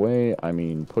throwing it away, I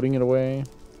mean putting it away.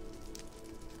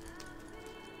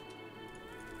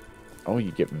 Oh,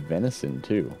 you get venison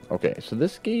too. Okay, so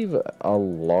this gave a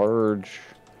large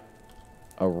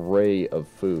array of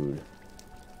food.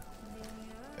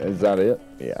 Is that it?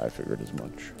 Yeah, I figured as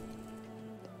much.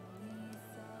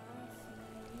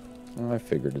 I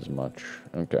figured as much.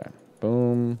 Okay,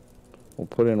 boom. We'll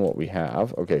put in what we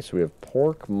have. Okay, so we have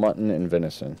pork, mutton, and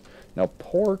venison. Now,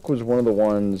 pork was one of the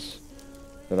ones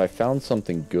that I found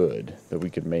something good that we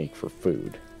could make for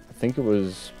food. I think it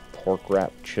was pork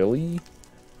wrap chili.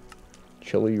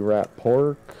 Chili wrap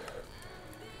pork.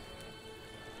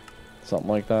 Something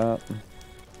like that.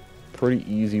 Pretty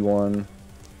easy one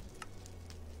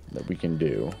that we can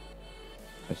do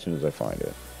as soon as I find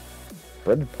it.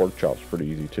 Breaded pork chop's pretty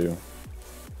easy too.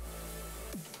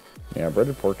 Yeah,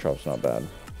 breaded pork chop's not bad.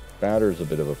 Batter's a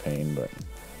bit of a pain, but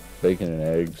bacon and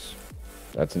eggs,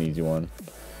 that's an easy one.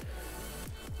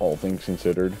 All things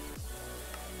considered.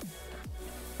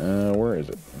 Where is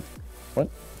it? What?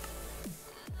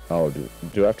 Oh,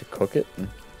 do I have to cook it? I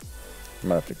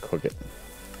might have to cook it.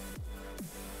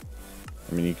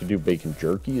 I mean, you could do bacon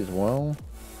jerky as well.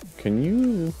 Can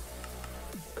you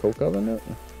coke oven it?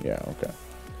 Yeah, okay.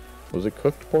 Was it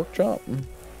cooked pork chop?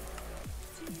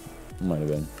 Might have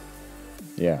been.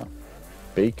 Yeah.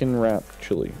 Bacon wrapped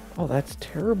chili. Oh, that's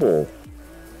terrible.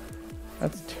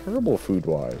 That's terrible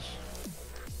food-wise.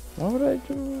 Why would I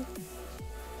do...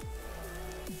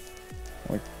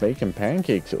 like bacon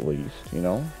pancakes at least, you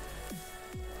know?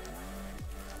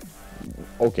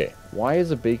 Okay, why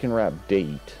is a bacon wrapped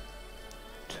date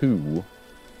 2,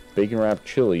 bacon wrapped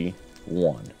chili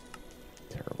 1?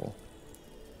 Terrible.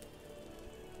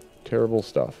 Terrible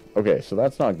stuff. Okay, so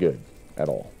that's not good at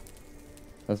all.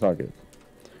 That's not good.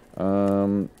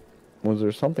 Was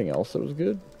there something else that was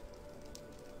good?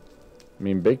 I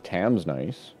mean, baked ham's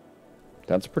nice.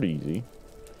 That's pretty easy.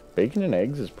 Bacon and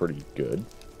eggs is pretty good.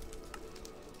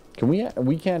 Can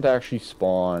we can't actually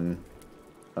spawn,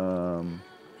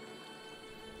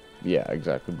 yeah,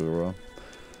 exactly, Buro.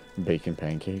 Bacon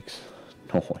pancakes.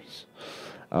 Noise.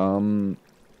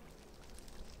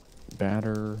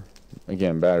 Batter.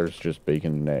 Again, batter's just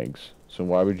bacon and eggs. So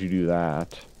why would you do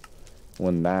that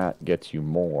when that gets you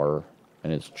more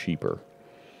and it's cheaper?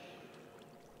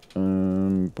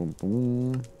 Boom,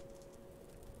 boom.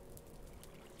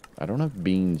 I don't have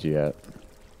beans yet.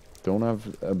 Don't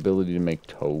have the ability to make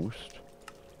toast.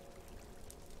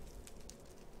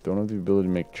 Don't have the ability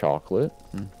to make chocolate.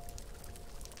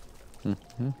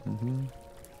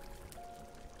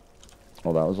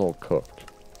 Oh, that was all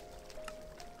cooked.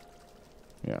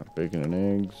 Yeah, bacon and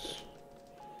eggs.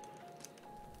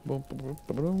 What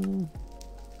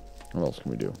else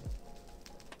can we do?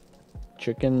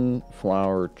 Chicken,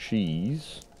 flour,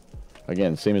 cheese.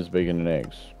 Again, same as bacon and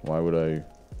eggs. Why would I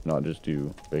not just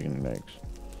do bacon and eggs?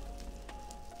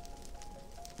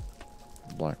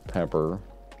 Black pepper.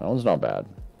 That one's not bad.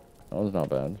 That one's not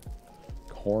bad.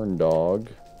 Corn dog.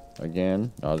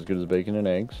 Again, not as good as bacon and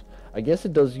eggs. I guess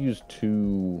it does use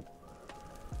 2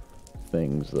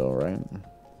 things, though, right?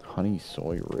 Honey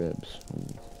soy ribs.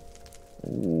 Ooh.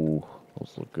 Ooh,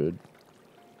 those look good.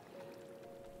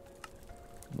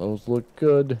 Those look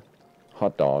good.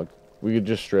 Hot dog. We could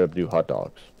just straight up do hot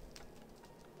dogs.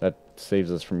 That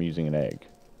saves us from using an egg.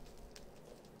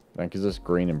 That gives us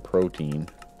grain and protein,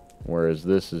 whereas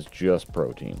this is just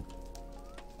protein.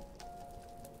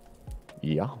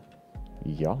 Yeah.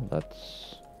 Yeah,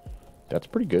 that's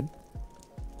pretty good.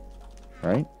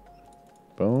 Right?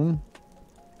 Boom.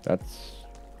 That's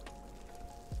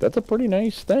a pretty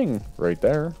nice thing right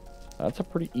there. That's a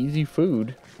pretty easy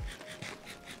food.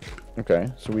 Okay,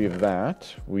 so we have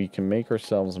that. We can make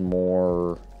ourselves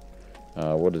more,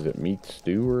 what is it, meat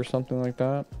stew or something like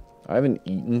that? I haven't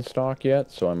eaten stock yet,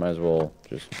 so I might as well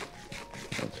just,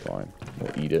 that's fine.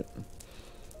 We'll eat it.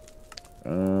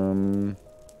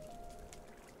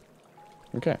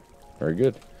 Okay, very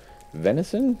good.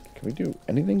 Venison? Can we do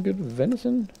anything good with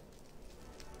venison?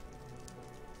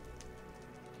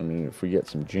 I mean, if we get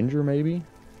some ginger maybe,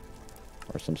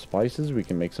 or some spices, we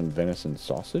can make some venison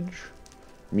sausage.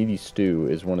 Meaty stew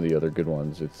is one of the other good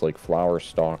ones. It's like flour,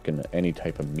 stock, and any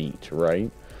type of meat,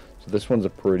 right? So this one's a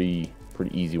pretty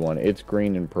easy one. It's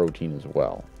grain and protein as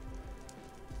well.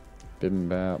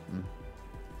 Bibimbap.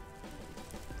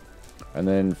 And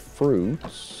then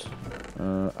fruits.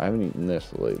 I haven't eaten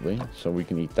this lately, so we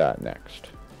can eat that next.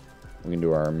 We can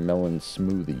do our melon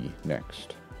smoothie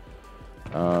next.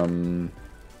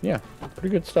 Yeah, pretty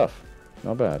good stuff.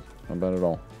 Not bad. Not bad at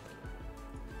all.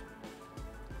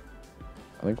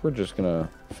 I think we're just gonna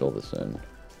fill this in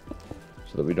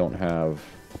so that we don't have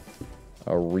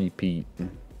a repeat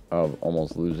of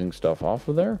almost losing stuff off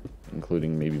of there,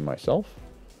 including maybe myself.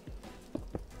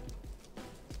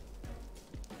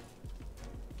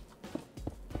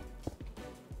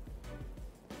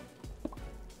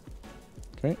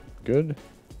 Okay, good.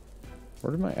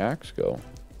 Where did my axe go?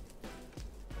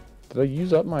 Did I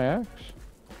use up my axe?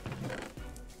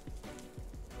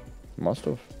 Must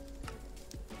have.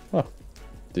 Huh.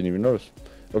 Didn't even notice.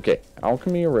 Okay,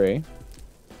 alchemy array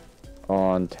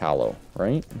on tallow,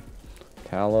 right?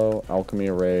 Tallow, alchemy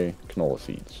array, canola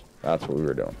seeds. That's what we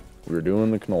were doing. We were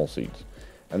doing the canola seeds.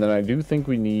 And then I do think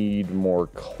we need more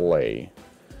clay.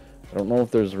 I don't know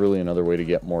if there's really another way to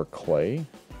get more clay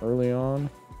early on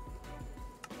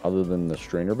other than the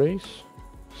strainer base.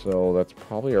 So that's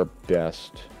probably our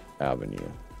best avenue.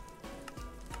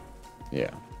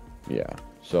 Yeah. Yeah.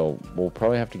 So we'll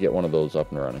probably have to get one of those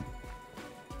up and running.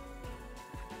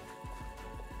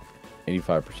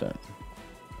 85%.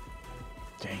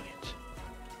 Dang it.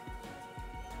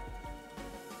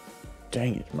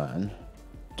 Dang it, man.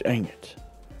 Dang it.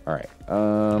 Alright.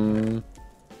 How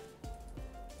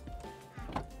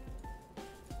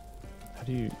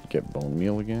do you get bone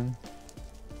meal again?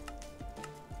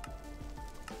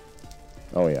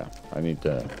 Oh yeah, I need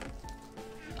to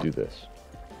do this.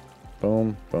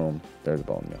 Boom, boom. There's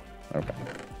bone meal. Okay.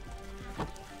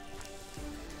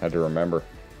 Had to remember.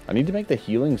 I need to make the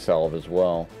healing salve as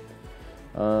well.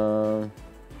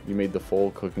 You made the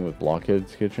full cooking with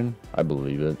Blockhead's kitchen? I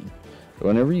believe it.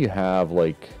 Whenever you have,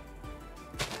 like,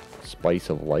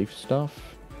 spice of life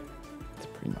stuff, it's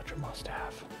pretty much a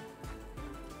must-have.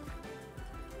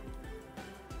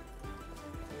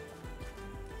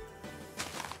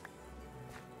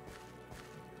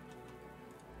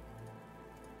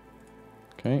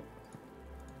 Okay.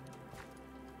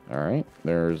 Alright,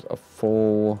 there's a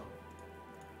full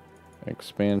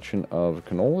expansion of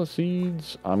canola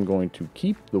seeds. I'm going to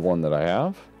keep the one that I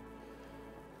have.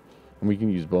 And we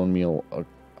can use bone meal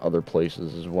other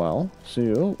places as well.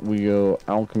 So we go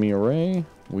alchemy array.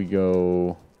 We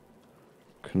go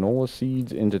canola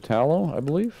seeds into tallow, I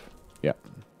believe. Yeah.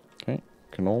 Okay.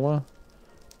 Canola,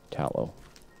 tallow.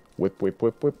 Whip, whip,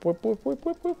 whip, whip, whip, whip, whip,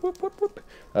 whip, whip, whip, whip, whip.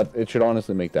 It should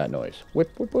honestly make that noise.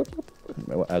 Whip, whip, whip, whip,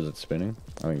 whip, as it's spinning.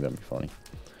 I think that'd be funny.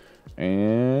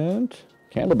 And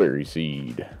candleberry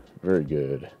seed. Very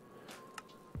good.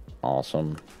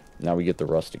 Awesome. Now we get the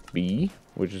rustic bee,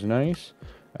 which is nice.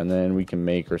 And then we can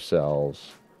make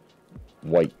ourselves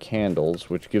white candles,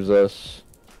 which gives us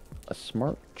a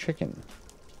smart chicken.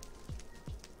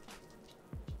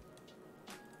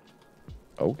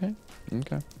 Okay.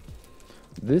 Okay.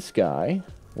 This guy,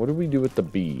 what do we do with the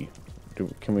bee?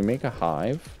 Can we make a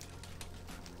hive?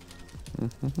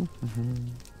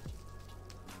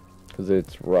 Because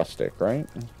it's rustic, right?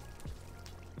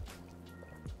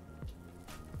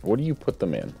 What do you put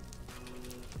them in?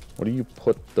 What do you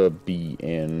put the bee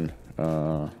in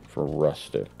for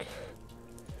rustic?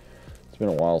 It's been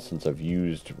a while since I've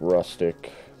used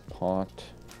rustic. Pot.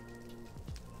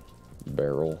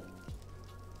 Barrel.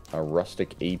 A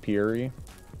rustic apiary.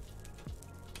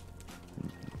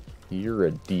 You're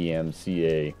a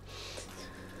DMCA.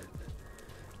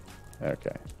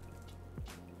 Okay.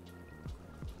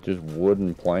 Just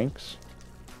wooden planks.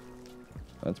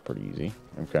 That's pretty easy.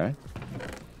 Okay.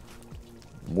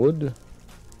 Wood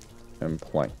and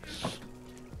planks.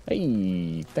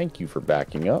 Hey, thank you for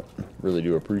backing up. Really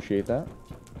do appreciate that.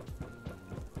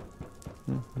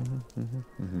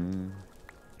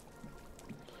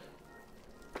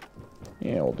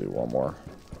 Yeah, we'll do one more.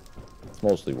 It's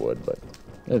mostly wood, but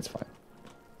it's fine.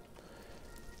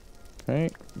 Okay,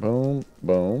 boom,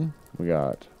 boom. We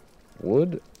got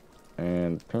wood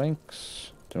and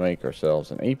planks to make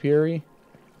ourselves an apiary.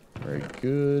 Very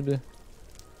good.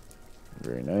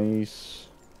 Very nice.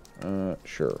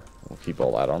 Sure. We'll keep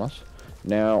all that on us.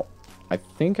 Now, I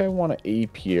think I want an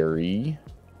apiary.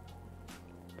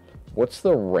 What's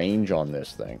the range on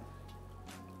this thing?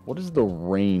 What is the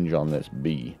range on this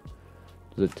bee?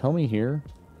 Does it tell me here?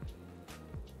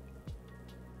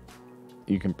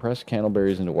 You can press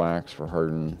candleberries into wax for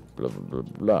hardened blah, blah,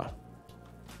 blah, blah.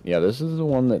 Yeah, this is the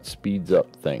one that speeds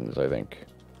up things, I think.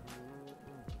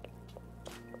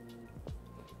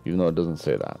 Even though it doesn't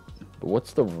say that. But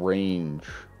what's the range?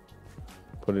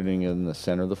 Putting it in the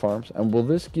center of the farms. And will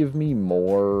this give me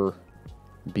more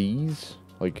bees?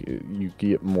 Like, you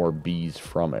get more bees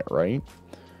from it, right?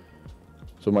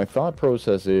 So my thought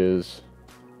process is,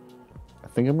 I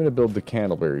think I'm going to build the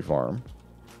candleberry farm.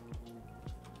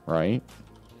 Right?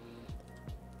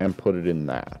 And put it in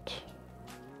that.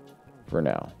 For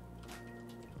now.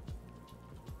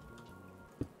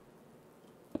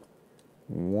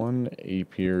 One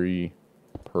apiary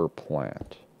per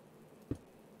plant.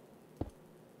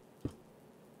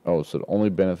 Oh, so it only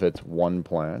benefits one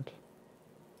plant?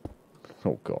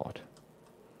 Oh, God.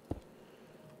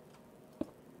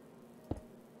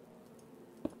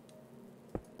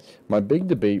 My big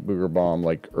debate, Booger Bomb,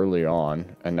 like early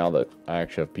on, and now that I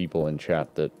actually have people in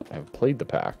chat that have played the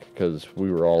pack, because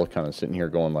we were all kind of sitting here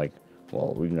going like,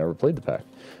 well, we've never played the pack,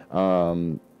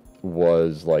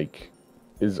 was like,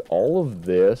 is all of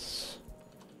this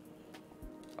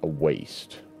a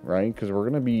waste, right? Because we're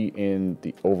going to be in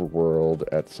the overworld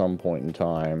at some point in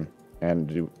time, and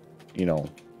do, you know,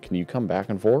 can you come back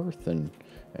and forth and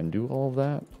do all of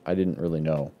that? I didn't really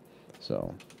know,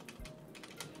 so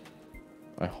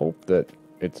I hope that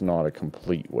it's not a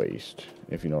complete waste,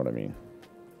 if you know what I mean.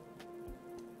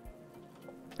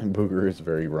 And Booger is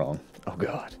very wrong. Oh,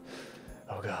 God.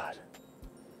 Oh, God.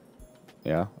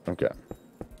 Yeah? Okay.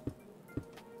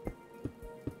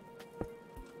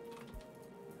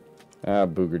 Ah,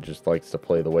 Booger just likes to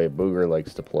play the way Booger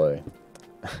likes to play.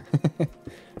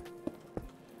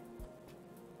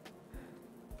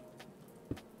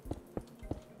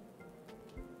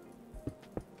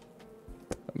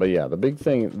 But yeah, the big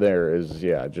thing there is,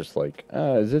 yeah, just like,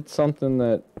 is it something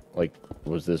that, like,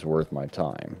 was this worth my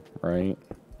time, right?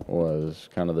 Was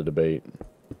kind of the debate.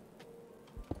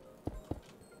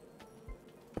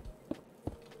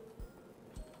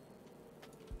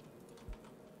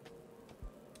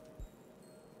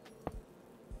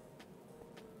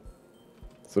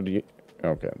 So do you...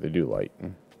 Okay, they do light.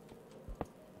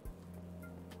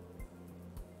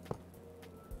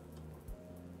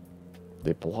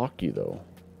 They block you, though.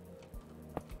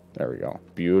 There we go.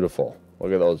 Beautiful.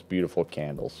 Look at those beautiful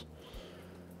candles.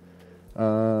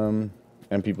 And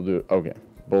people do... Okay.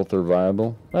 Both are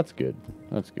viable. That's good.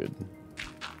 That's good.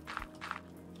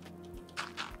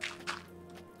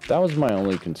 That was my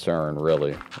only concern,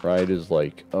 really. Right? Is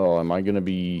like, oh, am I going to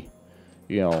be...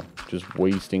 You know, just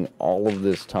wasting all of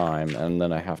this time and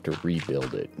then I have to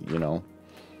rebuild it, you know?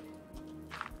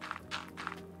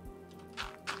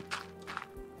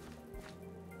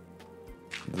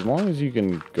 As long as you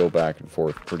can go back and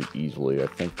forth pretty easily, I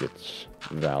think it's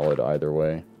valid either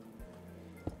way.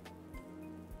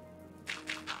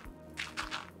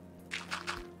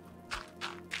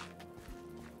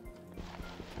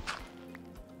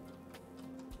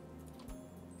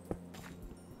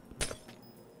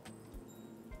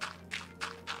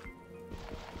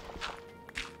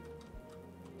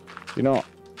 You know,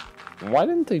 why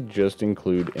didn't they just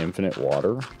include infinite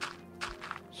water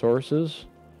sources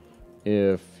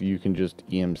if you can just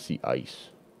EMC ice?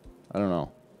 I don't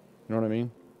know. You know what I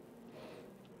mean?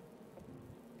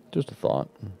 Just a thought.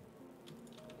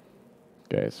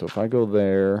 Okay, so if I go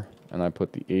there and I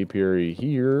put the apiary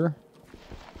here,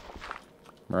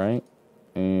 right?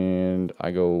 And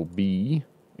I go B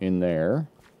in there.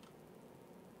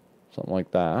 Something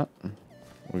like that.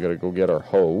 We gotta go get our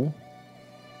hoe.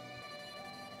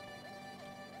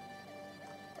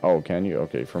 Oh, can you?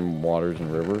 Okay, from waters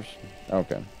and rivers.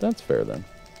 Okay, that's fair then.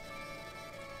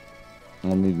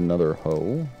 I'll need another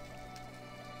hoe.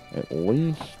 At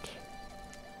least.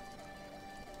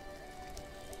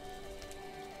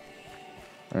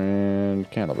 And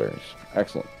candleberries.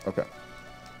 Excellent. Okay.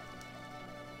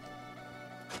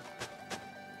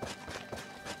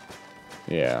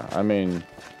 Yeah, I mean,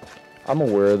 I'm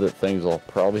aware that things will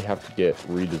probably have to get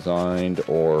redesigned,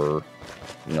 or,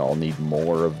 you know, I'll need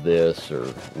more of this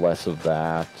or less of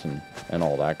that and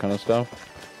all that kind of stuff.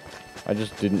 I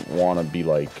just didn't want to be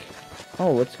like,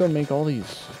 oh, let's go make all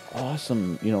these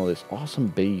awesome, you know, this awesome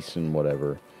base and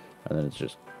whatever, and then it's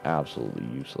just absolutely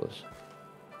useless.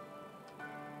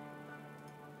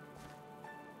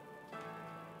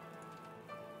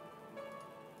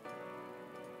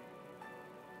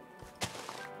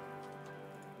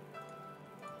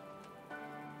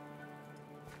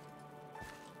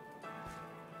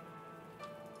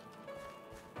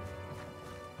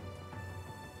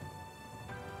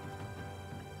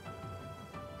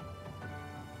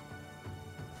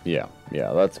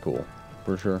 Yeah, that's cool,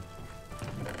 for sure.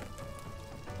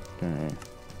 Okay.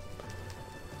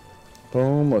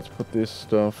 Boom, let's put this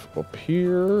stuff up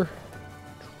here.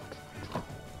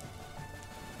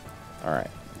 Alright.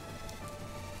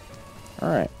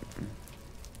 Alright.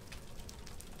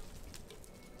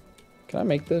 Can I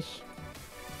make this?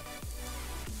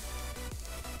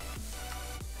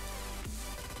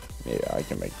 Yeah, I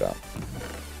can make that.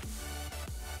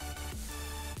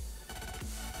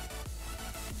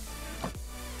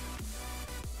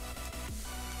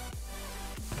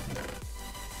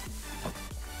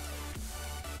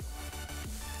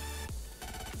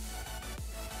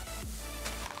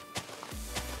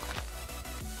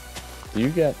 Do you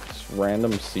get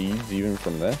random seeds even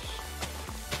from this?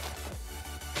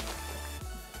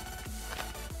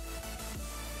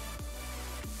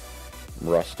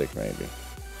 Rustic, maybe.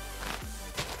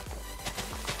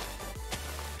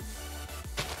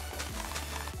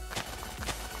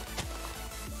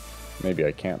 Maybe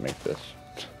I can't make this.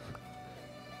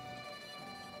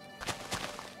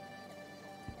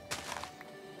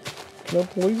 Can I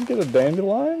please get a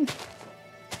dandelion?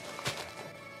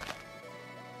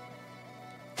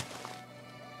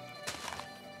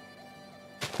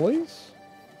 Please?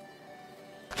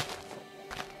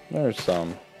 There's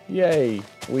some. Yay!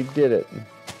 We did it.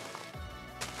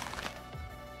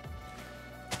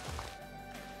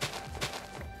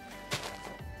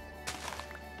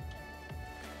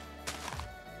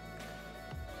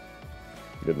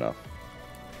 Good enough.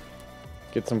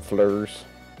 Get some flowers.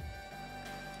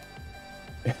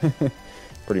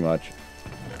 Pretty much.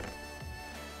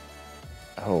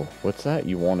 Oh, what's that?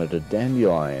 You wanted a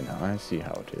dandelion. I see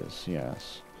how it is.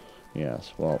 Yes.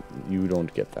 Yes. Well, you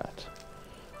don't get that.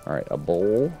 Alright, a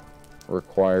bowl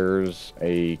requires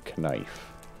a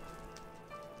knife.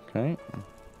 Okay.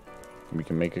 We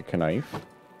can make a knife.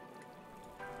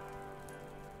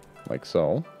 Like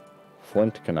so.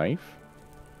 Flint knife.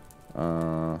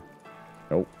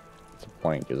 Nope. It's a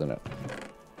plank, isn't it?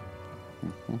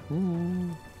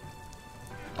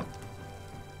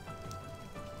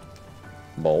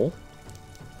 Bowl.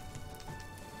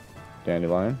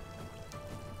 Dandelion.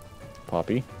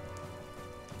 Poppy.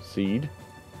 Seed.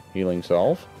 Healing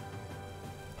salve.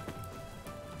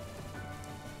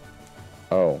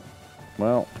 Oh.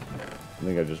 Well, I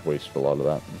think I just wasted a lot of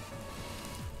that.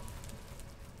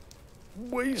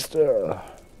 Waster!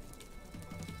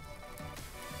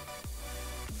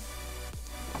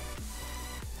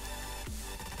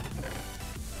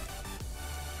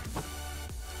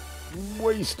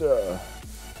 Waster!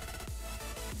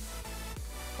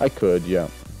 I could, yeah.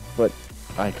 But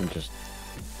I can just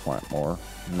plant more.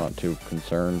 I'm not too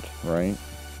concerned, right?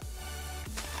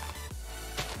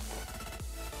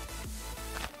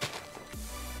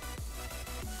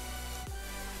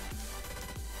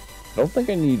 I don't think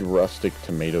I need rustic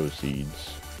tomato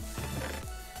seeds.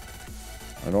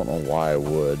 I don't know why I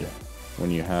would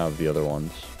when you have the other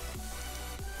ones.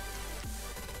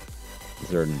 Is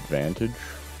there an advantage?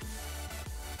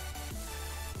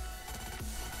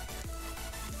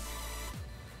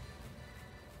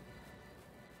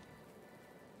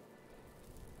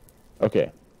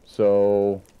 Okay,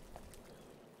 so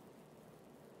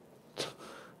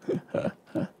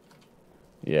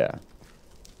yeah,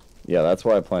 that's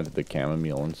why I planted the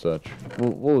chamomile and such.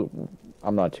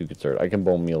 I'm not too concerned. I can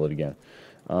bone meal it again.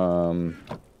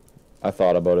 I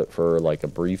thought about it for like a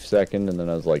brief second, and then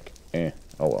I was like, oh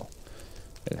well,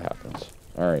 it happens.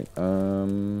 All right, I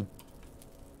don't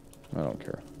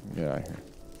care. Get out of here.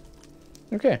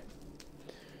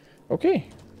 Okay,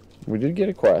 we did get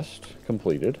a quest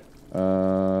completed.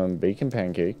 Bacon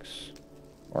pancakes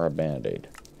or a band-aid.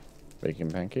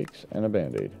 Bacon pancakes and a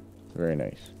band-aid. Very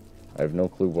nice. I have no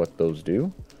clue what those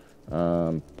do.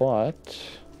 But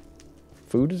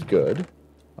food is good.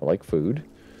 I like food.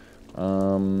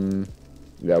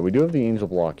 Yeah, we do have the angel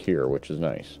block here, which is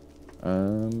nice.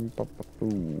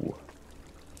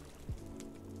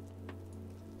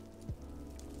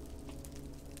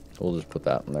 We'll just put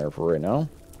that in there for right now.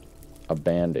 A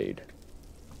band-aid.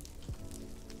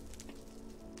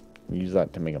 Use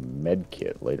that to make a med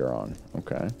kit later on.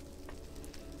 Okay.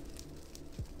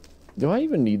 Do I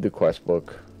even need the quest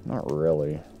book? Not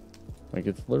really. Like,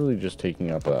 it's literally just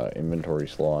taking up a inventory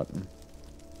slot.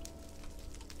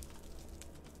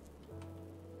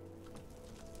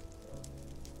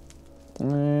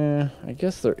 I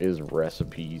guess there is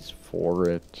recipes for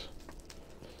it.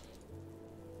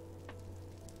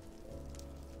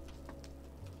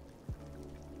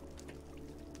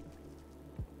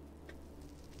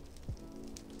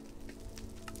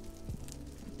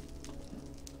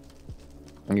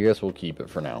 I guess we'll keep it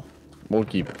for now. We'll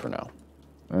keep it for now.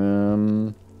 I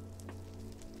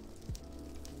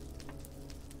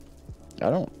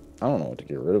don't know what to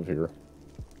get rid of here.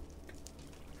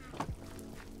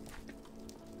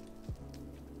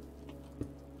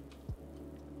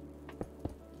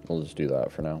 We'll just do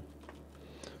that for now.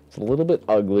 It's a little bit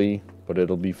ugly, but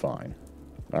it'll be fine.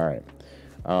 Alright.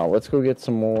 Let's go get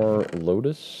some more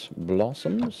lotus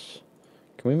blossoms.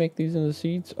 Can we make these into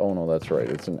seeds? Oh, no, that's right.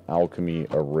 It's an alchemy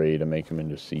array to make them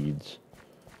into seeds.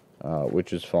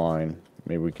 Which is fine.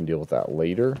 Maybe we can deal with that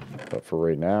later. But for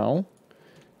right now,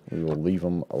 we will leave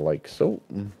them like so.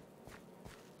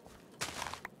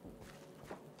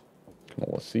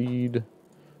 Canola seed.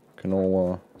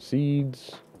 Canola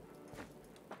seeds.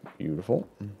 Beautiful.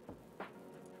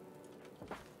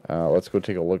 Let's go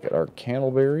take a look at our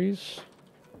candleberries.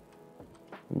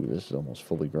 Ooh, this is almost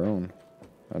fully grown.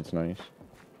 That's nice.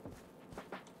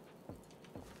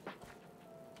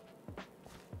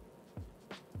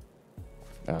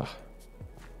 Ah,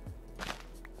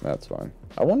 that's fine.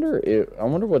 I wonder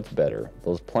what's better,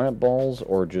 those plant balls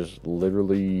or just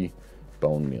literally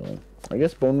bone meal. I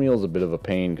guess bone meal is a bit of a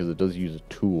pain because it does use a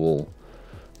tool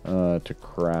to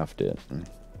craft it.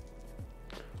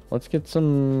 Let's get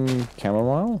some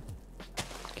chamomile.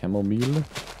 Chamomile.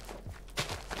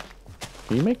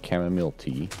 Can you make chamomile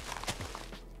tea?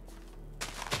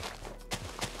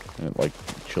 And it like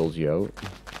chills you out.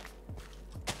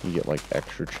 You get like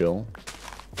extra chill.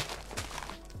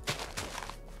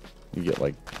 You get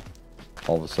like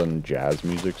all of a sudden jazz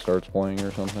music starts playing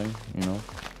or something, you know?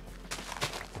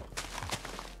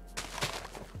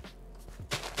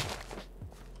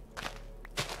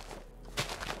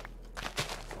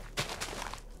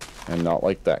 And not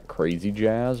like that crazy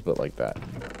jazz, but like that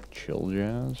chill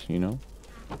jazz, you know?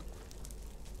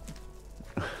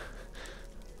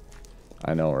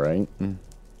 I know, right?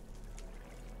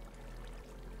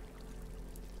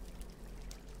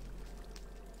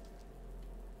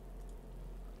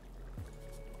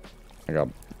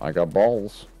 I got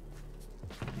balls.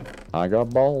 I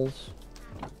got balls.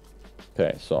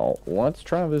 Okay, so let's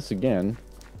try this again.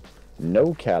 No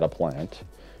cataplant.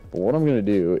 But what I'm going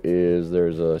to do is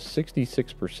there's a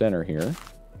 66%er here.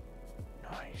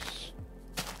 Nice.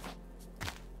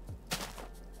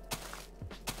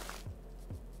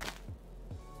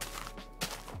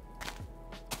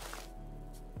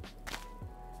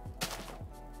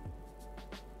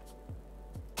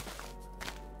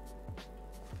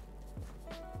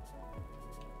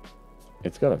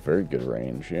 It's got a very good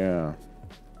range, yeah.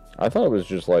 I thought it was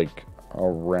just like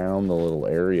around the little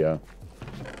area.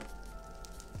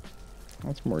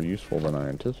 That's more useful than I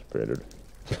anticipated.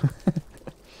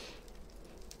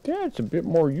 Yeah, it's a bit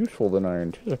more useful than I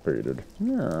anticipated.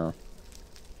 Yeah.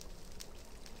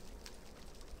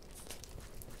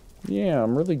 Yeah,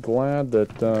 I'm really glad that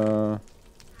that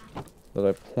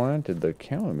I planted the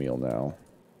chamomile now.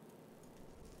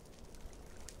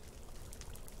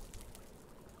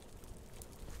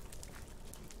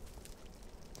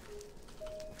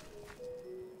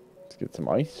 Let's get some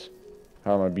ice.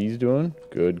 How are my bees doing?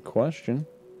 Good question.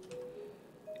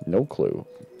 No clue.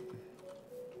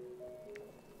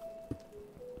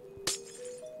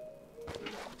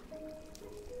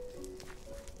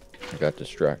 I got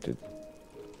distracted.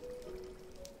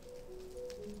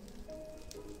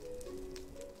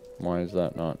 Why is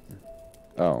that not?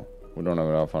 Oh, we don't have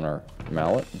enough on our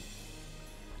mallet.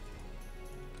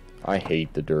 I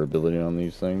hate the durability on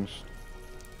these things.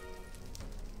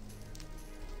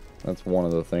 That's one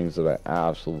of the things that I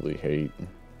absolutely hate.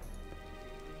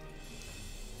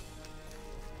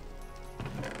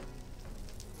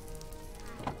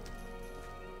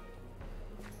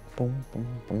 Boom,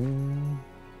 boom, boom.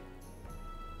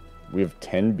 We have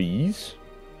 10 bees?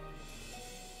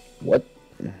 What?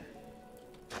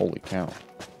 Holy cow.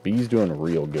 Bees doing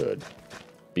real good.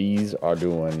 Bees are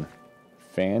doing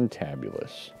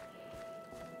fantabulous.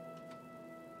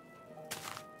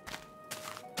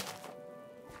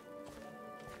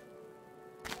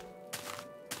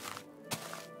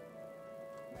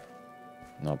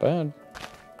 Not bad.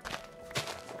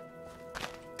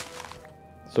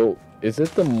 So, is it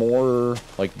the more,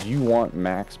 like, do you want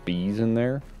max bees in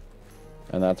there?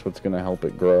 And that's what's going to help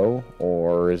it grow?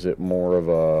 Or is it more of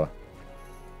a,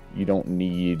 you don't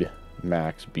need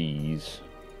max bees?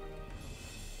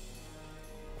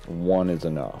 One is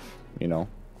enough, you know?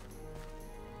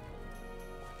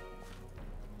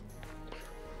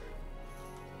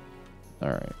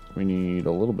 Alright, we need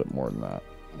a little bit more than that.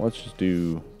 Let's just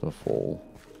do the full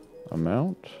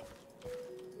amount.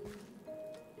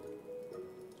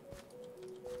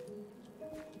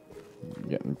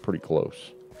 Getting pretty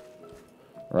close.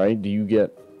 Right? Do you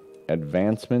get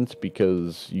advancements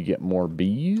because you get more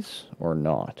bees or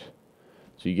not?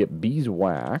 So you get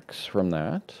beeswax from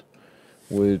that,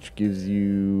 which gives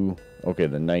you, okay,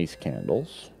 the nice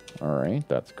candles. Alright,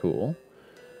 that's cool.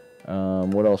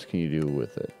 What else can you do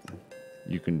with it?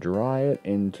 You can dry it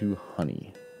into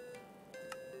honey.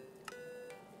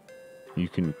 You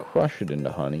can crush it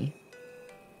into honey.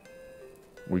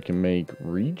 We can make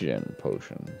regen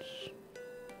potions.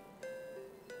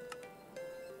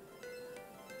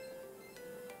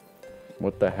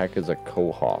 What the heck is a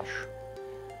cohosh?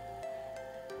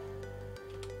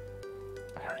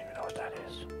 I don't even know what that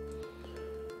is.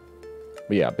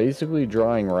 But yeah, basically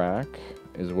drying rack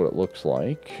is what it looks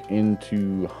like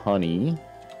into honey,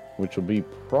 which will be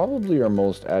probably our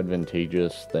most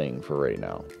advantageous thing for right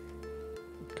now.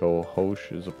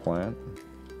 Cohosh is a plant.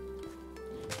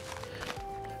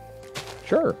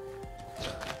 Sure.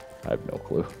 I have no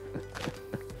clue.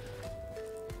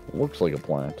 Looks like a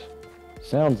plant.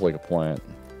 Sounds like a plant.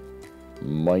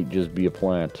 Might just be a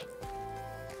plant.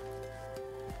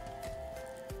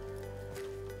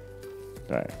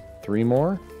 Alright, 3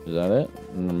 more? Is that it?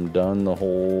 And I'm done the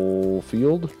whole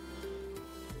field?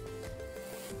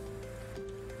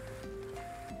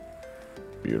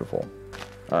 Beautiful.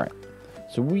 Alright,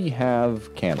 so we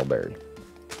have candleberry.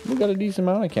 We got a decent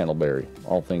amount of candleberry,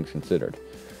 all things considered.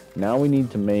 Now we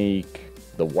need to make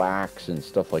the wax and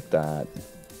stuff like that.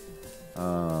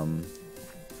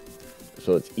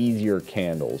 So it's easier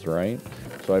candles, right?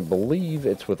 So I believe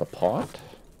it's with a pot.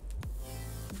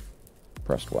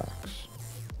 Pressed wax.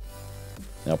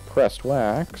 Now pressed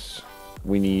wax,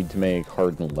 we need to make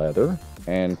hardened leather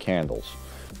and candles.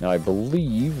 Now I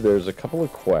believe there's a couple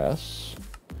of quests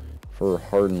for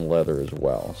hardened leather as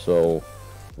well. So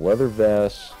leather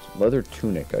vest, leather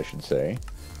tunic I should say,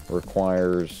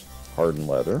 requires hardened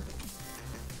leather.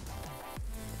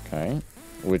 Okay,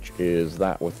 which is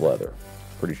that with leather.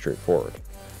 Pretty straightforward.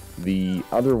 The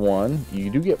other one, you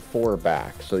do get 4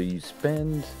 back, so you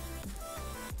spend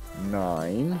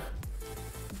 9,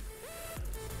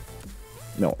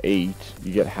 no 8,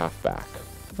 you get half back.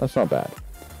 That's not bad.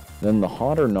 Then the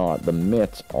hot or not, the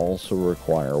mitts also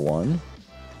require 1,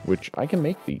 which I can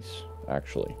make these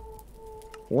actually.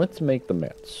 Let's make the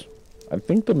mitts. I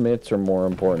think the mitts are more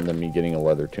important than me getting a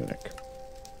leather tunic.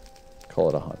 Call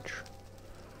it a hunch.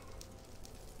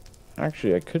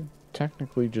 Actually, I could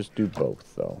technically just do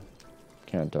both, though.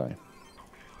 Can't I?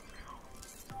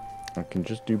 I can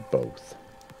just do both.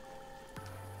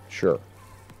 Sure.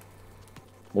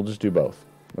 We'll just do both.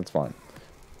 That's fine.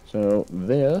 So,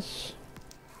 this,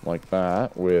 like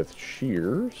that, with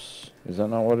shears. Is that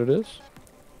not what it is?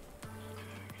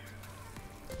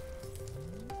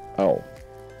 Oh.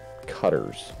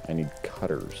 Cutters. I need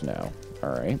cutters now.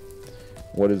 Alright.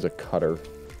 What is a cutter?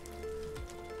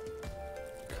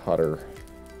 Cutter.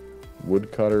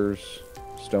 Wood cutters,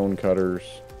 stone cutters.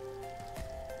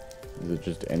 Is it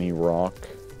just any rock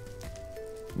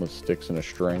with sticks and a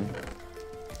string?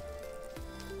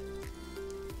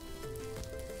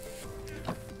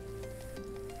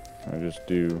 I just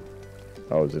do,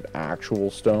 oh, is it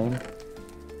actual stone?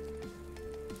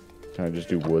 Can I just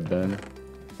do wood then?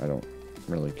 I don't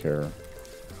really care.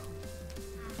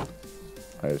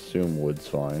 I assume wood's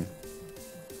fine.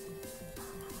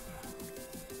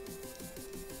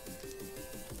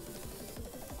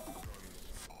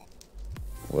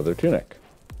 Leather tunic.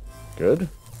 Good.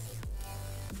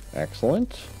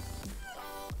 Excellent.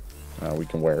 Now we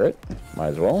can wear it. Might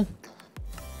as well.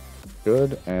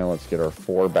 Good. And let's get our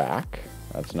 4 back.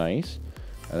 That's nice.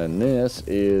 And then this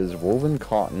is woven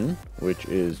cotton, which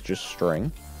is just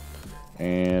string.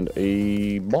 And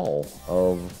a ball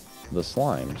of the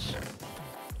slimes.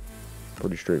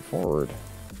 Pretty straightforward.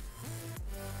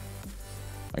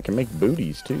 I can make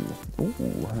booties too. Ooh,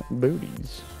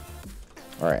 booties.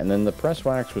 Alright, and then the press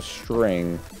wax with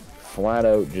string flat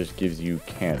out just gives you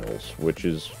candles, which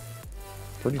is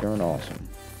pretty darn awesome.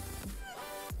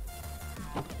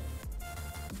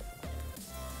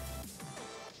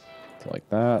 Like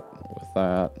that, with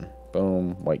that,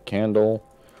 boom, white candle,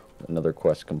 another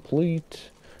quest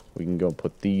complete. We can go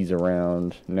put these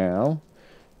around now,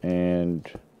 and,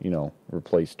 you know,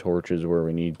 replace torches where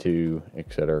we need to,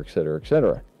 etc., etc.,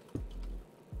 etc.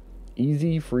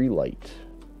 Easy, free light.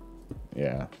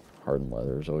 Yeah, hardened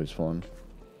leather is always fun.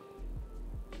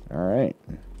 Alright.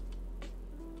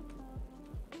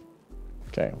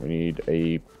 Okay, we need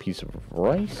a piece of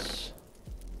rice.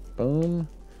 Boom.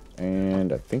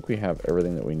 And I think we have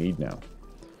everything that we need now.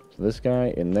 So this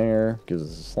guy in there gives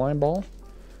us a slime ball.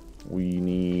 We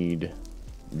need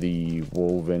the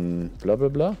woven blah blah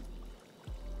blah.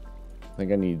 I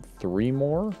think I need 3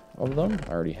 more of them.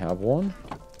 I already have one.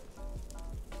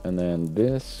 And then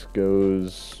this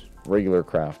goes regular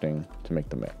crafting to make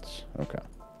the mitts. Okay.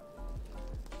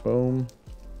 Boom.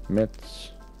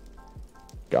 Mitts.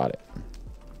 Got it.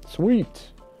 Sweet.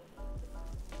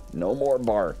 No more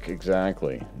bark.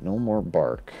 Exactly. No more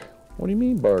bark. What do you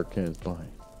mean bark is by?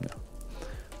 No.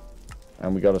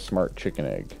 And we got a smart chicken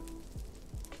egg.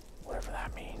 Whatever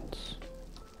that means.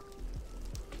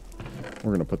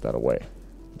 We're going to put that away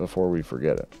before we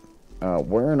forget it.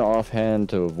 Wear an offhand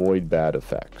to avoid bad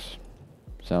effects.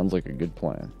 Sounds like a good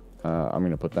plan. I'm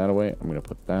going to put that away. I'm going to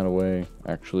put that away.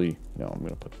 Actually, no, I'm going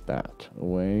to put that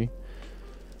away.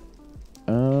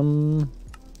 I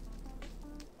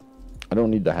don't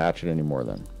need the hatchet anymore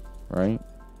then, right?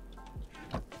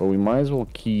 But we might as well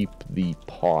keep the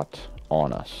pot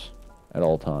on us at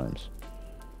all times,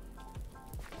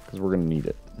 because we're going to need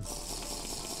it.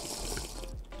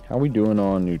 How we doing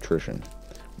on nutrition?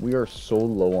 We are so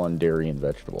low on dairy and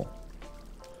vegetable.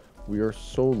 We are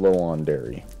so low on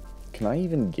dairy. Can I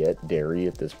even get dairy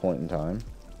at this point in time?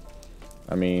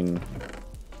 I mean,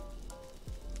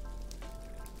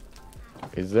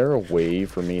 is there a way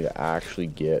for me to actually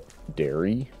get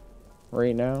dairy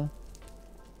right now?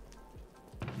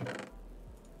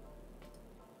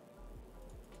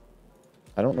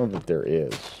 I don't know that there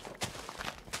is.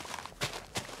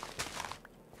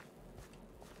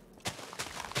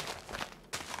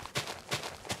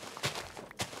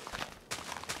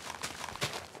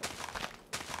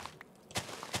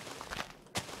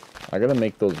 I gotta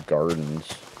make those gardens,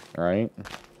 right?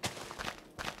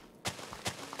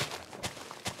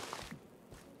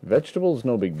 Vegetables,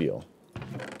 no big deal.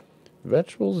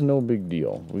 Vegetables, no big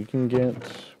deal. We can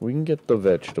get the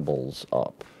vegetables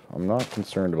up. I'm not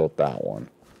concerned about that one.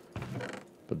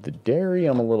 But the dairy,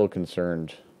 I'm a little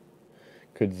concerned.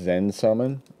 Could Zen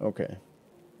summon? Okay.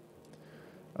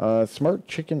 Smart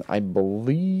chicken, I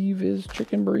believe, is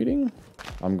chicken breeding.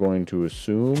 I'm going to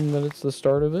assume that it's the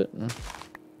start of it.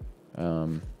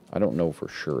 I don't know for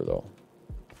sure, though.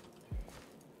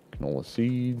 Canola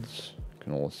seeds.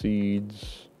 Canola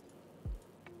seeds.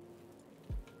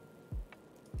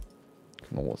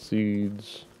 Canola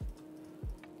seeds.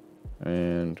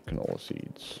 And canola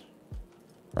seeds.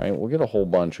 Right, we'll get a whole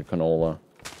bunch of canola.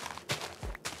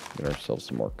 Get ourselves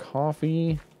some more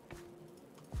coffee.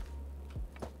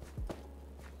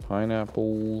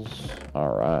 Pineapples.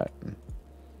 Alright.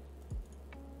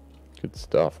 Good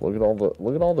stuff. Look at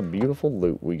all the beautiful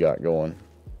loot we got going.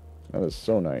 That is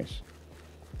so nice.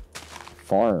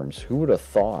 Farms. Who would have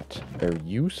thought they're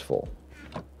useful?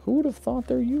 Who would have thought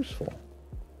they're useful?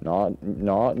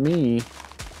 Not me.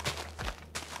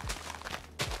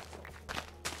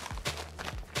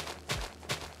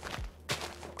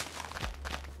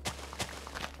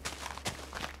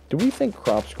 Do we think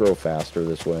crops grow faster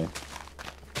this way?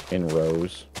 In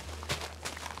rows?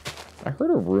 I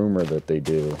heard a rumor that they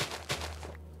do.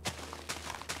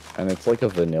 And it's like a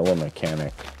vanilla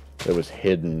mechanic that was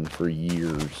hidden for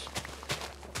years.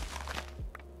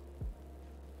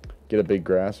 Get a big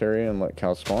grass area and let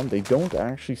cows spawn. They don't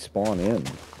actually spawn in.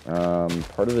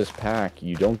 Part of this pack,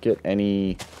 you don't get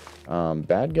any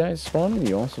bad guys spawn, and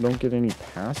you also don't get any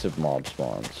passive mob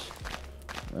spawns.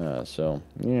 So,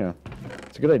 yeah.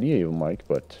 It's a good idea, even Mike,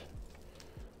 but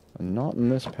not in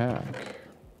this pack.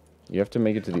 You have to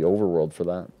make it to the overworld for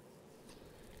that.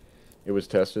 It was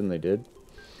tested and they did.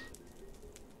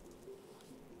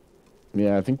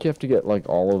 Yeah, I think you have to get like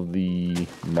all of the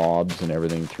mobs and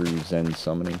everything through Zen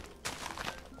summoning.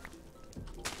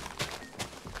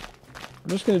 I'm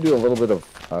just gonna do a little bit of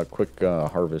quick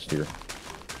harvest here.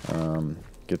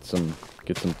 Get some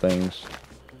things.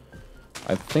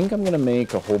 I think I'm gonna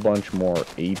make a whole bunch more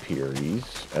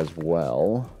apiaries as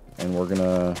well, and we're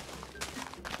gonna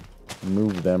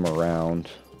move them around.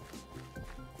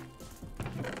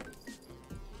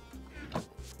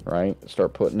 Right?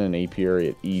 Start putting an apiary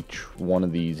at each one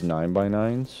of these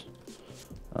 9x9s.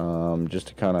 Just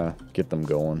to kind of get them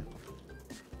going.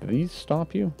 Do these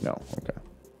stop you? No, okay.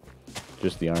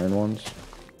 Just the iron ones.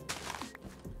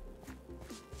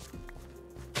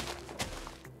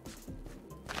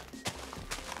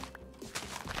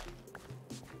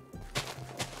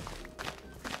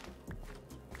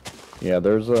 Yeah,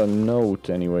 there's a note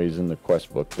anyways in the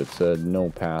quest book that said no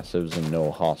passives and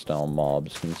no hostile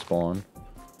mobs can spawn.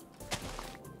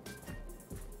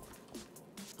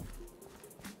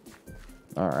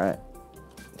 Alright.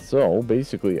 So,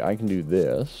 basically, I can do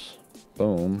this.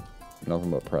 Boom.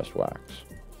 Nothing but pressed wax.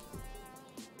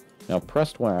 Now,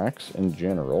 pressed wax, in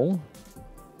general,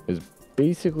 is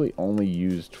basically only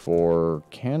used for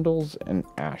candles and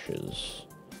ashes.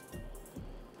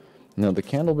 Now, the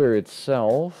candleberry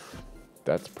itself,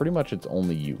 that's pretty much its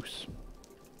only use.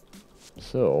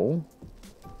 So,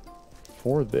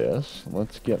 for this,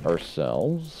 let's get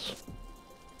ourselves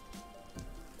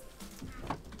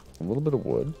a little bit of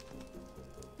wood.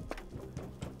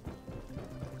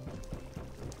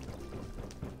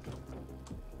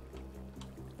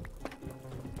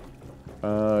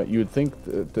 You would think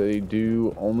that they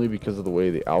do only because of the way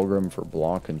the algorithm for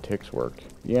block and ticks work.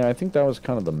 Yeah, I think that was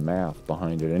kind of the math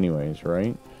behind it anyways,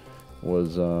 right?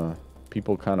 Was,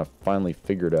 people kind of finally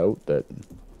figured out that,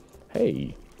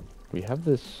 hey, we have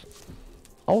this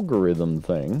algorithm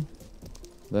thing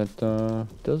that,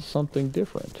 does something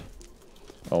different.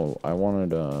 Oh, I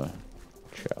wanted a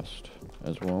chest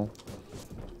as well.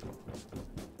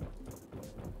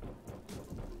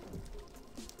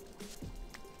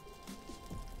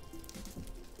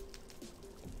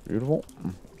 Beautiful.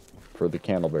 For the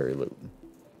candleberry loot.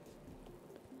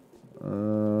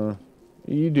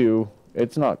 You do.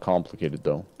 It's not complicated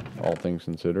though, all things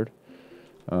considered.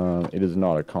 It is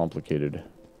not a complicated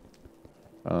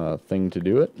thing to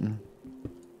do it.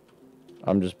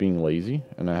 I'm just being lazy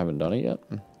and I haven't done it yet,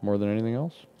 more than anything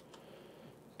else.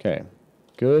 Okay,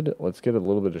 good. Let's get a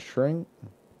little bit of string.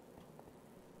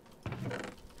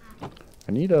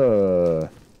 I need a...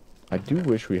 I do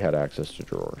wish we had access to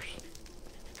drawers.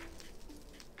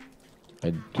 I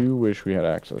do wish we had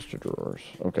access to drawers.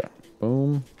 Okay.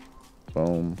 Boom.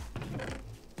 Boom.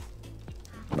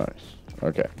 Nice.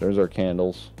 Okay, there's our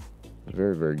candles.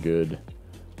 Very, very good.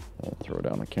 I'll throw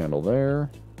down a candle there.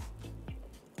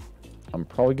 I'm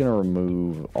probably going to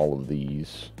remove all of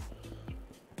these.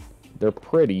 They're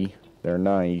pretty. They're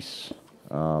nice.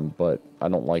 But I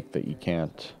don't like that you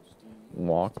can't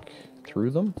walk through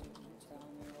them.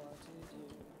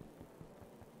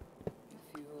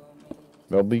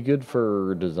 They'll be good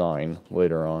for design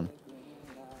later on.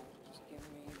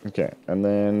 Okay, and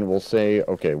then we'll say,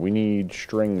 okay, we need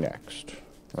string next,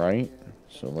 right?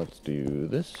 So let's do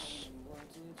this.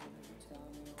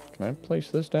 Can I place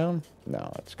this down?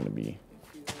 No, it's gonna be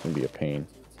a pain.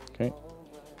 Okay.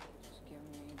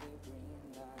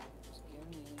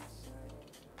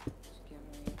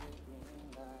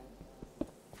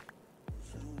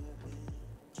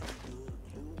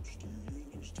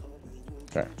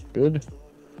 Okay, good.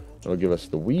 That'll give us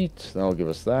the wheat. That'll give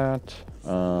us that.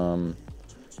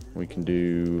 We can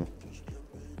do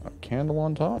a candle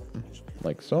on top,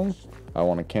 like so. I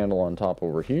want a candle on top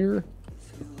over here.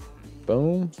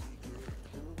 Boom.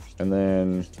 And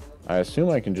then I assume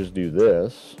I can just do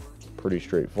this. Pretty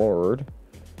straightforward.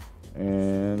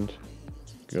 And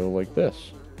go like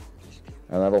this.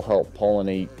 And that'll help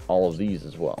pollinate all of these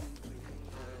as well.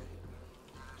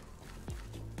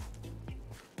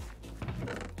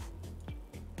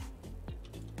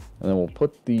 And then we'll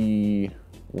put the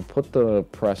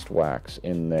pressed wax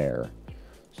in there.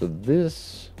 So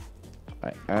this,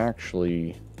 I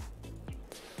actually...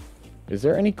 Is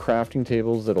there any crafting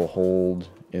tables that'll hold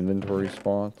inventory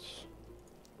spots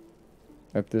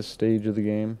at this stage of the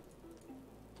game?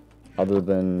 Other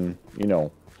than, you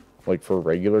know, like for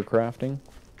regular crafting?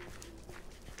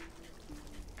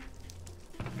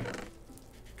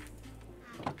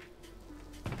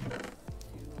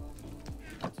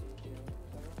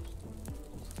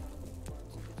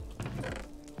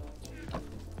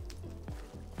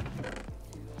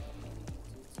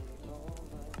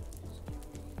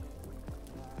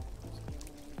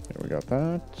 We got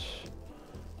that.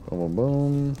 Boom, boom,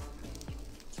 boom.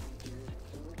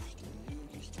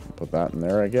 Put that in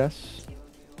there, I guess.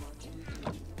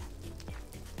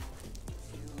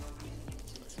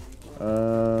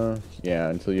 Yeah,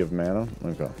 until you have mana.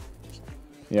 Okay.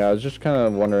 Yeah, I was just kind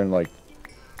of wondering, like,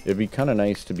 it'd be kind of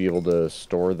nice to be able to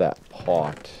store that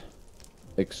pot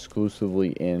exclusively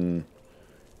in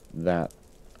that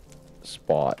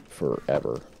spot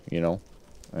forever, you know?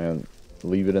 And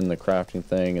leave it in the crafting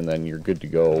thing, and then you're good to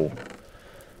go.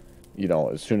 You know,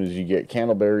 as soon as you get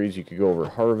candleberries, you could go over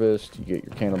harvest, you get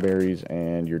your candleberries,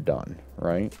 and you're done,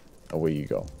 right? Away you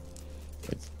go.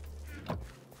 It's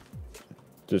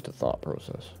just a thought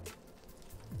process.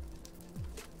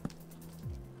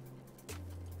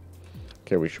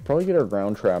 Okay, we should probably get our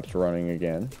ground traps running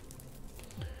again.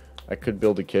 I could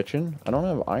build a kitchen. I don't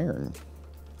have iron.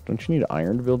 Don't you need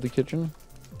iron to build the kitchen?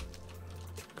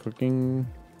 Cooking.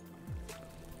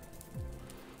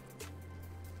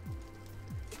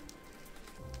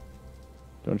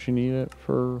 Don't you need it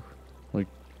for, like,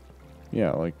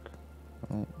 yeah, like,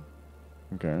 oh,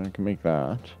 okay, I can make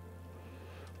that.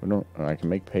 We don't, I can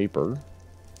make paper.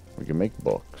 We can make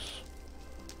books.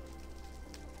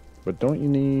 But don't you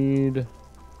need...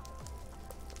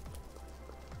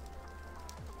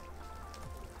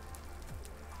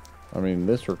 I mean,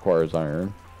 this requires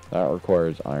iron. That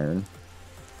requires iron.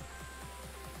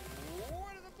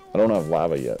 I don't have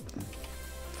lava yet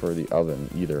for the oven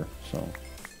either, so...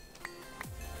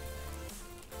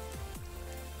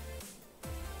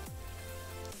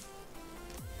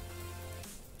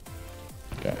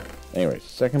 Okay. Anyway,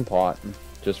 second pot,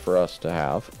 just for us to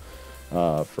have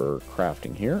for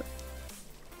crafting here.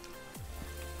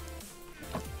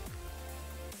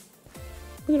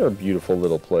 Look at our beautiful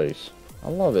little place. I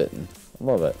love it. I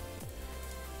love it.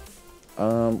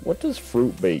 What does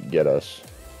fruit bait get us?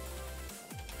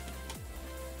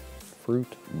 Fruit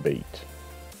bait.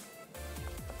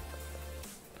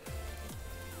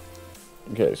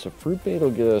 Okay, so fruit bait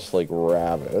will get us like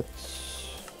rabbits,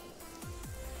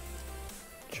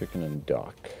 chicken, and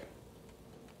duck.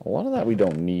 A lot of that we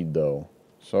don't need though.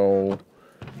 So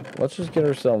let's just get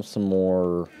ourselves some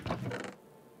more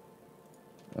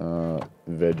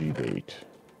veggie bait.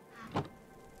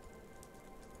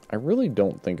 I really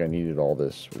don't think I needed all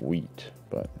this wheat,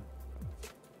 but...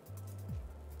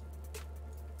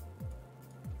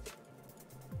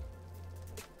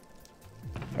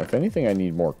 if anything, I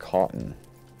need more cotton.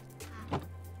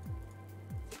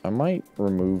 I might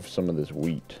remove some of this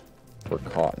wheat for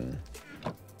cotton.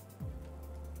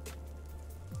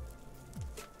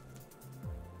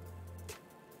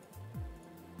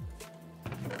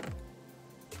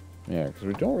 Yeah, because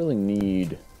we don't really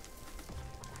need...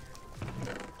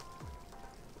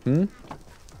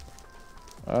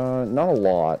 not a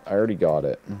lot. I already got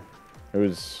it. It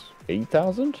was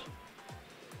 8,000?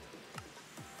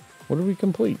 What did we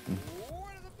complete?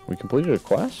 We completed a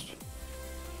quest?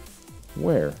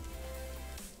 Where?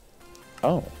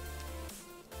 Oh.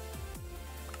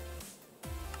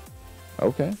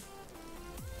 Okay.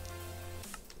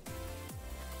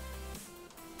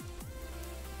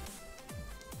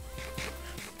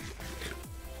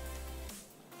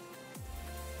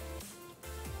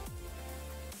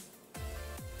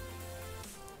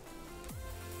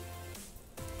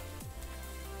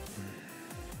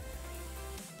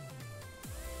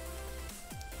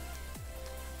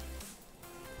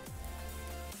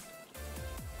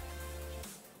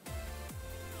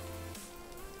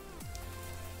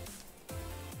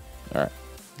 Alright,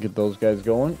 get those guys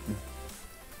going.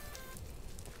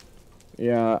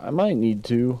 Yeah, I might need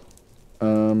to.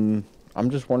 I'm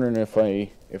just wondering if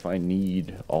I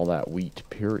need all that wheat,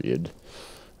 period,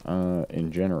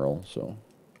 in general. So,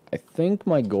 I think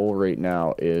my goal right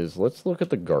now is, let's look at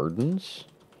the gardens.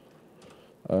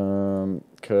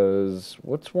 Because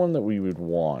what's one that we would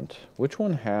want? Which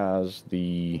one has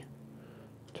the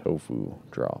tofu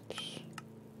drops?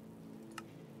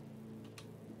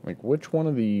 Like, which one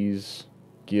of these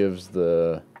gives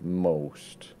the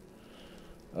most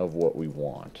of what we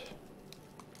want?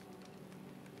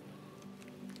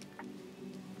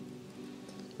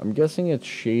 I'm guessing it's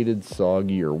shaded,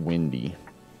 soggy, or windy.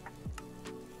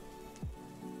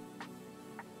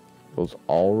 Those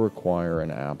all require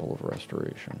an apple of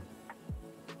restoration,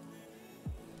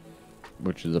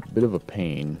 which is a bit of a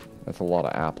pain. That's a lot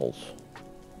of apples.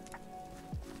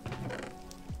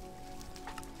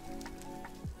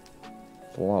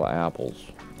 It's a lot of apples.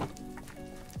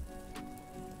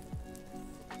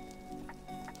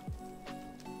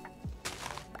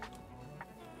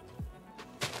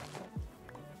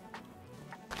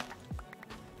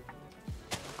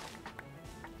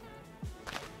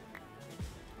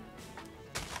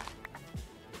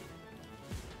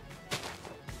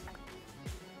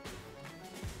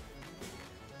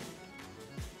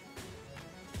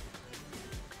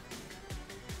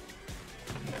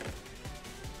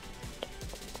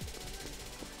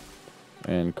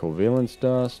 And covalence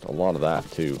dust, a lot of that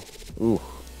too. Oof.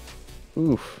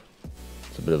 Oof.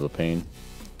 It's a bit of a pain.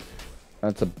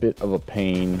 That's a bit of a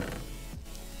pain.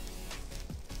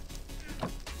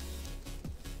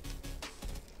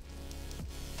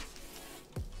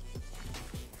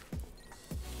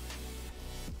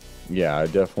 Yeah, I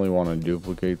definitely want to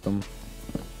duplicate them.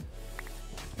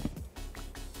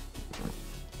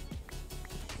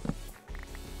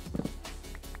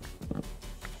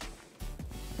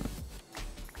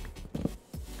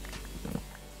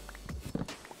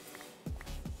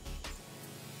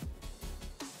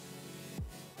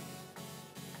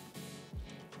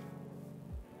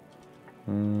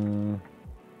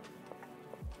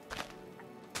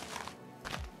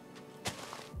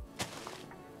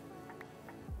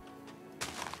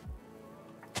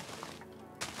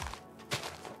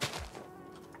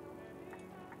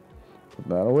 Put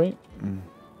that away.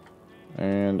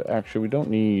 And actually, we don't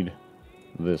need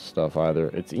this stuff either.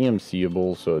 It's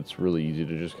EMCable, so it's really easy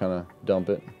to just kind of dump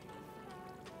it.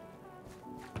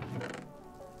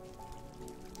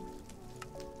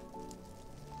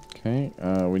 Okay,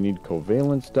 we need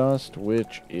covalence dust,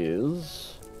 which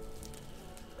is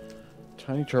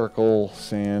tiny charcoal,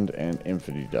 sand, and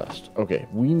infinity dust. Okay,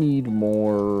 we need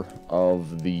more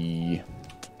of the...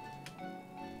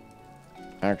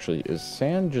 Actually, is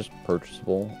sand just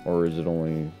purchasable, or is it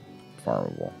only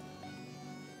farmable?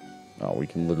 No, we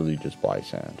can literally just buy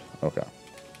sand. Okay.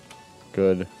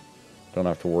 Good. Don't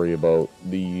have to worry about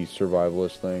the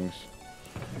survivalist things.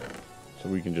 So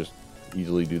we can just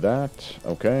easily do that.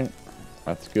 Okay.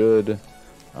 That's good.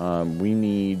 We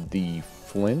need the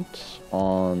flint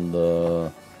on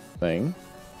the thing.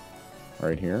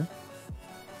 Right here.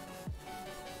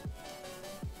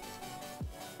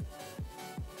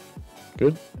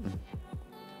 Good.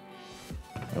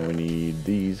 And we need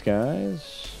these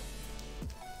guys.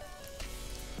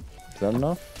 Is that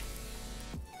enough?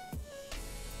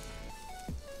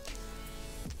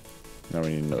 Now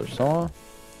we need another saw.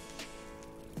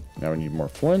 Now we need more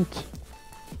flint.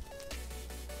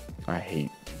 I hate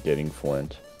getting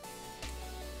flint.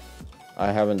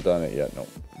 I haven't done it yet, nope.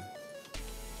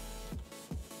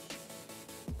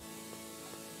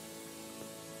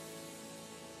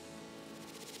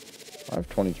 I have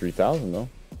 23,000 though.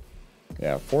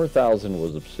 Yeah, 4,000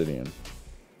 was obsidian.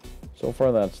 So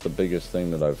far that's the biggest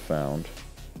thing that I've found.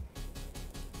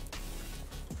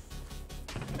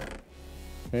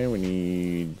 Okay, we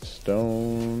need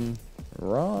stone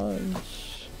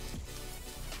rods.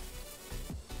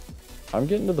 I'm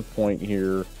getting to the point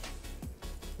here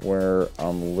where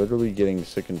I'm literally getting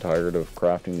sick and tired of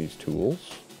crafting these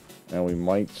tools, and we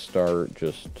might start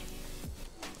just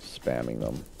spamming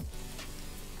them.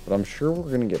 But I'm sure we're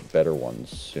going to get better ones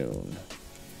soon.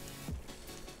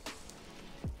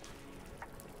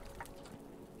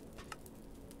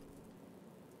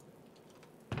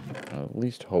 I at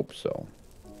least hope so.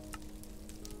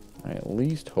 I at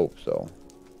least hope so.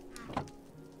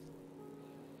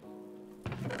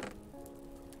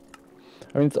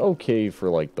 I mean, it's okay for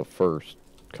like the first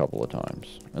couple of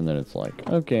times. And then it's like,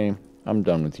 okay, I'm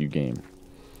done with you, game.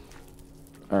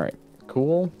 Alright,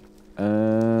 cool.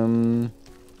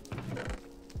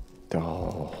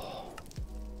 Oh.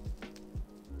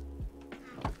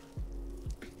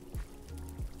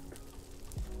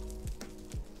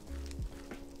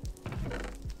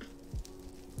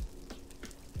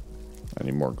 I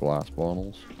need more glass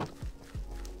bottles.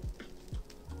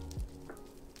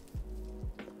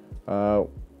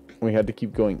 We had to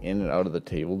keep going in and out of the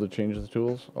table to change the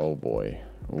tools. Oh boy.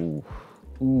 Oof.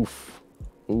 Oof.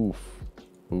 Oof.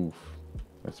 Oof.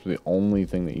 That's the only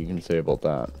thing that you can say about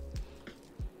that.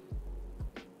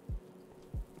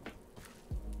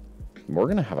 We're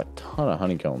gonna have a ton of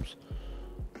honeycombs.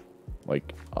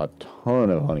 Like, a ton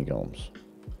of honeycombs.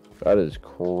 That is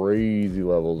crazy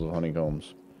levels of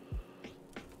honeycombs.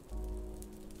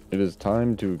 It is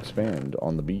time to expand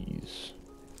on the bees.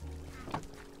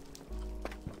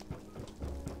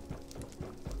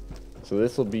 So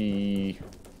this will be...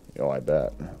 Oh, I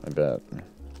bet.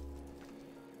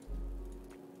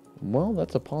 Well,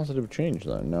 that's a positive change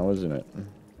then, now isn't it?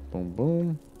 Boom,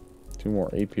 boom. 2 more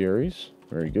apiaries.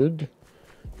 Very good.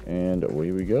 And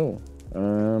away we go.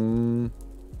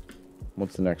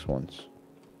 What's the next ones?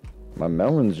 My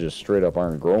melons just straight up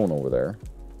aren't growing over there.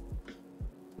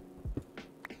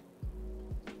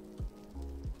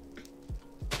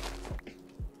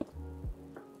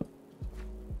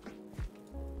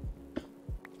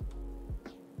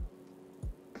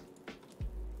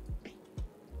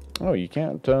 Oh, you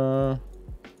can't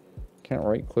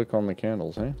right click on the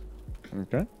candles, eh?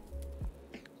 Okay.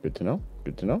 Good to know.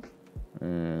 Good to know.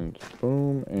 And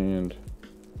boom and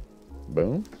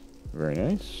boom. Very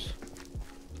nice.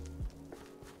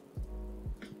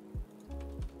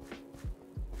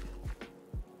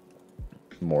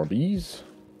 More bees.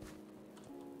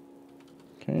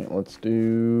 Okay, let's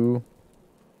do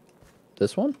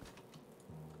this one.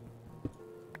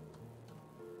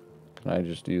 Can Can I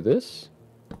just do this?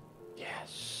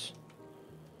 Yes.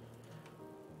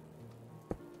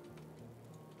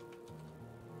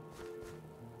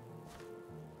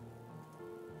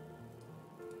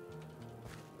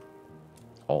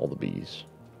 All the bees.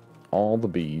 All the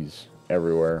bees.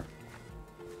 Everywhere.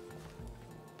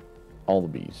 All the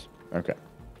bees. Okay.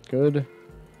 Good.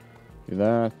 Do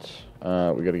that.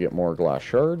 We gotta get more glass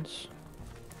shards.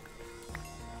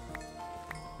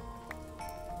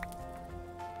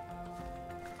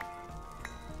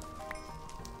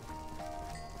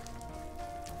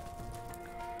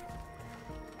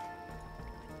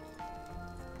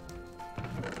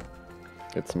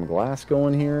 Get some glass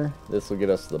going here. This will get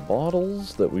us the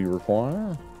bottles that we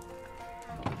require.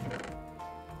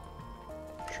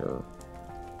 Sure.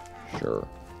 Sure.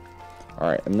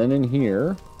 Alright, and then in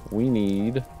here, we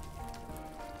need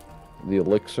the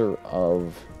elixir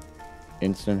of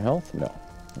instant health? No.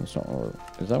 That's not what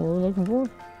we're, is that what we're looking for?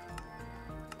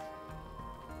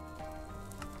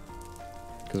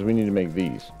 Because we need to make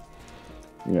these.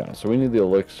 Yeah, so we need the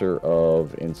elixir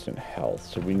of instant health.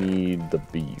 So we need the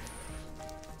beef.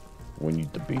 We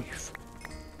need the beef.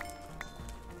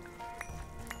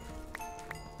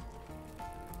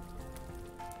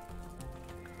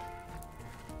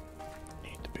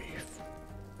 Need the beef.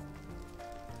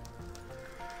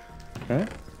 Okay,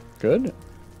 good.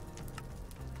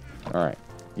 Alright,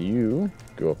 you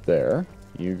go up there.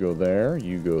 You go there.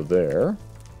 You go there.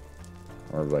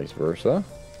 Or vice versa.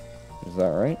 Is that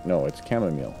right? No, it's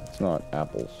chamomile. It's not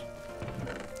apples.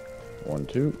 1,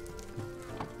 2.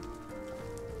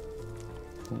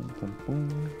 Boom, boom,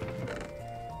 boom.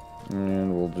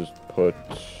 And we'll just put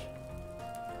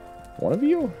one of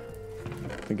you?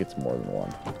 I think it's more than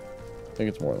one. I think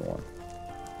it's more than one.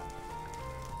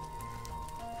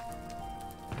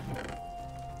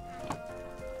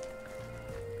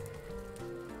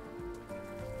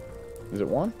 Is it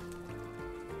one?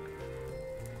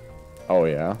 Oh,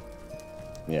 yeah.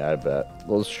 Yeah, I bet.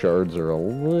 Those shards are a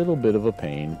little bit of a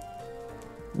pain.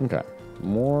 Okay.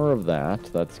 More of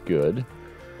that. That's good.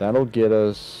 That'll get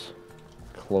us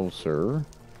closer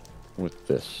with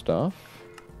this stuff.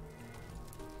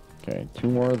 Okay, 2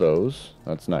 more of those.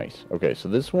 That's nice. Okay, so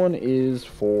this one is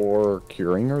for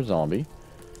curing our zombie.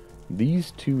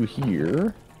 These 2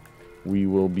 here we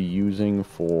will be using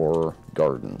for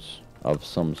gardens of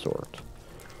some sort.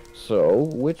 So,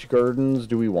 which gardens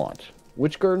do we want?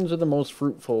 Which gardens are the most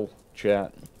fruitful,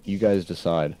 chat? You guys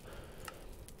decide.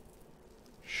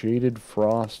 Shaded,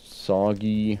 frost,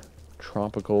 soggy,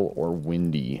 tropical, or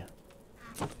windy?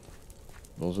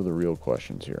 Those are the real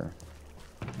questions here.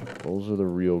 Those are the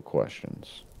real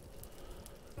questions.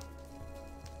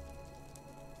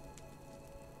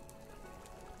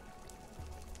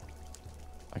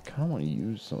 I kind of want to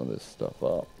use some of this stuff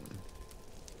up.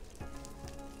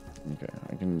 Okay,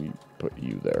 I can put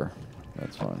you there.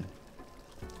 That's fine.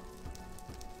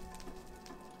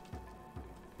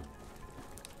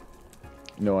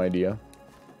 No idea.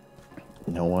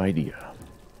 No idea.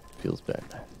 Feels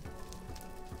bad.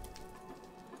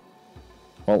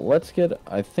 Well, let's get...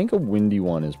 I think a windy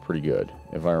one is pretty good,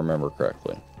 if I remember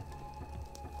correctly.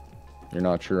 You're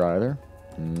not sure either?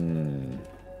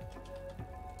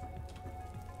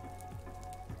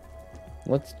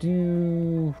 Let's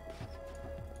do...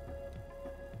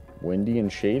 windy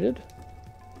and shaded?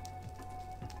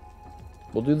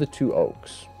 We'll do the 2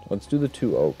 oaks. Let's do the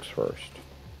 2 oaks first.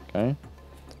 Okay?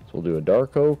 So we'll do a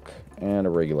dark oak and a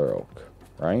regular oak,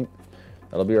 right?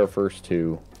 That'll be our first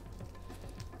 2.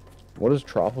 What does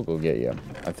tropical get you?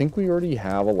 I think we already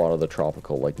have a lot of the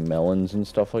tropical, like melons and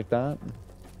stuff like that.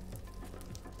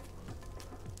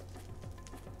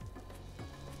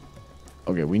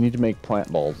 Okay, we need to make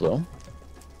plant balls, though.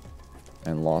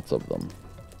 And lots of them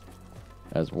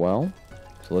as well.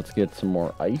 So let's get some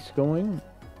more ice going.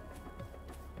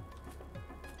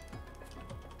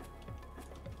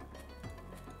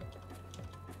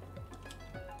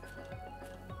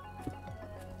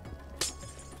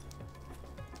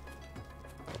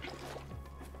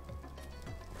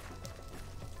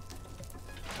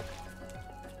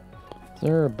 Is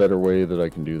there a better way that I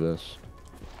can do this?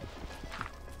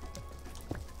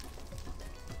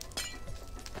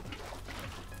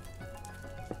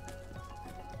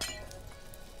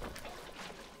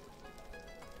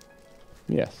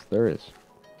 Yes, there is.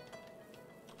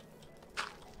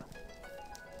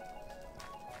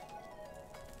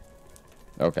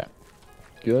 Okay.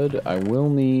 Good. I will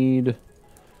need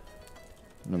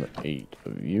another 8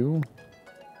 of you.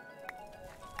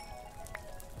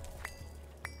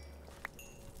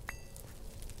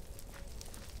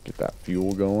 Get that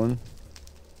fuel going.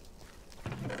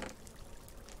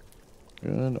 Good.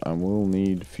 good. I will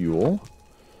need fuel.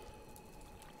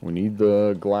 We need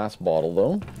the glass bottle,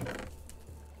 though.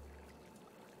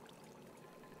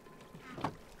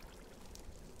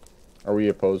 Are we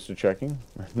opposed to checking?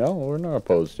 No, we're not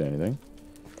opposed to anything.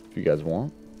 If you guys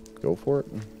want, go for it.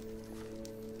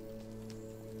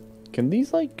 Can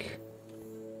these, like,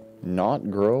 not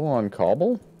grow on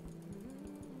cobble?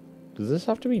 Does this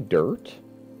have to be dirt?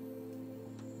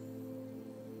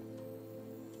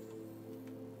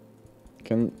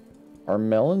 Are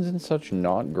melons and such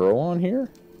not grow on here?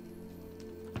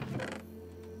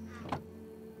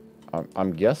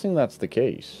 I'm guessing that's the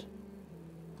case.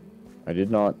 I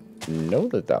did not know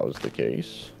that that was the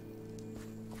case.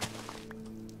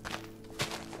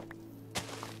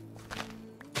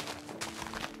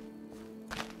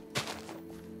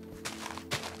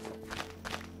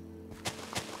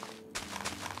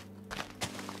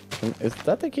 Is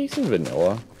that the case in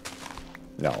vanilla?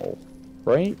 No.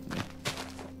 Right?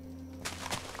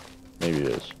 Maybe it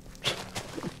is.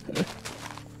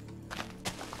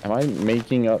 Am I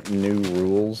making up new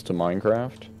rules to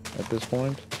Minecraft at this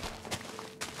point?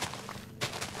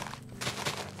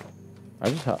 I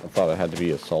just thought it had to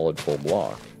be a solid full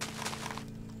block.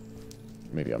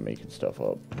 Maybe I'm making stuff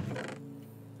up.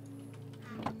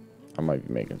 I might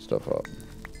be making stuff up.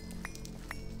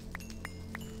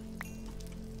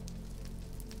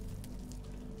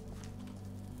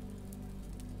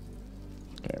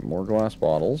 Okay, more glass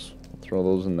bottles. We'll throw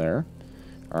those in there.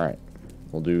 Alright.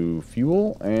 We'll do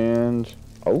fuel and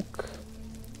oak.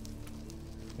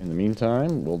 In the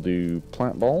meantime, we'll do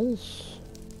plant balls.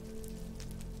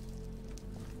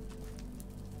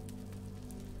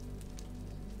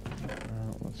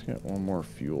 Let's get one more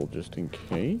fuel just in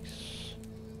case.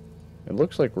 It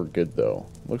looks like we're good though.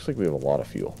 Looks like we have a lot of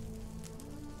fuel.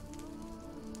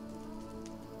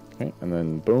 Okay, and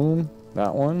then boom,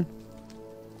 that one.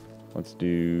 Let's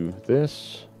do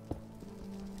this.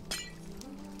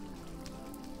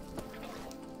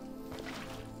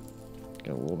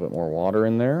 Get a little bit more water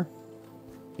in there.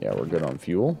 Yeah, we're good on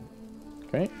fuel.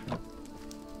 Okay.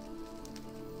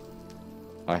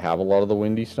 I have a lot of the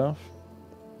windy stuff.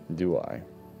 Do I?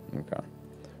 Okay.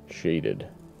 Shaded.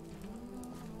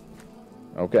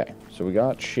 Okay, so we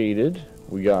got shaded.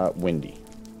 We got windy.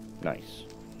 Nice.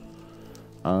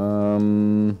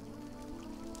 And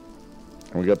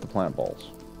we got the plant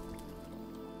balls.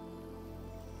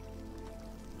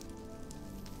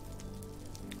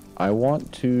 I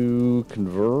want to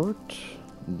convert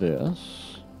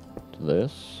this to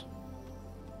this.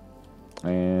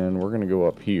 And we're going to go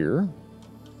up here.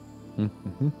 And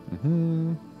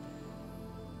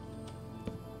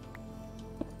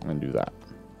do that.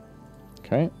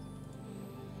 Okay.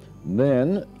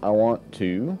 Then I want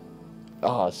to...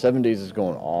 7 days is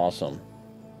going awesome.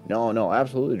 No,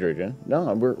 absolutely, Drajan.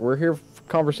 No, we're here for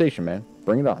conversation, man.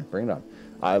 Bring it on, bring it on.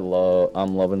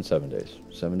 I'm loving 7 days.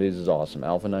 7 days is awesome.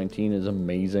 Alpha 19 is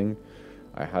amazing.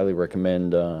 I highly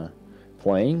recommend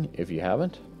playing if you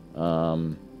haven't.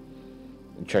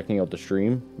 Checking out the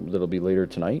stream that'll be later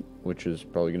tonight, which is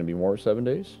probably going to be more 7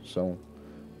 days. So,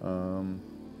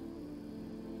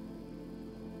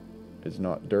 it's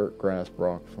not dirt, grass,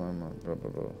 rock, from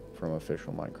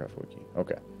official Minecraft wiki.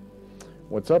 Okay.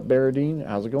 What's up, Baradine?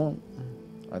 How's it going?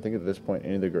 I think at this point,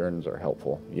 any of the gardens are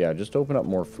helpful. Yeah, just open up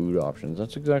more food options.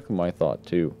 That's exactly my thought,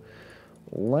 too.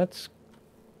 Let's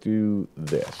do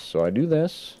this. So I do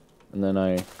this, and then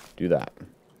I do that.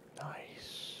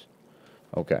 Nice.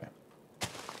 Okay.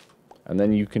 And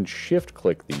then you can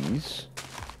shift-click these.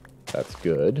 That's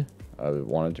good. I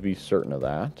wanted to be certain of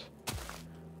that.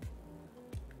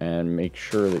 And make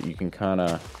sure that you can kind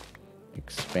of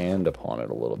expand upon it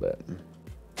a little bit.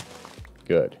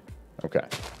 Good. Okay.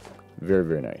 Very,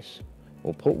 very nice.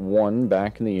 We'll put one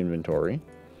back in the inventory.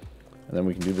 And then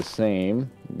we can do the same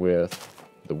with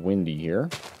the windy here.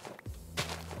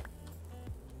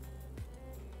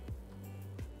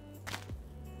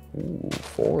 Ooh,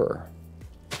 4.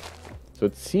 So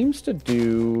it seems to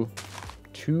do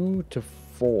 2 to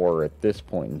 4 at this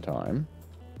point in time.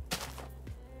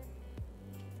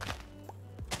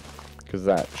 Because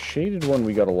that shaded one,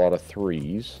 we got a lot of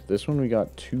 3s. This one, we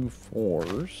got 2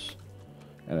 4s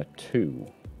and a 2.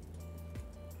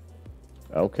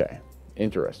 Okay.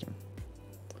 Interesting.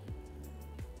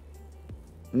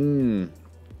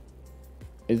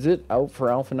 Is it out for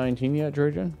Alpha 19 yet,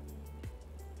 Trajan?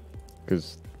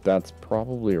 Because that's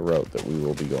probably a route that we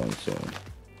will be going soon.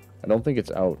 I don't think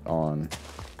it's out on...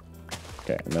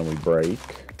 Okay, and then we break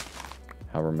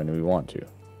however many we want to.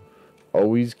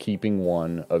 Always keeping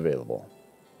one available.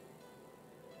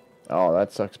 Oh,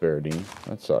 that sucks, Baradine.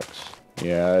 That sucks.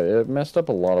 Yeah, it messed up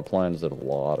a lot of plans that a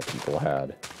lot of people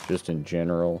had. just in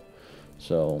general.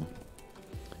 So,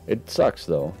 it sucks,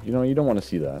 though. You know, you don't want to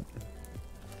see that.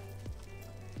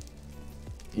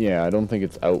 Yeah, I don't think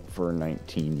it's out for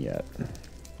 19 yet.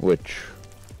 Which,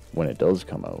 when it does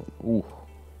come out, ooh,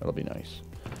 that'll be nice.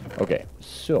 Okay,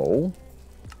 so,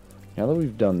 now that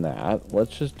we've done that,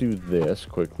 let's just do this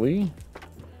quickly.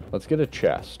 Let's get a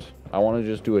chest. I want to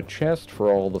just do a chest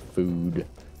for all the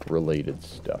food-related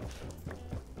stuff.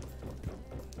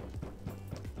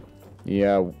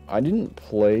 Yeah, I didn't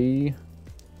play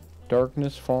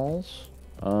Darkness Falls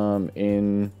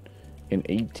in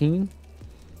 18.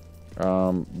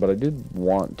 But I did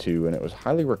want to, and it was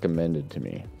highly recommended to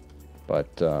me.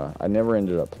 But I never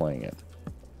ended up playing it.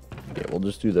 Okay, we'll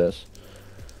just do this.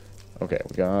 Okay,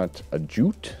 we got a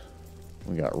jute.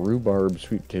 We got rhubarb,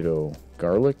 sweet potato,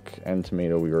 garlic, and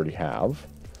tomato we already have.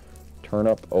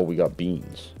 Turnip. Oh, we got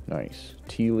beans. Nice.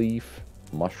 Tea leaf,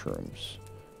 mushrooms,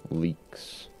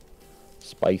 leeks,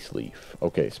 spice leaf.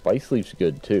 Okay, spice leaf's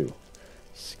good too.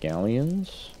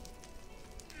 Scallions.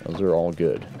 Those are all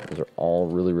good. Those are all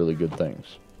really, really good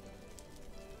things.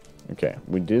 Okay,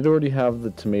 we did already have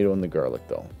the tomato and the garlic,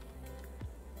 though.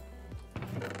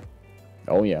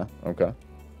 Oh, yeah, okay.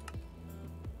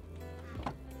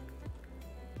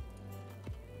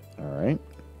 Alright,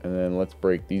 and then let's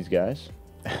break these guys.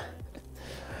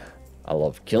 I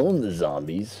love killing the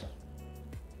zombies.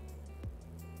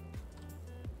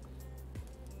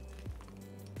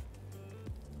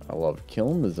 I love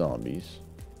killing the zombies.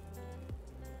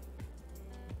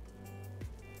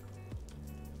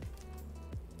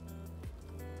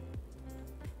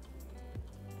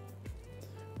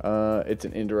 It's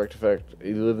an indirect effect.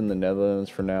 You live in the Netherlands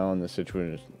for now, and the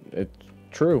situation is... It's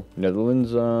true.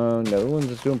 Netherlands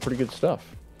is doing pretty good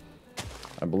stuff.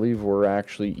 I believe we're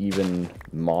actually even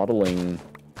modeling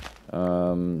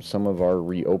some of our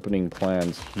reopening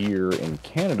plans here in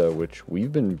Canada, which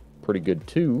we've been pretty good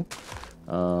too.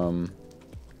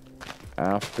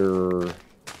 After,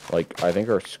 like, I think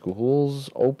our schools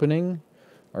opening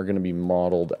are going to be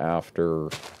modeled after,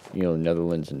 you know,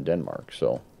 Netherlands and Denmark.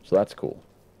 So that's cool.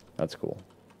 That's cool.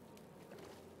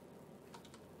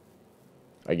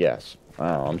 I guess. I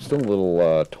don't know, I'm still a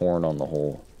little torn on the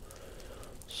whole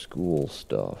school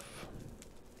stuff.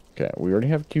 Okay, we already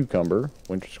have cucumber,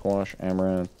 winter squash,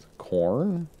 amaranth,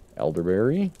 corn,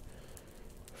 elderberry,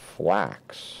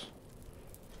 flax.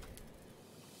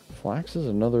 Flax is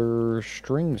another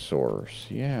string source.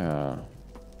 Yeah.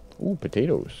 Ooh,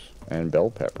 potatoes and bell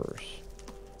peppers.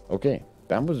 Okay,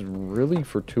 that was really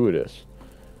fortuitous.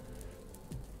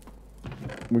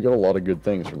 We got a lot of good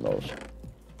things from those.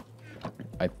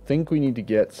 I think we need to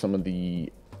get some of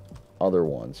the other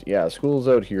ones. Yeah, school's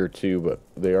out here too, but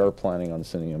they are planning on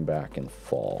sending them back in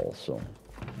fall, so.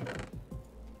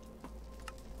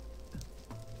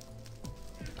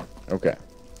 Okay.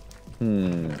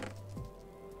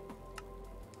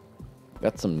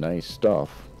 That's some nice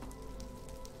stuff.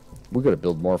 We gotta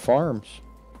build more farms.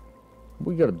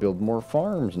 We gotta build more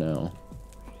farms now.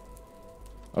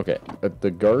 Okay,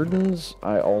 the gardens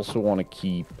I also want to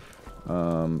keep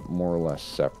more or less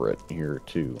separate here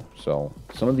too. So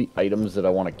some of the items that I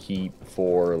want to keep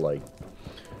for like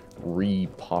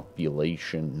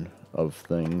repopulation of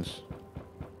things.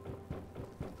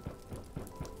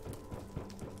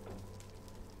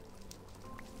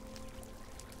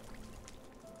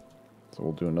 So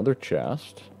we'll do another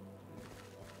chest.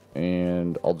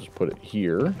 And I'll just put it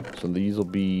here. So these will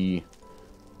be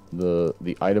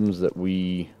the items that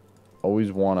we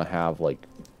always want to have, like,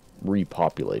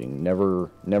 repopulating, never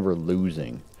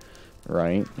losing,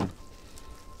 right?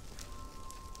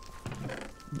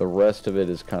 The rest of it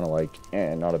is kind of like,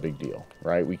 not a big deal,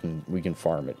 right? We can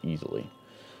farm it easily.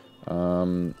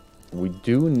 We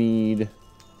do need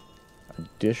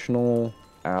additional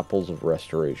apples of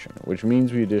restoration, which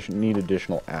means we need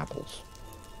additional apples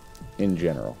in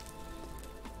general.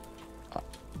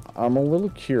 I'm a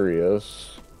little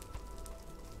curious.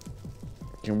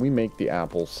 Can we make the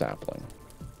apple sapling?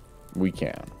 We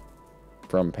can.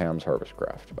 From Pam's Harvest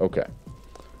Craft. Okay.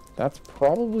 That's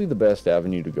probably the best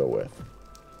avenue to go with.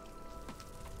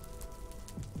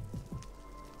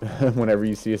 Whenever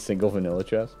you see a single vanilla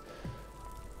chest.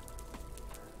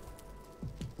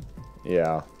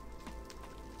 Yeah.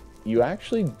 You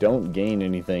actually don't gain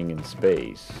anything in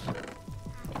space.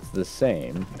 It's the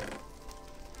same.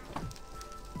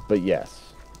 But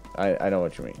yes. I know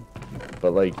what you mean.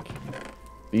 But like...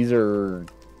 These are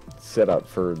set up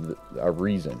for a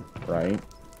reason, right?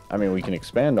 I mean, we can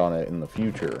expand on it in the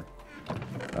future.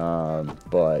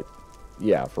 But,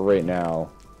 yeah, for right now,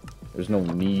 there's no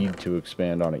need to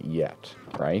expand on it yet,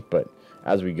 right? But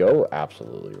as we go,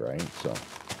 absolutely, right? So,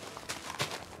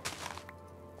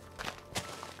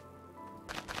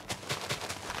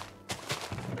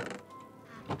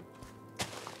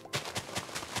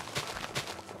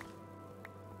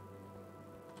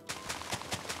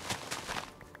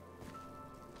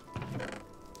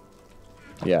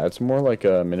 Yeah, it's more like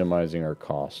a minimizing our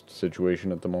cost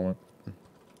situation at the moment.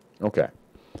 Okay.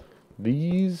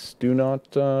 These do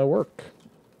not work.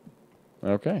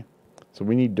 Okay. So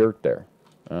we need dirt there.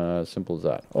 Simple as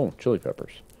that. Oh, chili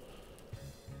peppers.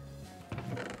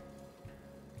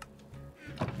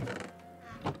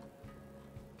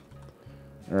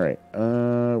 Alright.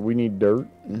 We need dirt.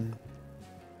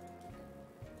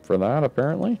 For that,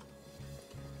 apparently.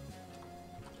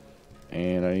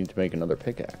 And I need to make another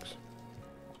pickaxe.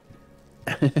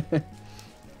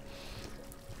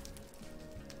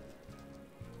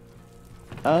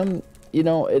 You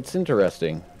know, it's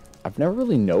interesting. I've never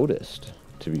really noticed,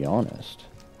 to be honest,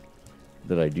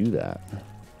 that I do that.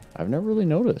 I've never really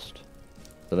noticed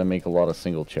that I make a lot of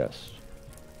single chests.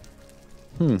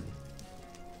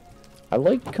 I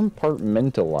like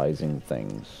compartmentalizing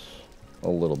things a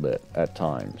little bit at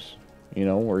times. You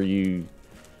know, where you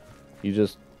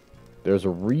just, there's a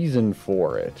reason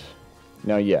for it.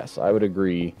 Now, yes, I would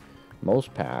agree,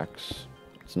 most packs,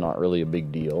 it's not really a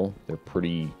big deal. They're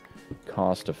pretty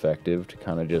cost effective to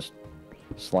kind of just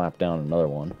slap down another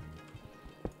one.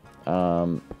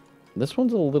 This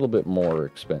one's a little bit more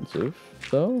expensive,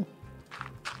 though.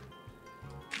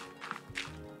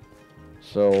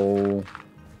 So,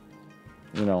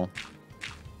 you know,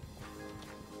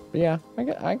 yeah,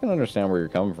 I can understand where you're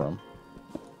coming from.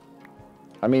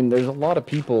 I mean, there's a lot of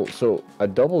people, so a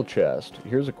double chest,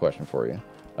 here's a question for you.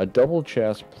 A double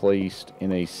chest placed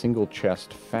in a single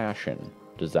chest fashion,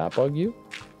 does that bug you?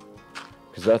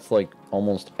 Because that's like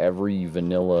almost every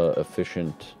vanilla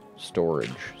efficient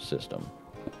storage system,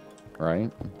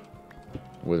 right?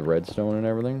 With redstone and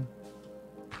everything.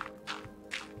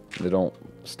 They don't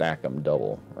stack them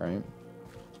double, right?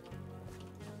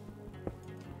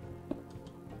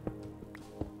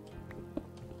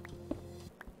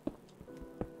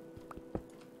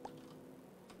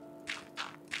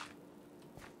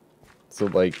 So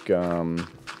like, the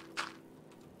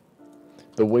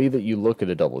way that you look at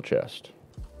a double chest,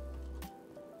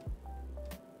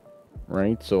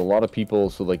 right? So a lot of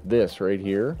people, so like this right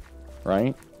here,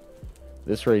 right?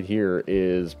 This right here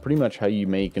is pretty much how you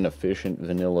make an efficient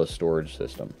vanilla storage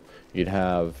system. You'd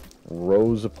have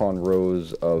rows upon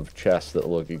rows of chests that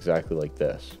look exactly like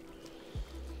this.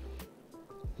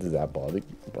 Does that bug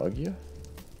you?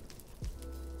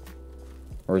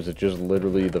 Or is it just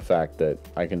literally the fact that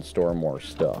I can store more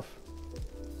stuff?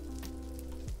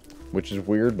 Which is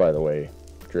weird, by the way,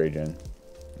 Drajan.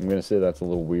 I'm going to say that's a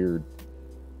little weird.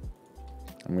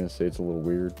 I'm going to say it's a little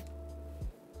weird.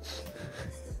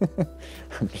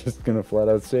 I'm just going to flat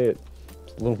out say it.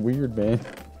 It's a little weird, man.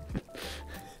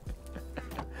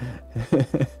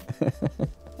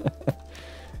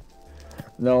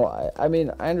 No, I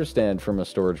mean, I understand from a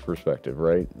storage perspective,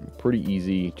 right? Pretty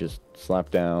easy, just slap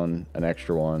down an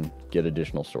extra one, get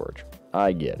additional storage.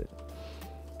 I get it.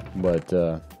 But,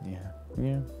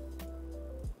 yeah.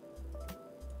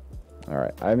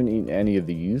 Alright, I haven't eaten any of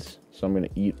these, so I'm going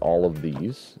to eat all of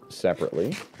these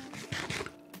separately.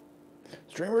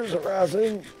 Streamers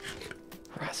harassing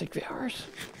viewers.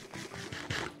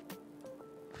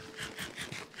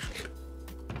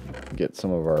 Get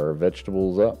some of our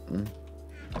vegetables up.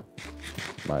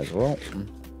 Might as well.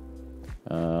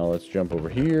 Let's jump over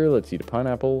here. Let's eat a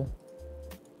pineapple.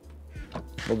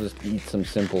 We'll just eat some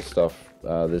simple stuff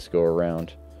this go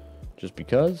around. Just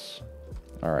because.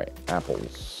 Alright,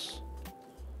 apples.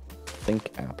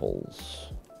 Think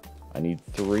apples. I need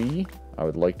 3. I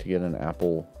would like to get an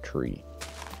apple tree.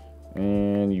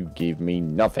 And you gave me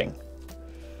nothing.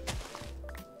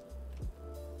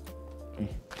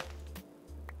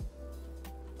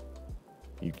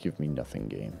 You give me nothing,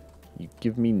 game. You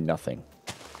give me nothing.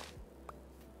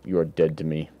 You are dead to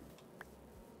me.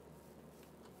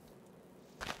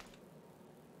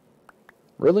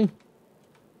 Really?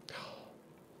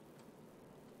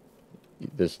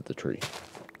 This is the tree.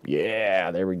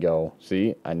 Yeah, there we go.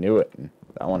 See, I knew it.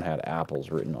 That one had apples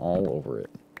written all over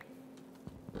it.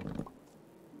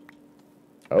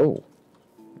 Oh.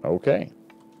 Okay.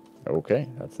 Okay,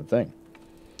 that's the thing.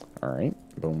 Alright.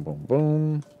 Boom, boom,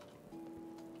 boom.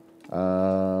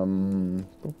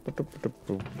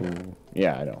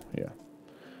 Yeah, I know, yeah.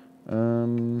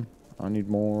 I need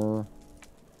more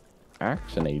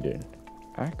axination.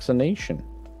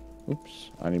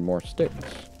 Oops, I need more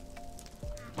sticks.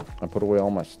 I put away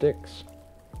all my sticks.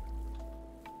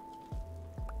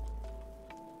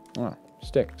 Ah,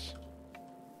 sticks.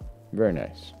 Very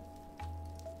nice.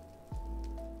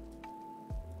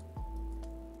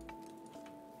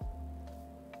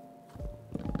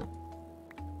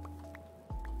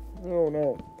 Oh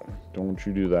no, don't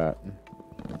you do that.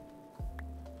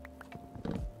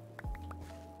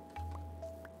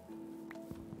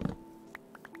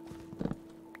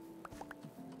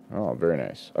 Oh, very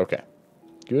nice. Okay.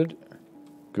 Good.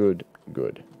 Good.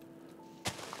 Good.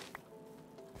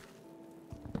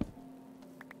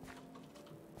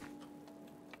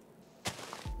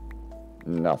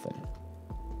 Nothing.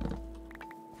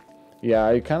 Yeah,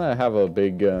 I kind of have a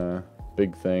big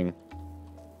thing.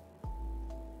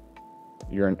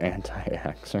 You're an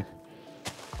anti-axer.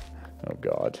 Oh,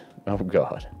 God. Oh,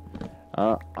 God.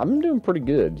 I'm doing pretty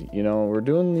good. You know, we're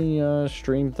doing the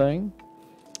stream thing.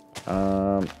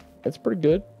 It's pretty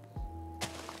good.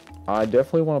 I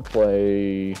definitely want to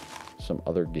play some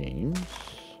other games.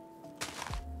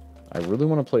 I really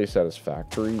want to play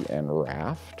Satisfactory and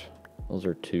Raft. Those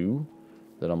are two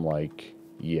that I'm like,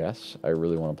 yes, I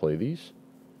really want to play these.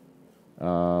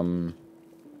 Oh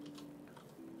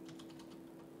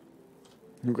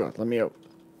God, let me out.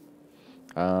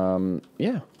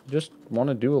 Yeah, just want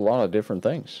to do a lot of different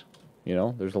things. You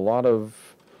know, there's a lot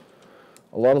of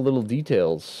little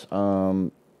details.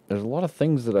 There's a lot of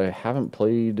things that I haven't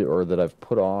played or that I've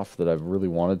put off that I've really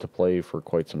wanted to play for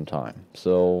quite some time.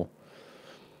 So,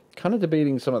 kind of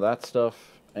debating some of that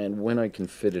stuff and when I can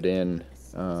fit it in,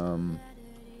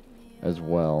 as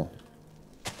well.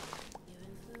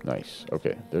 Nice.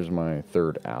 Okay, there's my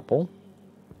third apple.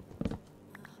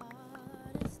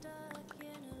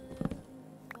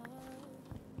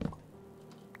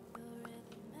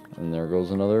 And there goes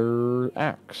another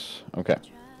axe. Okay.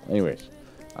 Anyways.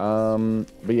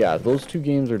 But yeah, those two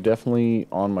games are definitely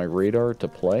on my radar to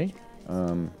play.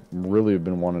 Really have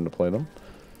been wanting to play them.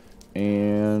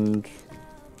 And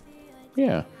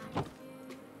yeah.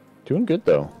 Doing good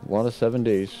though. A lot of 7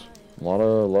 days. A lot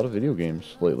of video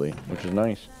games lately, which is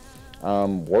nice.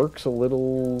 Work's a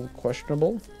little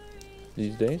questionable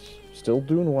these days. Still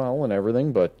doing well and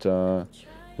everything, but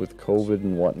with COVID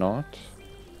and whatnot,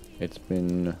 it's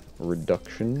been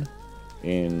reduction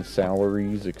in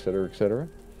salaries, etc., etc.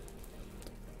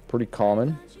 Pretty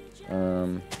common,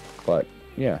 but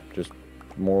yeah, just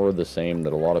more of the same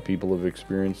that a lot of people have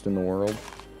experienced in the world.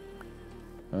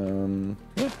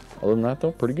 Yeah, other than that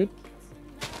though, pretty good.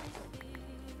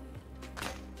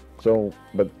 So,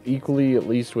 but equally, at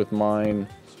least with mine,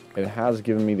 it has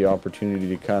given me the opportunity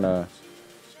to kind of,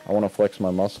 I want to flex my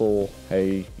muscle.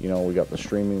 Hey, you know, we got the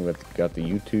streaming, we got the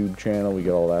YouTube channel, we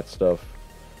got all that stuff.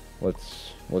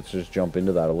 Let's just jump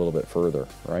into that a little bit further,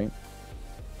 right?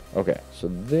 Okay, so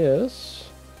this,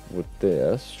 with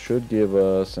this, should give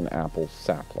us an apple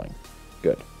sapling.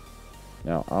 Good.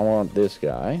 Now, I want this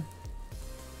guy.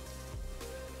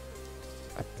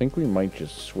 I think we might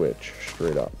just switch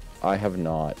straight up. I have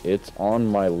not. It's on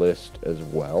my list as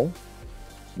well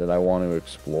that I want to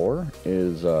explore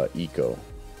is eco.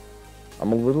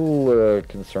 I'm a little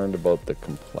concerned about the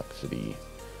complexity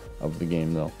of the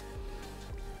game though.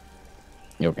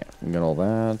 Okay, got all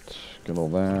that. Got all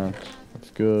that. That's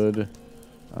good.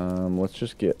 Let's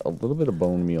just get a little bit of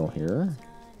bone meal here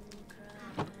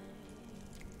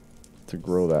to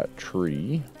grow that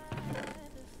tree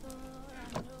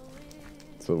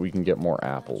so we can get more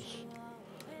apples.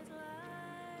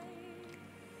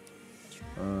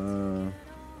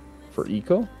 For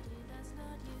eco?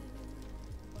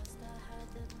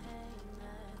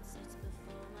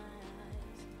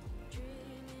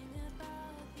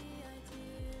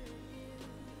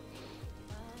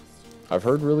 I've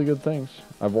heard really good things.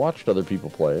 I've watched other people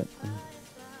play it.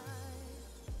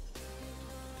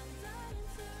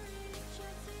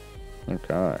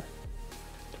 Okay.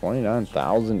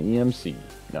 29,000 EMC.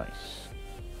 Nice.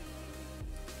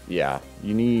 Yeah,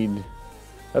 you need...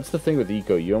 That's the thing with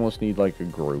eco, you almost need like a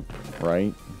group,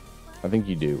 right? I think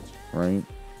you do, right?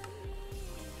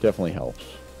 Definitely helps.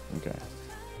 Okay.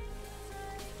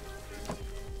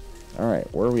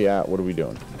 Alright, where are we at? What are we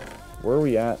doing? Where are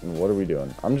we at and what are we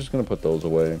doing? I'm just going to put those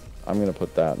away. I'm going to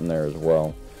put that in there as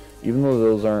well. Even though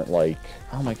those aren't like,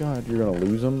 oh my god, you're going to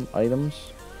lose them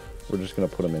items. We're just going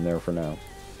to put them in there for now.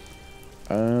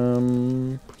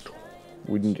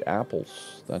 We need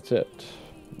apples. That's it.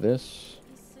 This...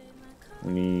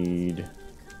 We need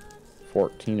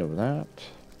 14 of that.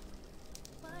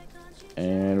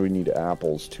 And we need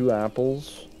apples. 2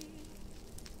 apples.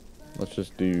 Let's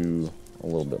just do a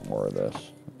little bit more of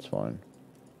this. That's fine.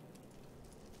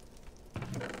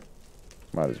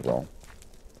 Might as well.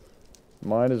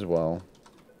 Might as well.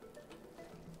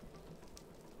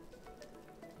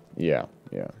 Yeah,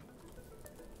 yeah.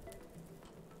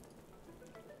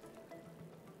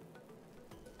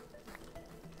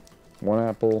 One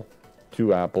apple.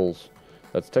 2 apples.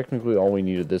 That's technically all we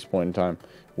need at this point in time.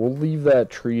 We'll leave that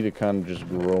tree to kind of just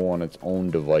grow on its own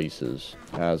devices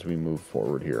as we move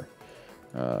forward here.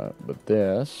 But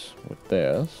this, with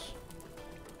this,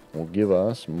 will give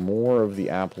us more of the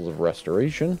apples of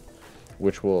restoration,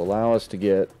 which will allow us to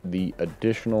get the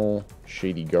additional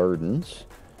shady gardens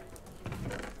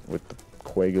with the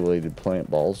coagulated plant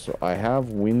balls. So I have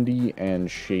windy and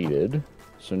shaded,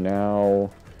 so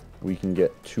now we can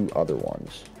get 2 other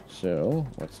ones. So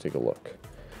let's take a look.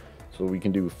 So we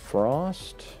can do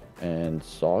frost and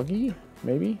soggy,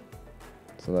 maybe.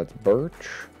 So that's birch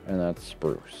and that's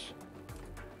spruce.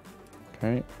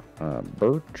 Okay,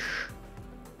 birch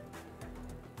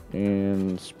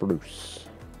and spruce.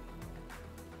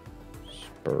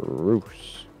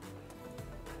 Spruce.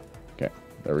 Okay,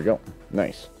 there we go.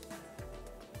 Nice.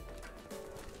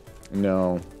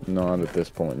 No, not at this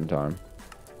point in time.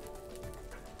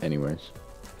 Anyways.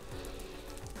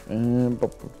 And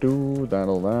do that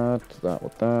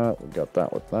with that. We got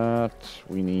that with that.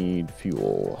 We need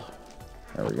fuel.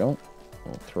 There we go.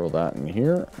 We'll throw that in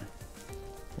here.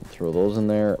 We'll throw those in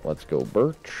there. Let's go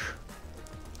birch.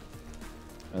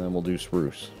 And then we'll do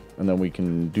spruce. And then we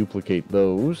can duplicate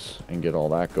those and get all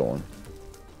that going.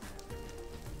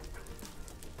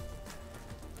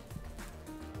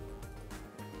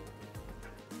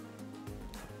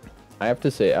 I have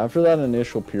to say, after that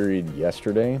initial period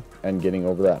yesterday and getting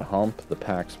over that hump, the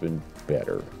pack's been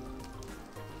better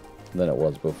than it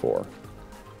was before.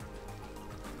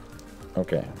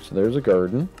 Okay, so there's a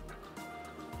garden.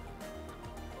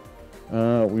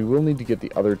 We will need to get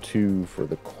the other 2 for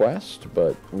the quest,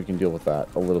 but we can deal with that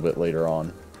a little bit later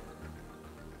on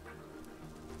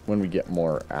when we get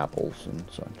more apples and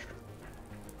such.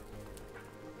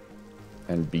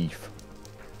 And beef.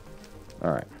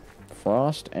 Alright.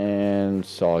 Frost and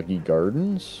soggy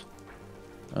gardens.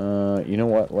 You know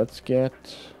what? Let's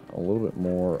get a little bit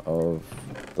more of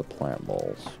the plant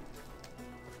balls.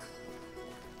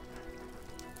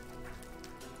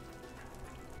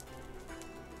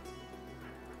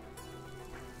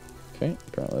 Okay,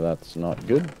 apparently that's not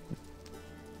good.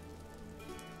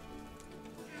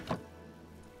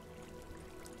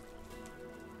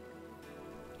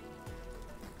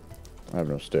 I have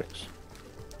no sticks.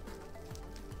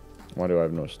 Why do I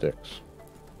have no sticks?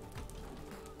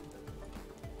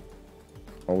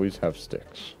 Always have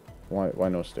sticks. Why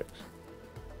no sticks?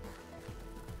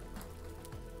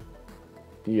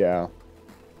 Yeah.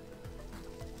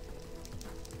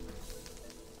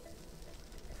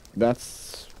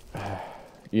 That's...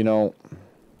 You know...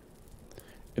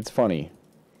 It's funny.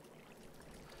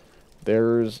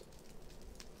 There's...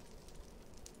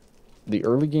 The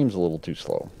early game's a little too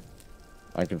slow.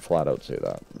 I can flat out say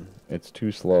that. It's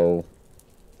too slow.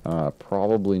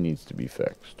 Probably needs to be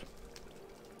fixed.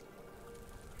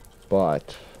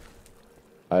 But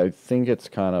I think it's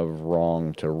kind of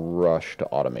wrong to rush to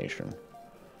automation.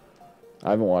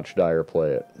 I haven't watched Dyer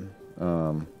play it.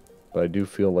 But I do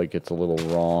feel like it's a little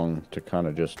wrong to kind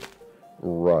of just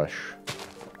rush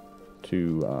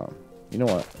to... you know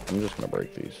what? I'm just going to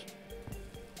break these.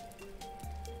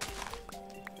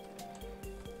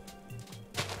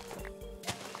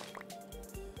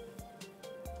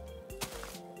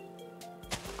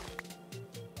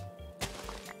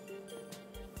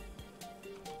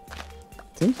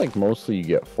 Seems like mostly you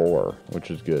get 4,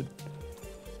 which is good.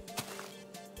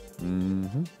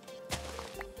 Mm-hmm.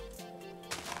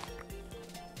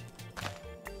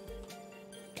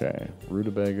 Okay,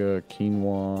 rutabaga,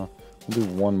 quinoa. We'll do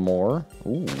 1 more.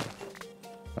 Ooh,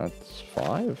 that's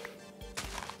 5.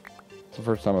 It's the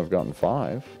first time I've gotten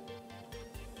 5.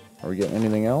 Are we getting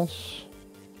anything else?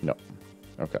 No.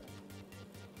 Okay.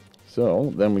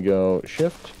 So, then we go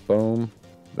shift, boom.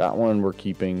 That one we're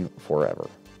keeping forever.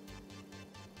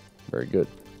 Very good.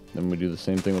 Then we do the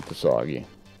same thing with the soggy.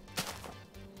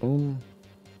 Boom.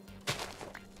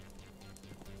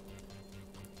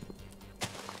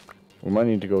 We might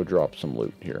need to go drop some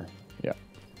loot here. Yeah.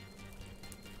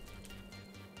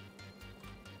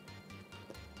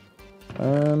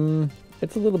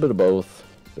 It's a little bit of both.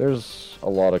 There's a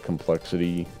lot of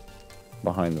complexity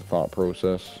behind the thought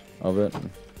process of it,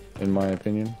 in my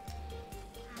opinion.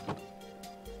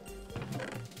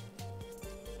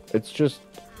 It's just...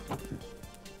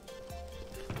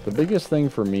 The biggest thing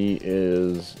for me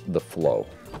is the flow,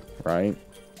 right?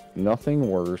 Nothing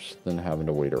worse than having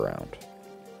to wait around.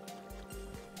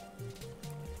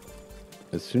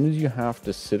 As soon as you have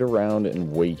to sit around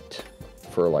and wait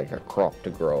for like a crop to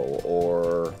grow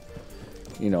or,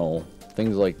 you know,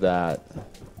 things like that,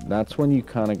 that's when you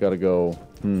kind of got to go,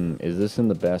 is this in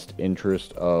the best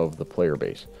interest of the player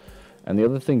base? And the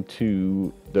other thing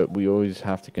too that we always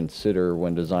have to consider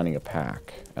when designing a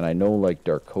pack, and I know like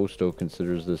Dark Costo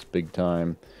considers this big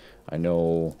time, I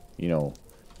know, you know,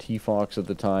 T-Fox at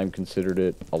the time considered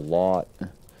it a lot,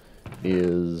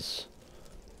 is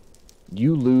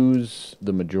you lose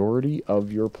the majority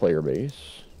of your player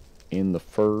base in the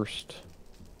first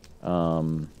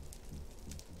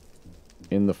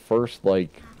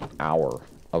like hour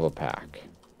of a pack.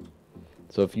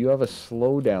 So if you have a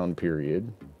slowdown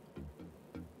period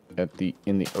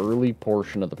in the early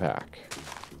portion of the pack,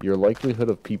 your likelihood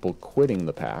of people quitting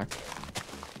the pack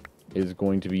is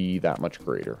going to be that much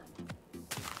greater.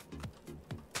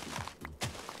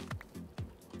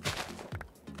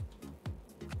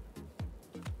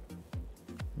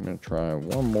 I'm going to try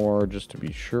one more just to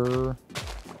be sure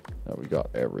that we got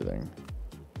everything.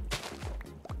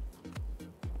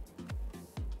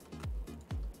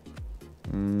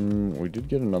 We did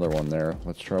get another one there.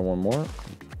 Let's try one more.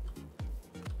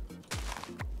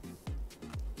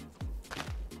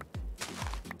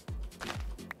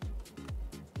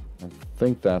 I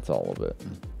think that's all of it.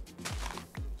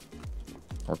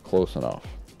 Or close enough.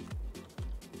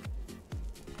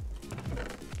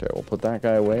 Okay, we'll put that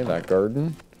guy away, that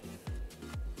garden.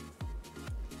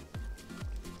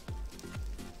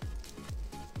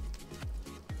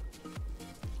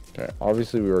 Okay,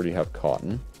 obviously we already have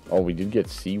cotton. Oh, we did get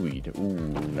seaweed. Ooh,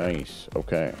 nice.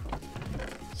 Okay.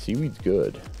 Seaweed's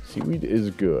good. Seaweed is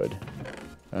good.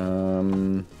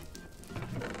 Okay,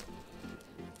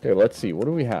 let's see. What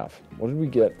do we have? What did we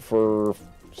get for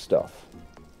stuff?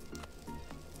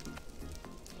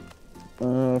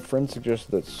 Friend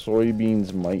suggested that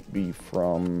soybeans might be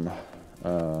from...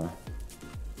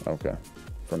 okay.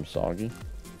 From Soggy.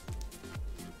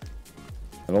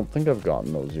 I don't think I've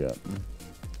gotten those yet.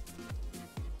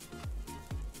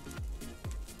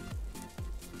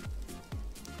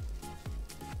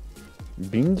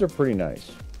 Beans are pretty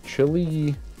nice.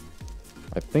 Chili,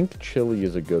 I think chili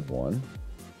is a good one,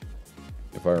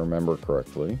 if I remember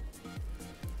correctly.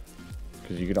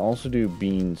 Because you can also do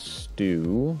bean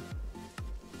stew.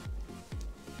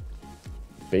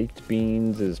 Baked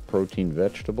beans is protein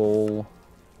vegetable.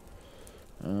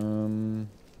 Beans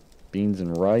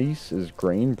and rice is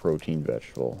grain protein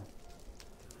vegetable.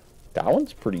 That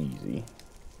one's pretty easy.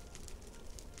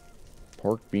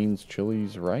 Pork, beans,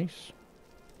 chilies, rice.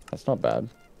 That's not bad.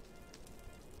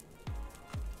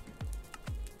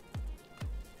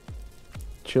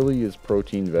 Chili is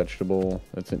protein vegetable.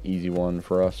 That's an easy one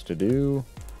for us to do.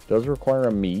 Does require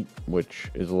a meat,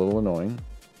 which is a little annoying.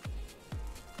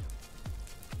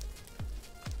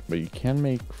 But you can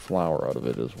make flour out of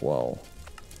it as well.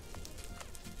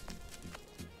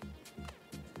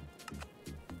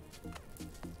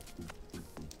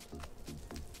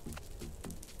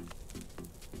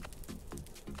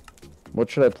 What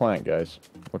should I plant, guys?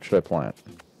 What should I plant?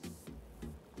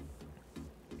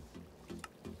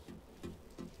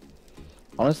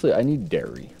 Honestly, I need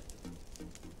dairy.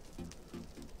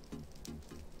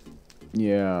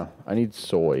 Yeah, I need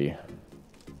soy.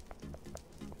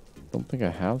 Don't think I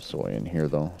have soy in here,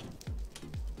 though.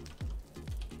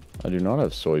 I do not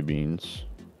have soybeans.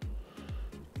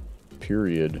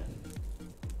 Period.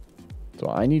 So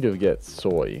I need to get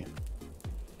soy.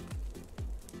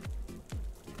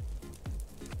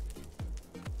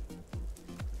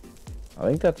 I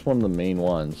think that's one of the main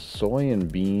ones. Soy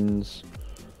and beans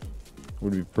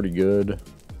would be pretty good.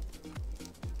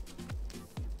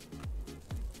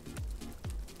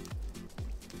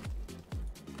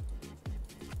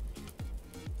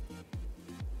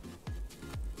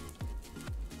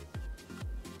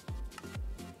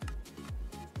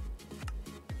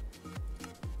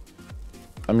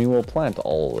 I mean, we'll plant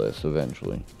all of this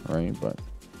eventually, right? But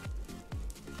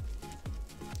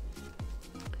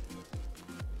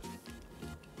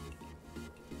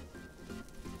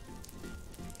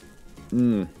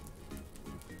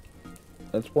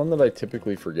that's one that I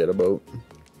typically forget about.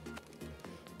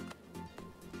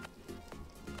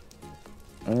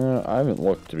 I haven't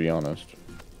looked, to be honest.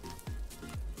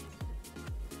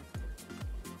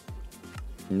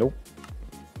 Nope.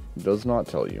 Does not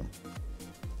tell you.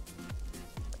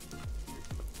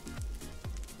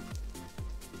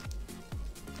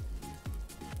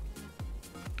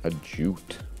 A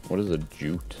jute. What is a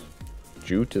jute?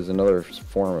 Jute is another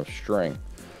form of string.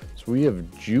 So we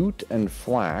have jute and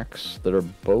flax that are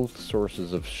both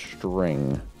sources of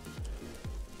string.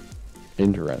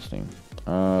 Interesting.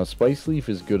 Spice leaf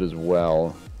is good as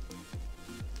well.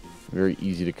 Very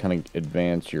easy to kind of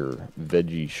advance your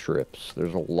veggie strips.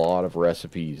 There's a lot of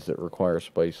recipes that require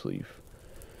spice leaf.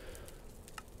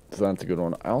 So that's a good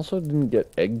one. I also didn't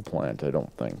get eggplant, I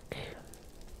don't think.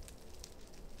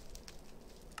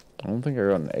 I don't think I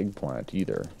got an eggplant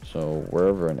either. So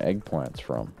wherever an eggplant's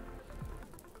from.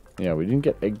 Yeah, we didn't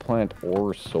get eggplant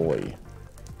or soy.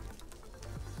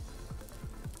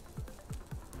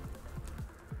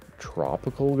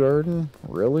 Tropical garden?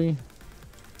 Really?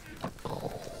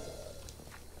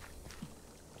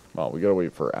 Well, we gotta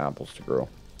wait for apples to grow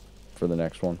for the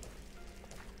next one.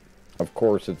 Of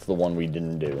course, it's the one we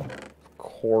didn't do. Of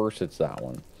course, it's that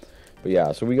one. But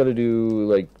yeah, so we gotta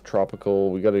do like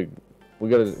tropical. We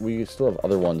still have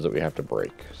other ones that we have to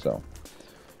break. So,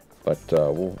 but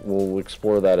we'll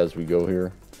explore that as we go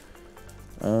here.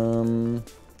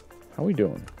 How we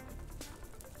doing?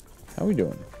 How we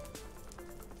doing?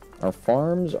 Our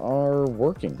farms are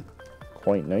working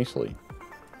quite nicely.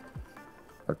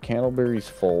 Our candleberry's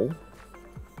full.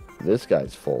 This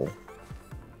guy's full.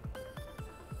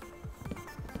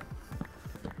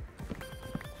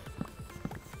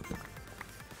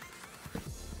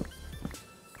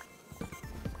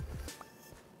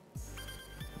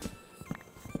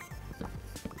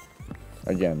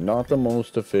 Again, not the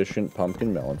most efficient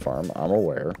pumpkin melon farm, I'm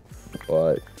aware,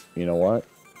 but you know what?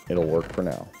 It'll work for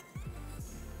now.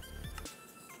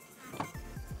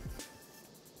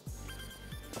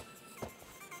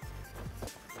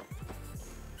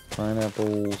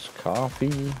 Pineapples,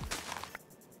 coffee.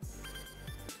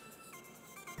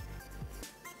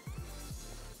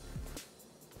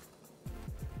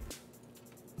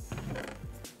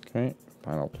 Okay,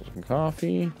 pineapples and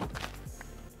coffee.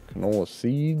 Canola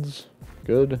seeds.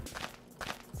 Good.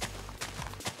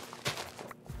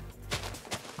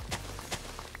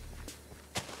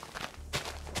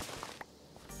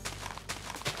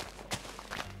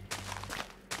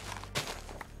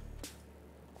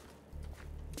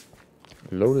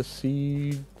 Lotus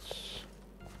seeds.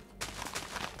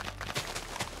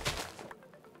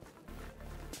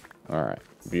 All right,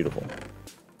 beautiful.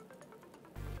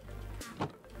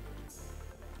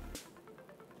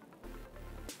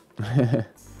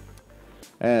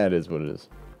 It is what it is.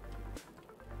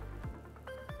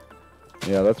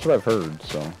 Yeah, that's what I've heard,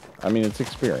 so. I mean, it's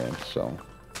experience, so.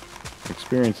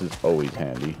 Experience is always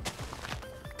handy.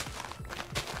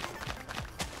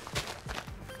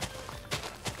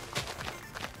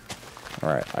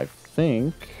 Alright, I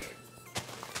think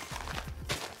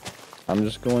I'm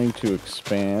just going to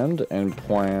expand and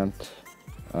plant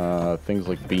things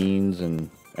like beans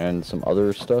and some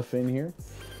other stuff in here.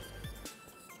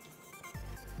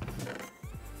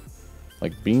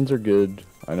 Like, beans are good.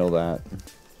 I know that.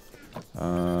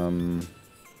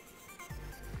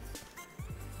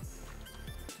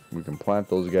 We can plant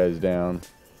those guys down.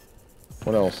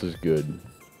 What else is good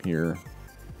here?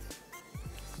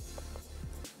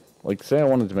 Like, say I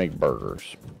wanted to make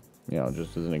burgers. You know,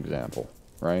 just as an example,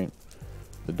 right?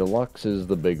 The deluxe is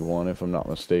the big one, if I'm not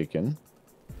mistaken.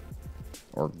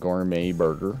 Or gourmet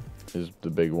burger is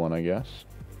the big one, I guess.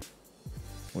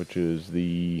 Which is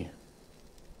the...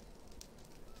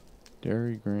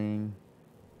 Dairy grain.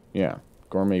 Yeah,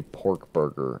 gourmet pork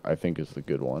burger, I think, is the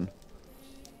good one.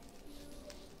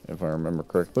 If I remember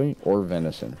correctly. Or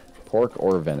venison. Pork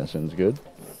or venison's good.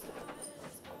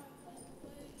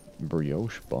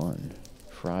 Brioche bun.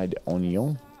 Fried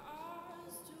onion.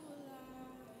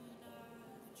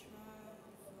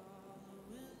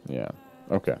 Yeah,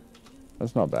 okay.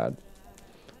 That's not bad.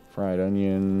 Fried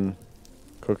onion.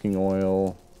 Cooking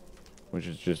oil. Which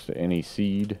is just any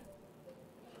seed.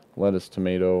 Lettuce,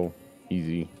 tomato,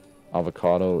 easy.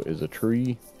 Avocado is a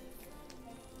tree.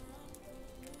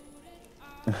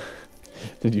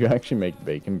 Did you actually make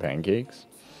bacon pancakes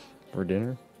for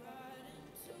dinner?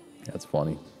 That's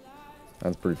funny.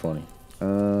 That's pretty funny.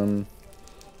 You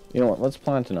know what? Let's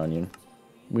plant an onion.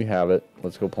 We have it.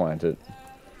 Let's go plant it.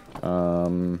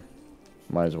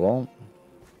 Might as well.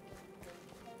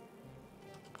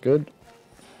 Good.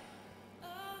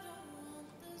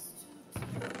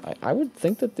 I would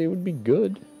think that they would be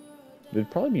good. They'd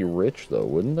probably be rich, though,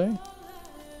 wouldn't they?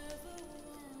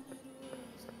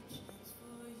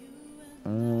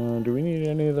 Do we need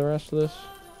any of the rest of this?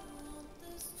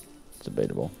 It's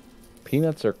debatable.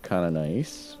 Peanuts are kind of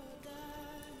nice.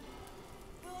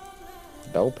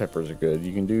 Bell peppers are good.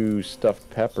 You can do stuffed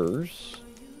peppers.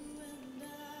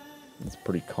 It's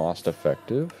pretty cost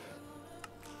effective.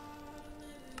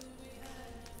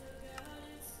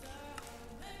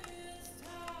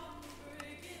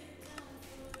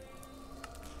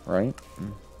 Right?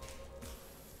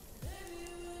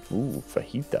 Ooh,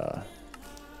 fajita.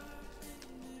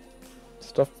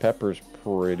 Stuffed pepper's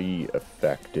pretty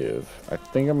effective. I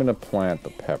think I'm gonna plant the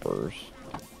peppers.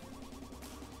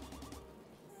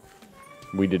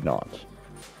 We did not.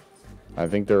 I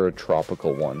think they're a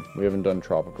tropical one. We haven't done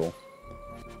tropical.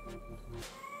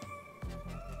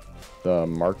 The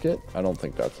market? I don't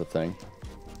think that's a thing.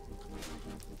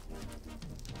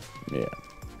 Yeah.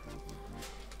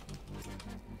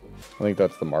 I think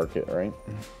that's the market, right?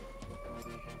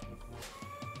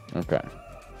 Okay.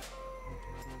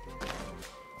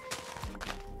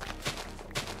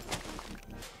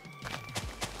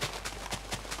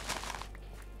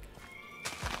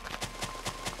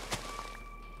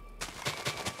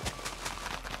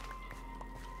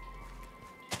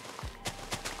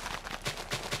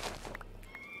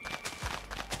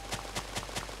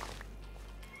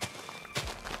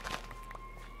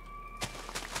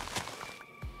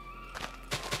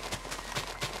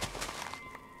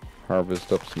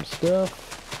 harvest up some stuff.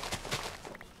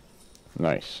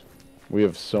 Nice. We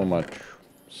have so much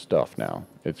stuff now.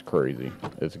 It's crazy.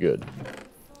 It's good.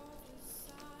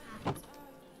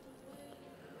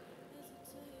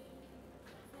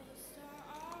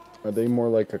 Are they more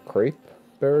like a crepe,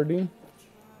 Baradine?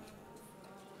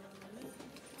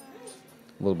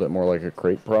 A little bit more like a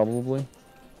crepe, probably.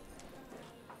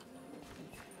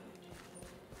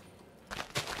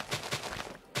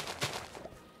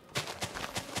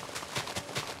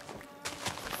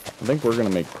 I think we're gonna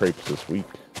make crepes this week.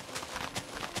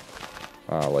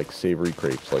 Like savory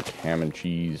crepes, like ham and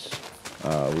cheese.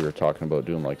 We were talking about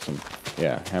doing like some,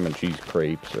 yeah, ham and cheese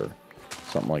crepes or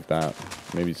something like that.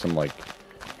 Maybe some like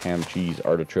ham, cheese,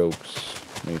 artichokes.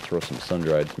 Maybe throw some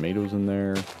sun-dried tomatoes in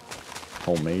there.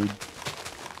 Homemade.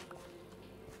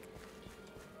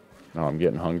 Oh, I'm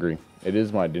getting hungry. It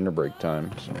is my dinner break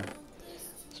time, so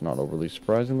it's not overly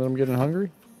surprising that I'm getting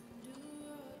hungry.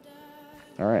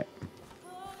 Alright.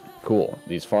 Cool.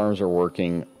 These farms are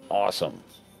working awesome.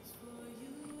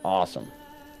 Awesome.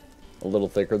 A little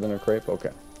thicker than a crepe?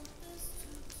 Okay.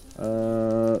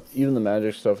 Even the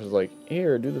magic stuff is like,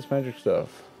 here, do this magic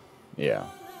stuff. Yeah,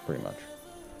 pretty much.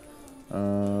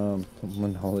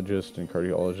 Pulmonologist and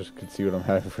cardiologist could see what I'm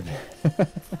having for dinner.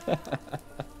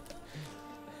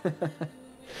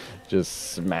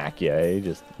 Just smack you, eh?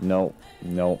 Just, no,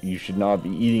 you should not be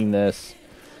eating this.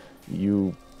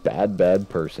 You bad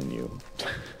person, you.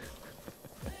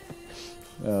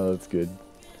 Oh, that's good.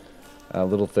 A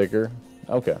little thicker.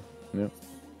 Okay. Yep.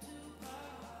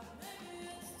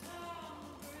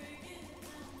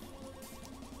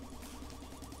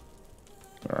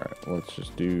 Alright, let's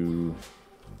just do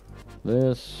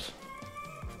this.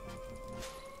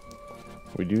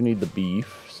 We do need the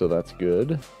beef, so that's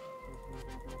good.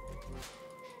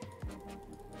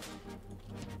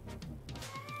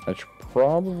 I should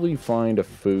probably find a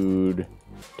food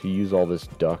to use all this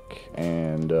duck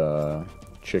and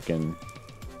chicken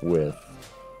with.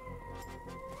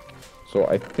 So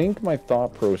I think my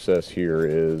thought process here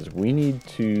is we need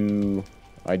to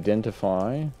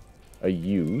identify a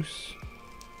use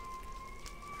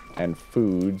and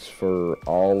foods for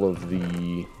all of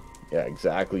the, yeah,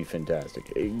 exactly,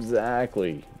 fantastic,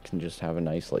 exactly. You can just have a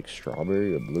nice like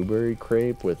strawberry or blueberry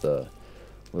crepe with a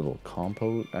little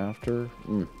compote after.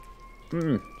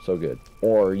 So good.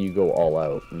 Or you go all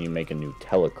out and you make a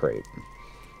Nutella crepe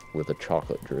with a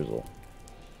chocolate drizzle.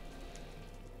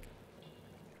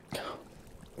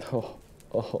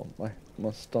 Oh, my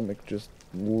stomach just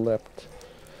leapt.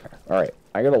 Alright,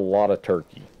 I got a lot of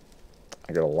turkey.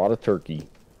 I got a lot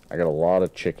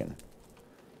of chicken.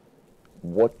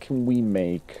 What can we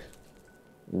make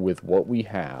with what we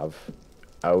have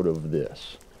out of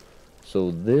this?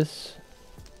 So this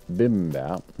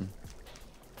bibimbap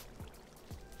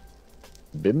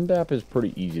is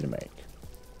pretty easy to make.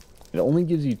 It only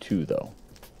gives you 2 though.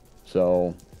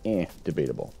 So,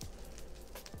 debatable.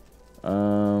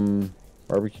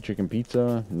 Barbecue chicken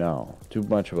pizza? No, too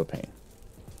much of a pain.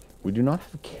 We do not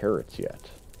have carrots yet.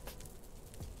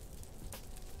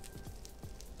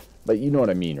 But you know what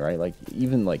I mean, right? Like,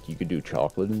 even like you could do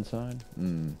chocolate inside.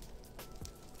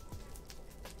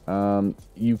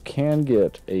 You can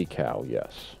get a cow,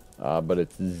 yes. But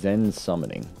it's Zen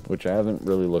summoning, which I haven't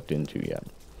really looked into yet.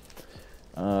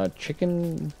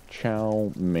 Chicken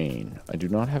chow mein. I do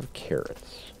not have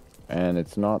carrots. And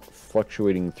it's not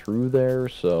fluctuating through there,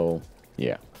 so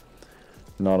yeah.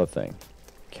 Not a thing.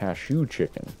 Cashew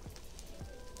chicken.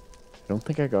 I don't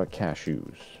think I got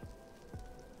cashews.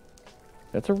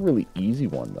 That's a really easy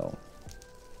one, though.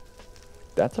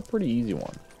 That's a pretty easy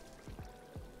one.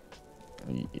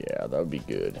 Yeah, that would be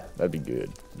good. That'd be good.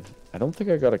 I don't think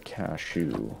I got a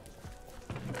cashew.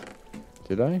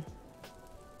 Did I?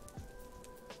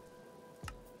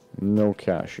 No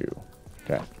cashew.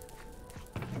 Okay.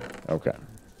 Okay.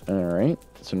 Alright.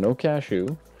 So no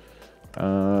cashew.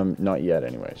 Not yet,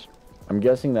 anyways. I'm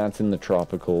guessing that's in the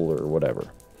tropical or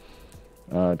whatever.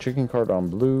 Chicken cordon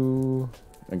bleu.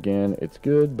 Again, it's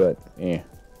good, but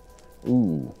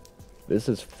Ooh. This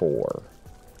is 4.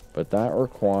 But that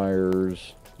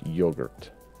requires yogurt.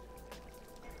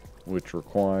 Which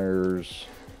requires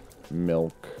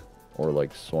milk or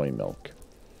like soy milk.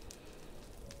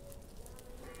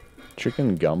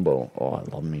 Chicken gumbo. Oh, I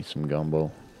love me some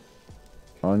gumbo.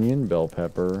 Onion, bell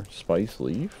pepper, spice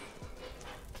leaf,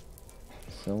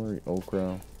 celery,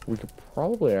 okra. We could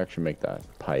probably actually make that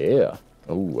paella.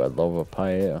 Oh, I love a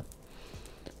paella.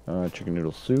 Chicken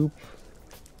noodle soup.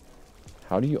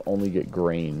 How do you only get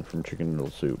grain from chicken noodle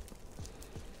soup?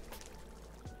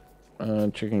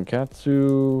 Chicken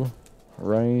katsu,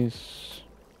 rice.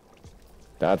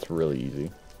 That's really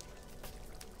easy.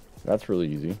 That's really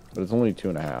easy, but it's only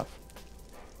 2.5.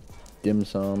 Dim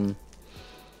sum.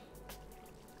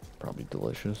 Probably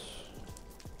delicious.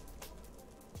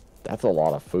 That's a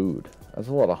lot of food. That's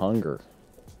a lot of hunger.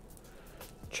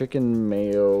 Chicken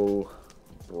mayo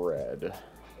bread.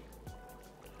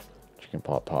 Chicken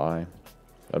pot pie.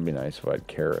 That'd be nice if I had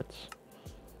carrots.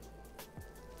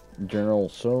 General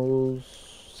sows.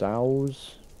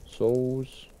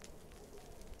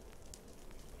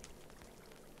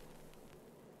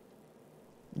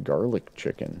 Garlic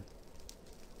chicken.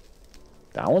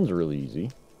 That one's really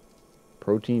easy.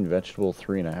 Protein vegetable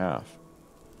 3.5.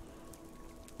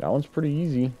 That one's pretty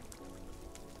easy.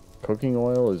 Cooking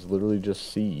oil is literally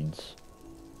just seeds.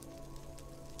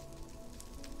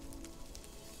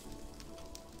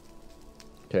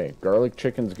 Okay, garlic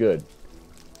chicken's good.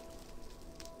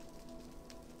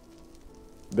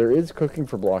 There is cooking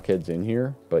for blockheads in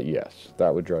here, but yes,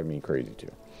 that would drive me crazy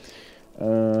too.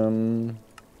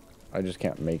 I just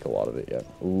can't make a lot of it yet.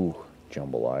 Ooh,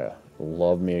 jambalaya.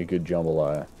 Love me a good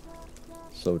jambalaya.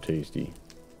 So tasty.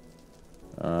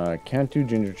 Can't do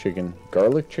ginger chicken.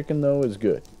 Garlic chicken, though, is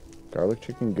good. Garlic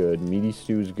chicken, good. Meaty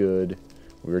stew is good.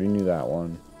 We already knew that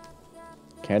one.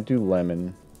 Can't do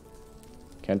lemon.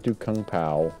 Can't do kung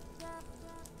pao.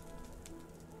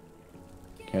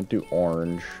 Can't do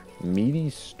orange. Meaty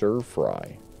stir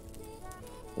fry.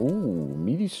 Ooh,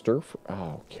 meaty stir fry.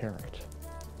 Oh, carrot.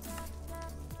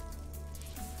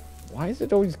 Why is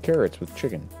it always carrots with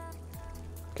chicken?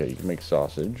 Okay, you can make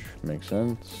sausage. Makes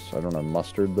sense. I don't have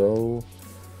mustard, though.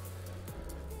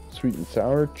 Sweet and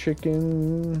sour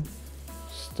chicken.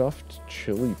 Stuffed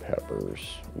chili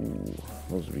peppers. Ooh,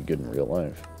 those would be good in real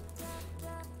life.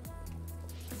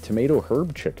 Tomato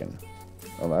herb chicken.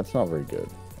 Oh, that's not very good.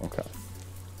 Okay.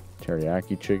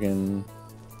 Teriyaki chicken.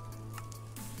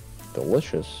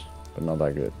 Delicious, but not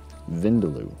that good.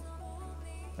 Vindaloo.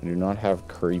 I do not have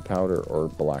curry powder or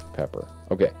black pepper.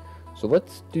 Okay, so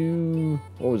let's do...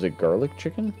 What was it? Garlic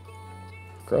chicken?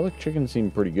 Garlic chicken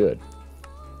seemed pretty good.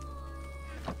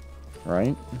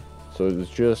 Right? So it was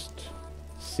just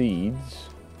seeds.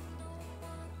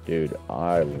 Dude,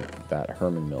 that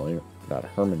Herman Miller. That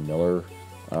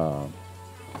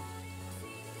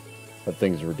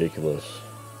thing's ridiculous.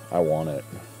 I want it.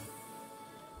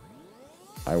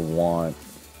 I want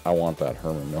that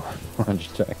Herman Miller lunch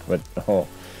tech, but oh,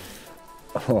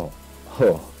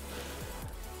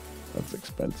 that's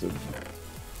expensive.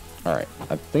 All right,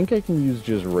 I think I can use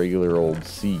just regular old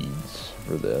seeds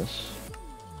for this.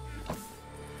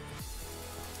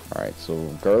 All right, so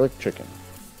garlic chicken.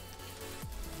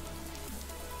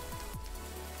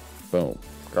 Boom.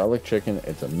 Garlic chicken,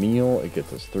 it's a meal. It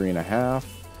gets us 3.5.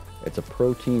 It's a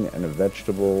protein and a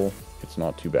vegetable. It's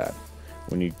not too bad.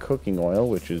 We need cooking oil,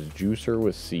 which is juicer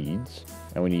with seeds.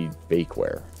 And we need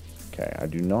bakeware. Okay, I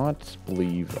do not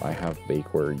believe I have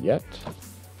bakeware yet.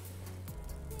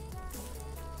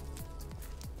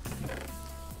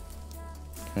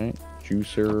 Okay,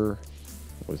 juicer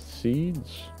with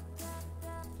seeds.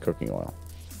 Cooking oil.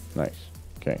 Nice.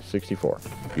 Okay, 64.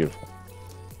 Beautiful.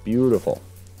 Beautiful.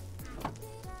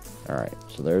 Alright,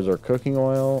 so there's our cooking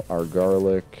oil, our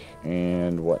garlic,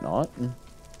 and whatnot.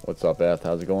 What's up, Beth?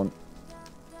 How's it going?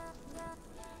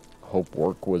 Hope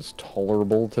work was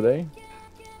tolerable today.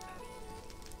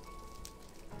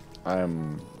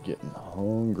 I'm getting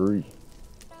hungry.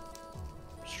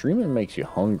 Streaming makes you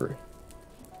hungry.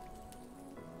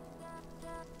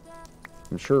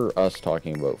 I'm sure us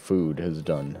talking about food has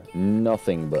done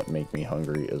nothing but make me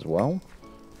hungry as well.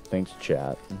 Thanks,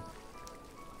 chat.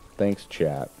 Thanks,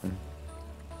 chat.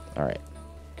 Alright.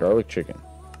 Garlic chicken.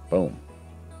 Boom.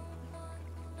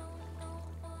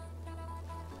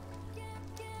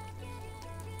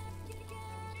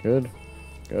 Good.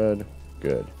 Good.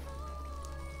 Good.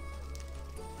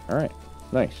 Alright.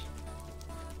 Nice.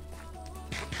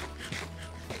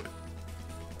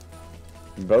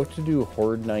 About to do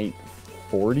Horde Night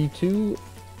 42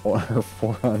 or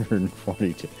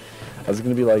 442. I was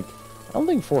going to be like, I don't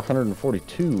think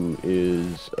 442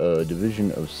 is a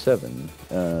division of 7.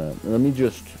 Let me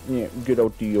just get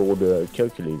out the old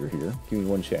calculator here. Give me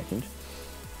 1 second.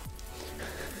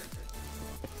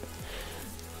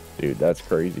 Dude, that's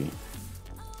crazy.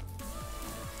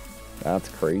 That's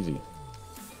crazy.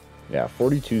 Yeah,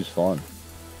 42 is fun.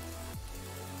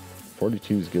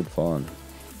 42 is good fun.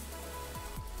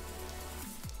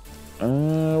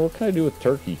 What can I do with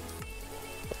turkey?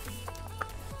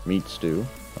 Meat stew.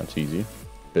 That's easy.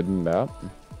 Bibimbap.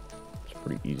 It's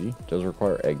pretty easy. Does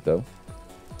require egg though.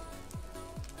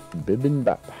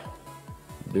 Bibimbap.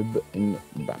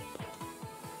 Bibimbap.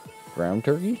 Ground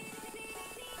turkey.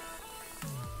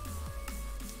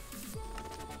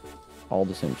 All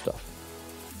the same stuff.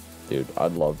 Dude,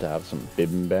 I'd love to have some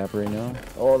bibimbap right now.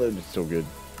 Oh, that'd be so good.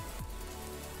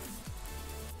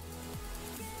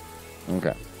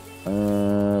 Okay.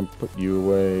 Put you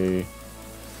away.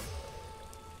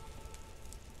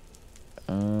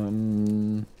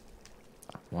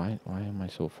 Why am I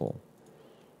so full?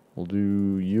 We'll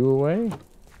do you away.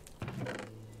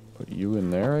 Put you in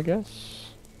there, I guess.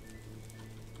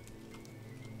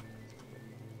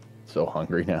 So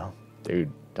hungry now. Dude,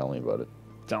 tell me about it.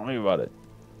 Tell me about it.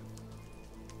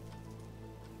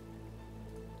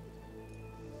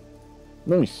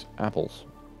 Nice. Apples.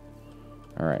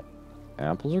 Alright.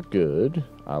 Apples are good.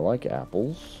 I like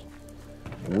apples.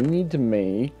 We need to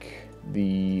make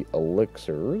the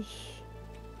elixirs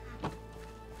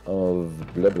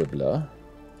of blah blah blah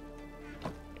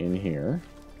in here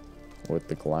with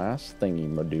the glass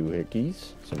thingy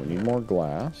madoohickeys. So we need more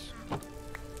glass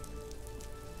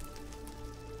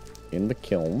in the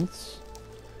kilns.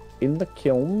 In the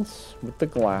kilns with the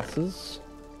glasses.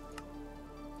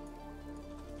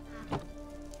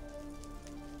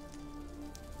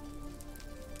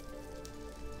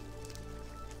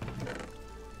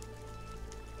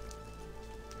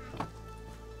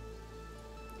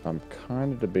 I'm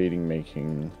kind of debating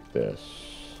making this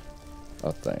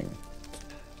a thing.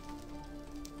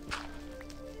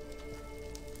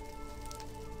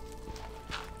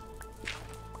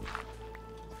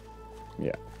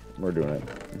 Yeah, we're doing it.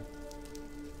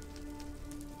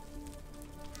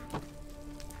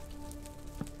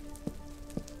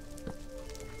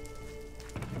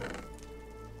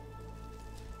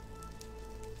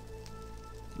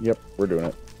 Yep, we're doing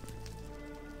it.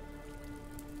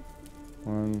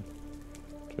 1,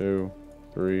 2,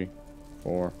 3,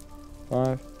 4,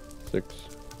 5, 6,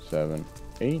 7,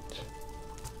 8.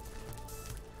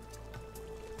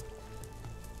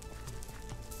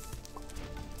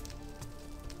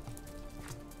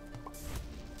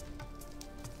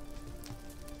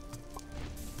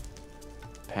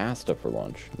 Pasta for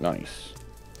lunch. Nice.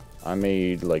 I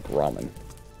made like ramen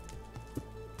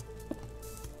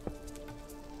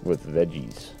with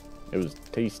veggies. It was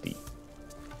tasty.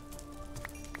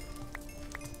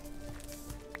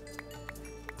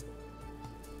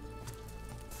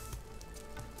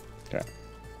 Okay.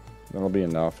 That'll be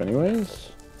enough anyways.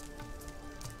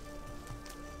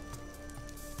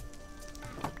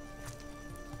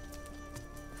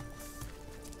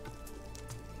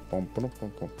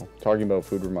 Talking about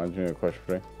food reminds me of a question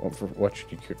today. What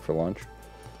should you cook for lunch?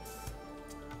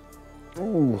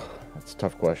 Ooh, that's a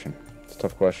tough question. It's a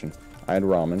tough question. I had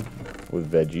ramen with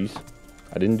veggies.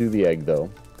 I didn't do the egg though,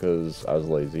 because I was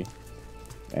lazy.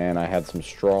 And I had some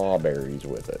strawberries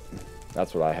with it.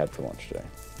 That's what I had for lunch today.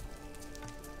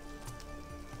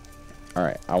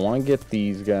 Alright, I want to get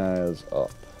these guys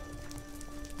up.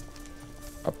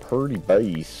 A purdy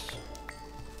base.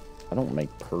 I don't make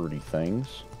purdy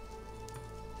things.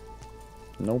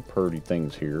 No purdy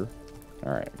things here.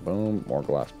 Alright, boom. More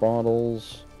glass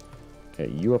bottles.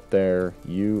 Okay, you up there.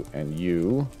 You and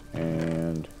you.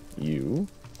 And you.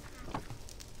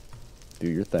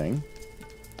 Do your thing.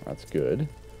 That's good.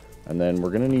 And then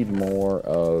we're going to need more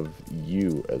of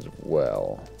you as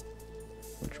well.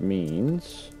 Which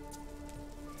means...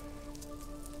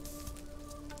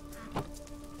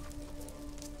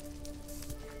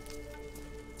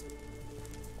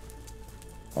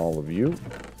 all of you.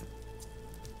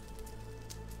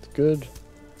 It's good.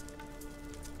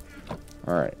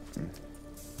 Alright.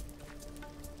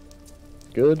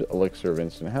 Good. Elixir of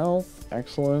instant health.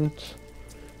 Excellent.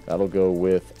 That'll go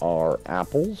with our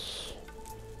apples.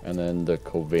 And then the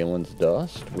covalence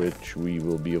dust, which we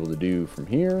will be able to do from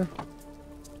here.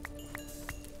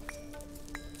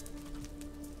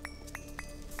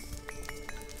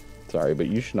 Sorry, but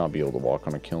you should not be able to walk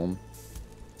on a kiln.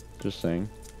 Just saying.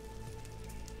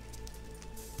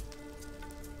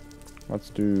 Let's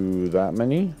do that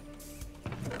many.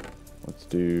 Let's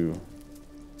do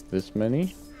this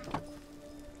many.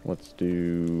 Let's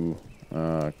do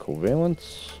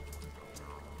covalence.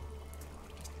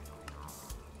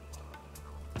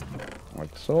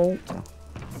 Like so.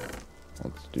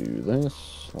 Let's do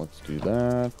this. Let's do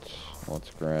that.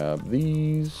 Let's grab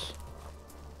these.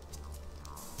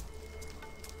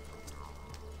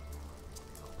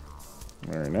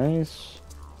 Very nice.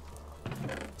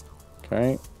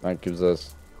 Okay, that gives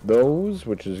us those,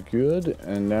 which is good.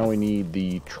 And now we need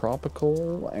the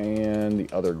tropical and the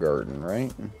other garden,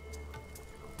 right?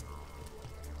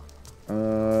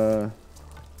 Oh,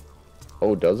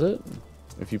 does it?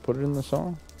 If you put it in the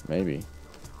song? Maybe.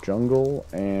 Jungle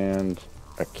and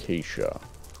acacia.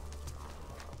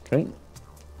 Okay.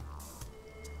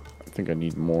 I think I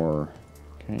need more.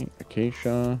 Okay,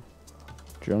 acacia,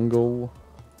 jungle,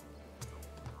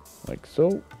 Like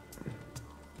so.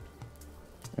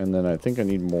 And then I think I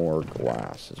need more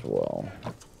glass as well.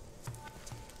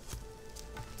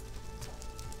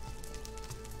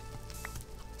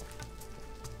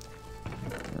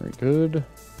 Very good.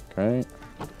 Okay.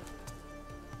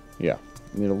 Yeah,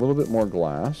 need a little bit more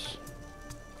glass.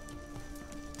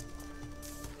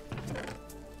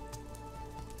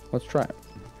 Let's try it.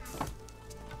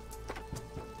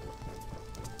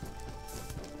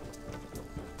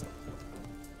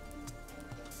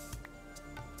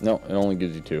 No, it only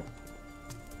gives you 2.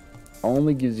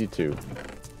 Only gives you 2.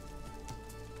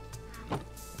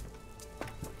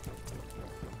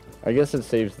 I guess it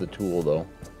saves the tool, though.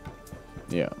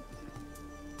 Yeah.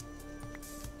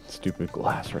 Stupid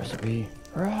glass recipe.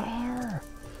 Rawr!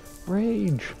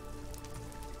 Rage!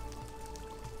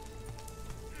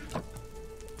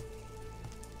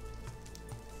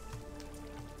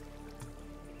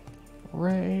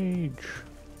 Rage!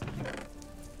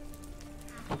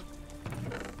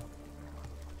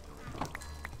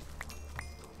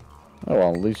 Oh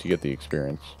well, at least you get the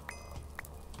experience.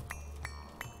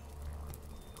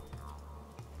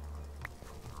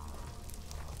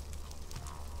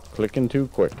 Clicking too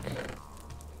quick.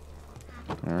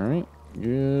 Alright,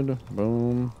 good.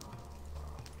 Boom.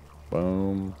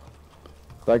 Boom.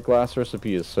 That glass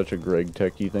recipe is such a Greg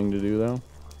techie thing to do, though.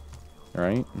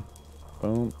 Alright.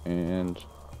 Boom, and...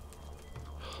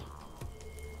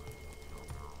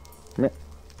 Come here.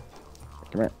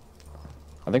 Come here.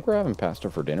 I think we're having pasta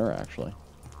for dinner, actually.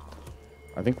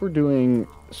 I think we're doing...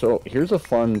 So, here's a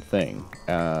fun thing.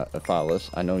 Athalis,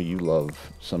 I know you love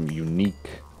some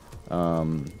unique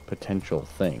potential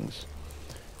things.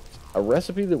 A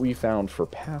recipe that we found for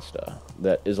pasta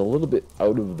that is a little bit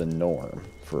out of the norm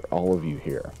for all of you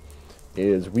here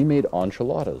is we made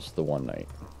enchiladas the one night,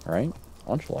 right?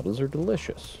 Enchiladas are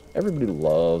delicious. Everybody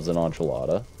loves an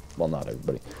enchilada. Well, not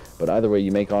everybody. But either way,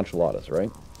 you make enchiladas,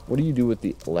 right? What do you do with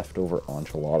the leftover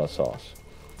enchilada sauce?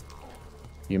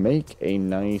 You make a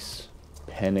nice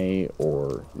penne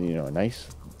or, you know, a nice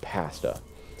pasta.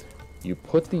 You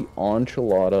put the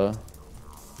enchilada,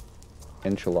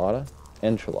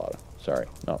 sorry,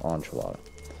 not enchilada.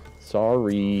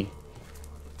 Sorry.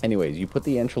 Anyways, you put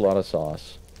the enchilada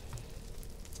sauce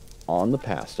on the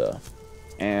pasta,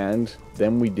 and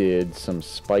then we did some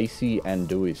spicy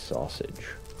andouille sausage.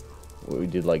 We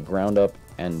did like ground up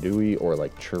andouille or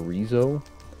like chorizo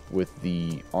with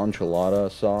the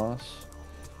enchilada sauce,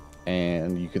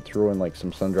 and you could throw in like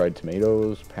some sun-dried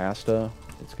tomatoes, pasta.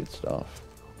 It's good stuff.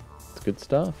 It's good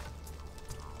stuff.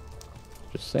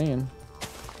 Just saying.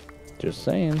 Just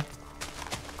saying.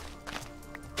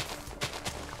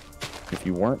 If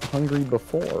you weren't hungry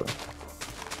before.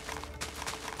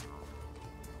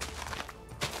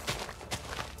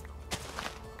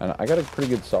 And I got a pretty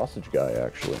good sausage guy,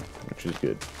 actually, which is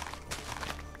good.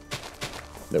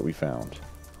 That we found.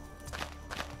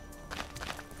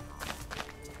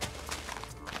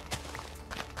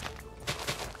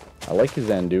 I like his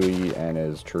andouille and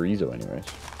his chorizo, anyways.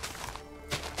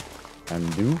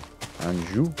 Andouille?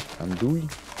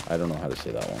 I don't know how to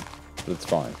say that one, but it's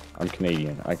fine. I'm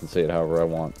Canadian. I can say it however I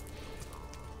want.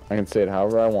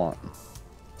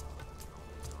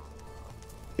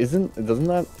 Isn't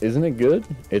it good?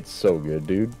 It's so good,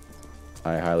 dude.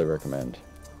 I highly recommend.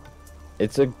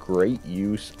 It's a great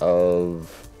use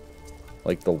of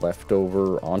like the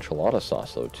leftover enchilada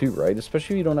sauce though too, right?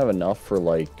 Especially if you don't have enough for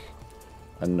like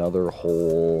another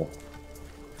whole,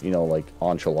 you know, like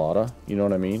enchilada, you know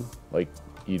what I mean? Like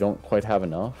you don't quite have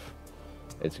enough.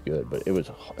 It's good, but it was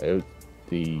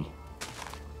the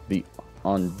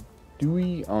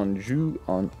andouille, anjou,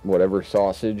 on whatever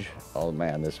sausage. Oh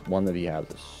man, this one that he has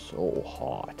is so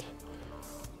hot.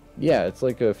 Yeah, it's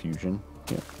like a fusion.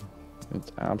 Yeah,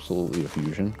 it's absolutely a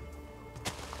fusion.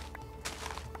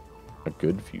 A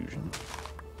good fusion.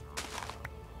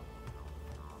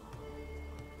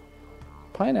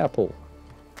 Pineapple.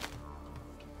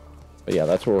 But yeah,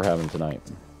 that's what we're having tonight.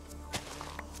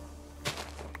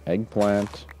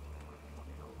 Eggplant.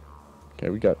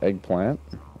 Okay, we got eggplant.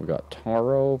 We got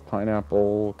taro,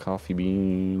 pineapple, coffee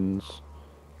beans,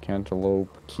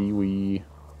 cantaloupe, kiwi,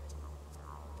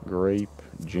 grape,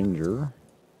 ginger.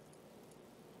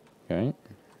 Okay.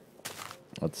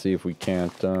 Let's see if we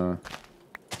can't,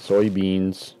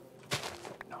 soybeans.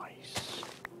 Nice.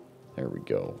 There we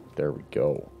go. There we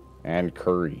go. And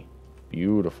curry.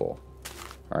 Beautiful.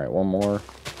 Alright, one more.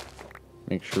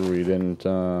 Make sure we didn't,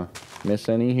 miss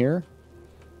any here.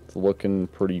 It's looking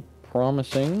pretty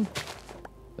promising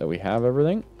that we have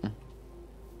everything. Let's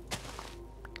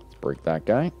break that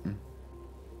guy.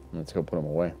 Let's go put him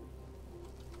away.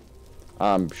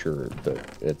 I'm sure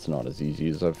that it's not as easy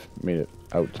as I've made it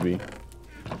out to be.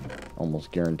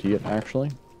 Almost guarantee it,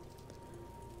 actually.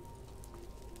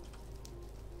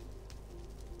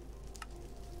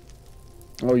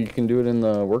 Oh, you can do it in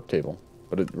the work table,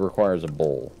 but it requires a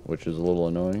bowl, which is a little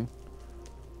annoying.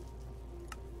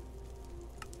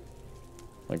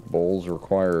 Like, bowls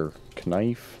require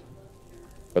knife,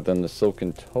 but then the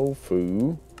silken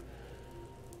tofu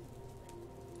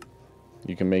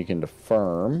you can make into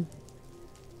firm,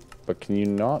 but can you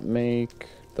not make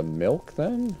the milk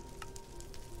then?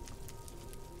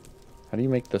 How do you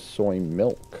make the soy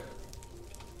milk?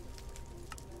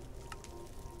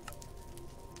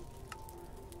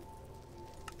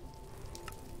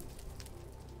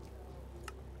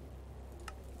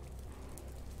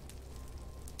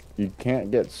 You can't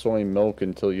get soy milk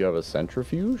until you have a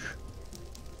centrifuge?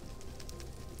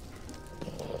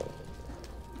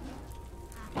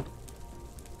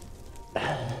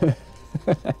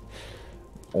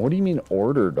 What do you mean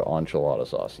ordered enchilada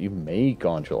sauce? You make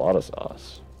enchilada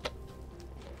sauce.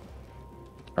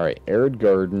 Alright, arid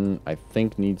garden, I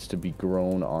think, needs to be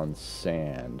grown on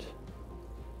sand.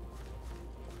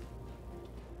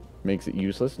 Makes it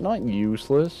useless? Not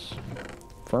useless.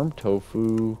 Firm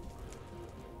tofu.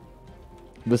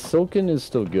 The silken is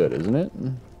still good, isn't it?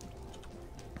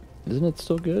 Isn't it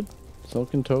still good?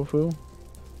 Silken tofu?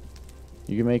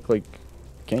 You can make, like...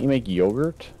 Can't you make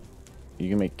yogurt? You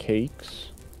can make cakes.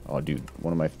 Oh, dude,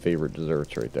 one of my favorite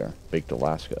desserts right there. Baked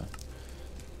Alaska.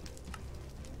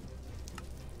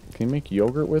 Can you make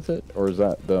yogurt with it? Or is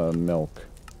that the milk?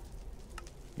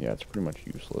 Yeah, it's pretty much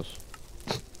useless.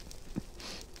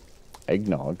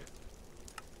 Eggnog.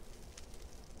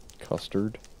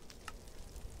 Custard.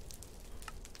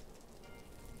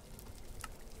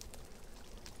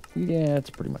 Yeah, it's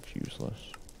pretty much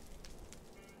useless.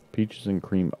 Peaches and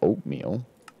cream oatmeal.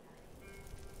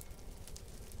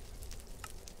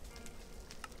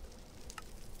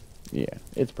 Yeah,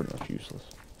 it's pretty much useless.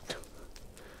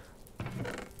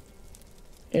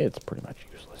 It's pretty much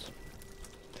useless.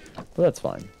 But that's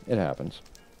fine. It happens.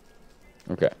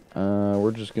 Okay,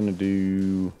 we're just gonna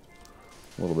do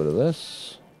a little bit of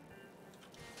this.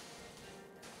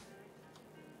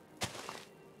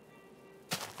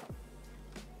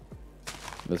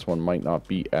 This one might not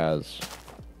be as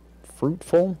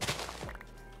fruitful.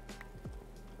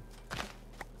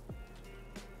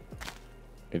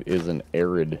 It is an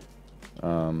arid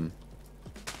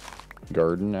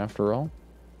garden after all.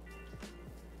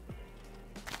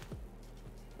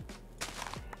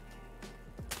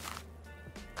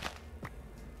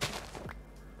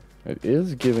 It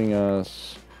is giving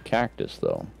us cactus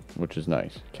though, which is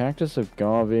nice. Cactus,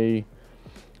 agave,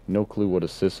 no clue what a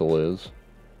sisal is.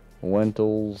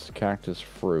 Lentils, cactus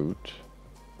fruit.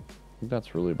 I think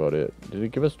that's really about it. Did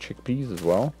it give us chickpeas as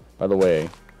well? By the way,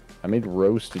 I made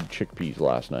roasted chickpeas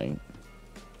last night.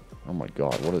 Oh my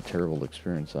god, what a terrible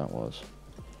experience that was.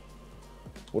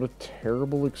 What a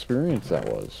terrible experience that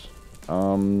was.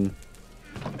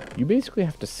 You basically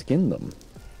have to skin them.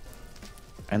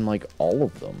 And like all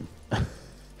of them.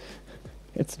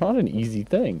 It's not an easy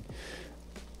thing,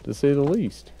 to say the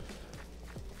least.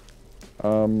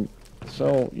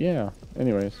 So, yeah,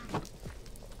 anyways.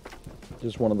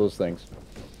 Just one of those things.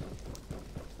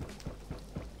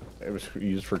 It was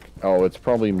used for... Oh, it's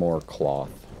probably more cloth.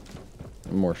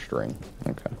 More string.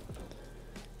 Okay.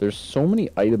 There's so many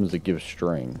items that give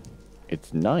string.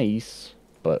 It's nice,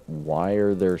 but why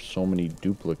are there so many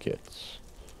duplicates?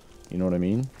 You know what I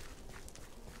mean?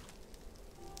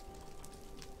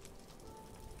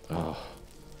 Oh.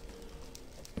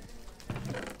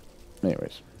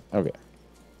 Anyways, okay.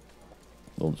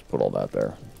 We'll just put all that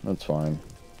there. That's fine.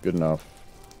 Good enough.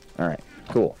 Alright,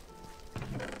 cool.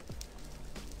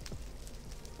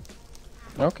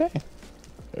 Okay.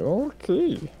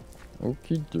 Okay.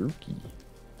 Okie dokie.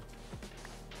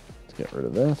 Let's get rid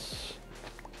of this.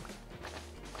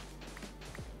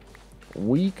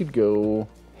 We could go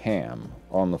ham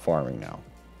on the farming now.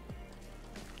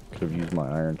 Could have used my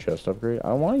iron chest upgrade.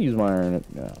 I want to use my iron.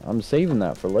 I'm saving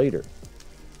that for later.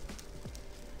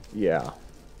 Yeah.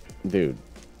 Dude.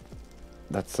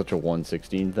 That's such a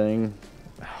 116 thing.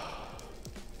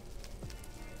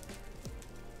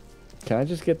 Can I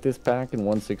just get this pack in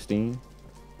 116?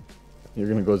 You're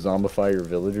gonna go zombify your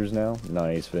villagers now?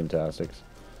 Nice, fantastics.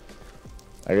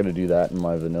 I gotta do that in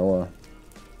my vanilla.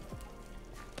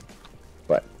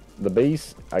 But the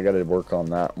base, I gotta work on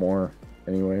that more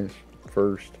anyways,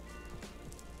 first.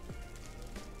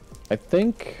 I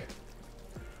think...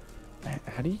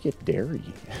 How do you get dairy?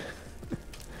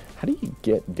 How do you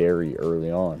get dairy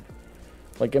early on?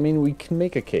 Like, I mean, we can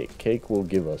make a cake. Cake will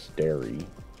give us dairy.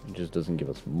 It just doesn't give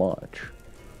us much.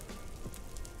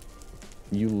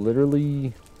 You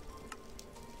literally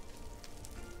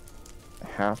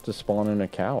have to spawn in a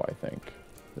cow, I think.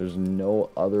 There's no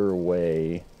other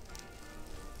way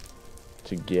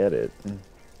to get it.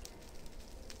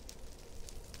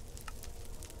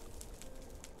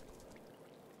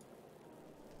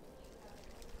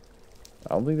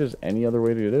 I don't think there's any other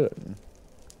way to do it.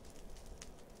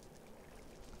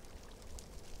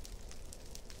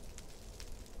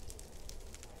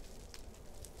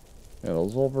 Yeah,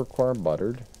 those will require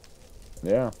buttered.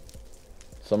 Yeah.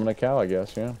 Summon a cow, I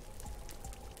guess, yeah.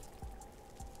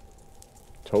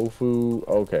 Tofu,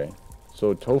 okay.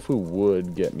 So tofu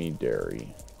would get me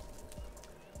dairy.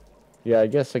 Yeah, I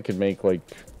guess I could make, like,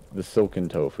 the silken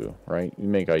tofu, right? You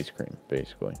make ice cream,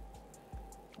 basically.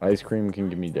 Ice cream can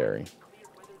give me dairy.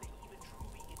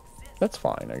 That's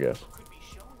fine, I guess.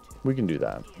 We can do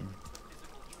that.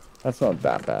 That's not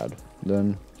that bad,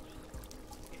 then.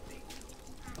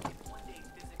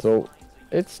 So,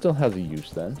 it still has a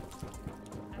use, then.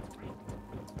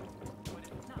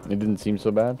 It didn't seem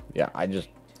so bad? Yeah,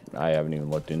 I haven't even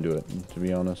looked into it, to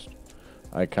be honest.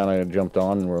 I kind of jumped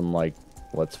on where I'm like,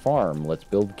 let's farm, let's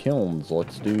build kilns,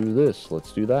 let's do this,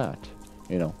 let's do that.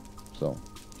 You know, so,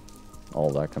 all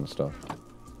that kind of stuff.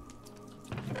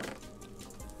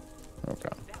 Okay.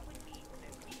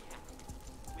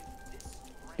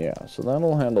 Yeah, so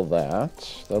that'll handle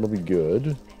that. That'll be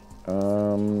good.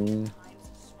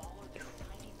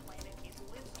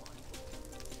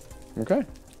 Okay.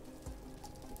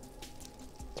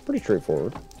 It's pretty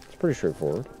straightforward. It's pretty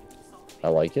straightforward. I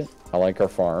like it. I like our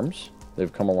farms.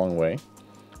 They've come a long way.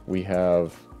 We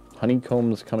have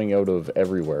honeycombs coming out of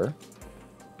everywhere.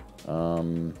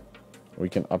 We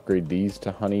can upgrade these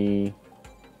to honey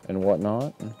and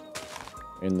whatnot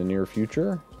in the near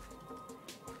future.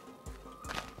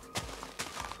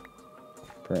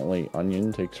 Apparently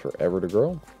onion takes forever to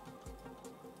grow.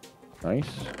 Nice.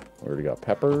 We already got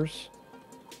peppers.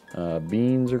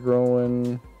 Beans are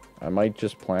growing. I might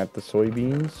just plant the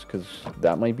soybeans because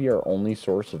that might be our only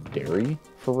source of dairy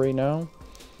for right now.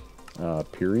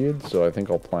 Period. So I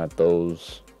think I'll plant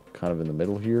those kind of in the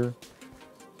middle here.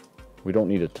 We don't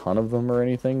need a ton of them or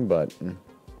anything, but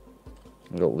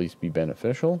it'll at least be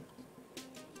beneficial.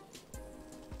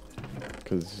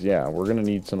 Because, yeah, we're going to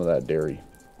need some of that dairy.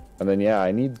 And then, yeah,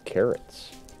 I need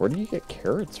carrots. Where do you get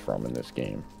carrots from in this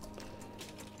game?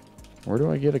 Where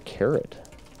do I get a carrot?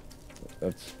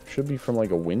 That should be from,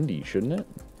 like, a Windy, shouldn't it?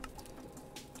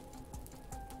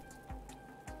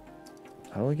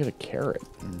 How do I get a carrot?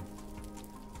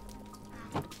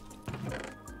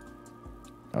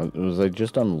 Was I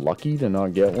just unlucky to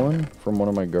not get one from one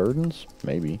of my gardens?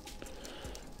 Maybe.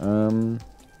 Yeah.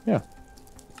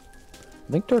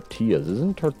 I think tortillas.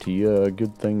 Isn't tortilla a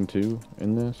good thing, too,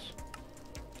 in this?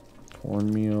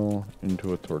 Cornmeal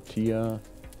into a tortilla.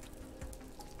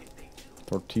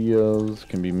 Tortillas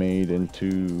can be made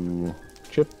into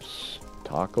chips,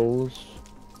 tacos.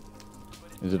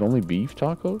 Is it only beef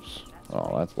tacos?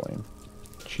 Oh, that's lame.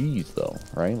 Cheese, though,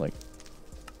 right? Like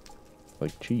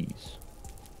cheese.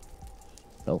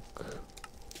 Milk.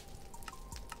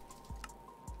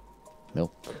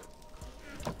 Milk.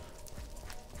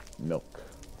 Milk.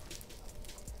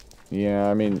 Yeah,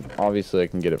 I mean, obviously I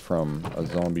can get it from a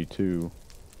zombie too,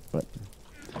 but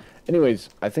anyways,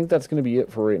 I think that's going to be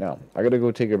it for right now. I got to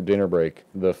go take a dinner break.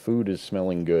 The food is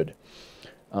smelling good.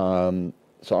 So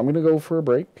I'm going to go for a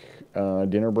break,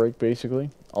 dinner break basically.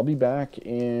 I'll be back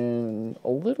in a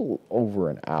little over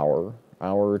an hour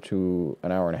to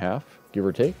an hour and a half, give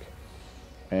or take.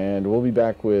 And we'll be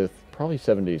back with probably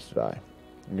 7 Days to Die.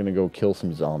 I'm going to go kill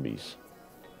some zombies.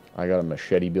 I got a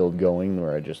machete build going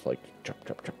where I just like chop,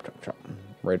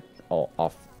 right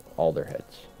off all their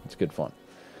heads. It's good fun.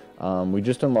 We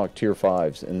just unlocked tier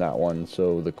 5s in that one,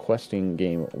 so the questing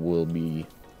game will be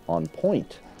on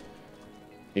point.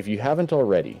 If you haven't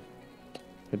already,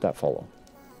 hit that follow,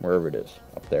 wherever it is.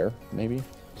 Up there, maybe,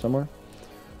 somewhere.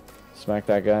 Smack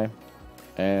that guy.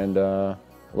 And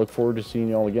look forward to seeing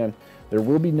you all again. There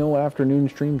will be no afternoon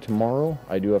stream tomorrow.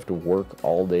 I do have to work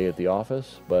all day at the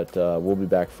office, but we'll be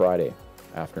back Friday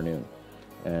afternoon,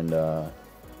 and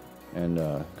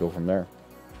go from there.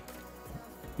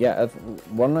 Yeah,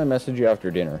 why don't I message you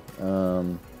after dinner?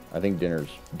 I think dinner's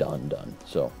done,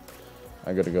 so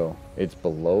I gotta go. It's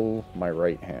below my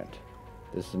right hand.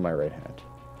 This is my right hand.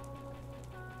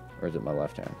 Or is it my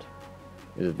left hand?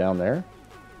 Is it down there?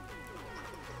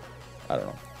 I don't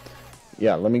know.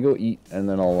 Yeah, let me go eat, and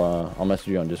then I'll message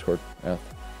you on Discord. Yeah.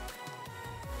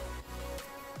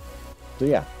 So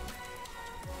yeah,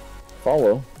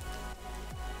 follow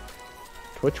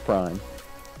Twitch Prime,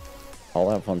 all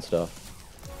that fun stuff.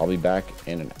 I'll be back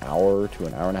in an hour to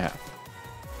an hour and a half.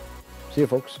 See you,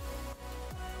 folks.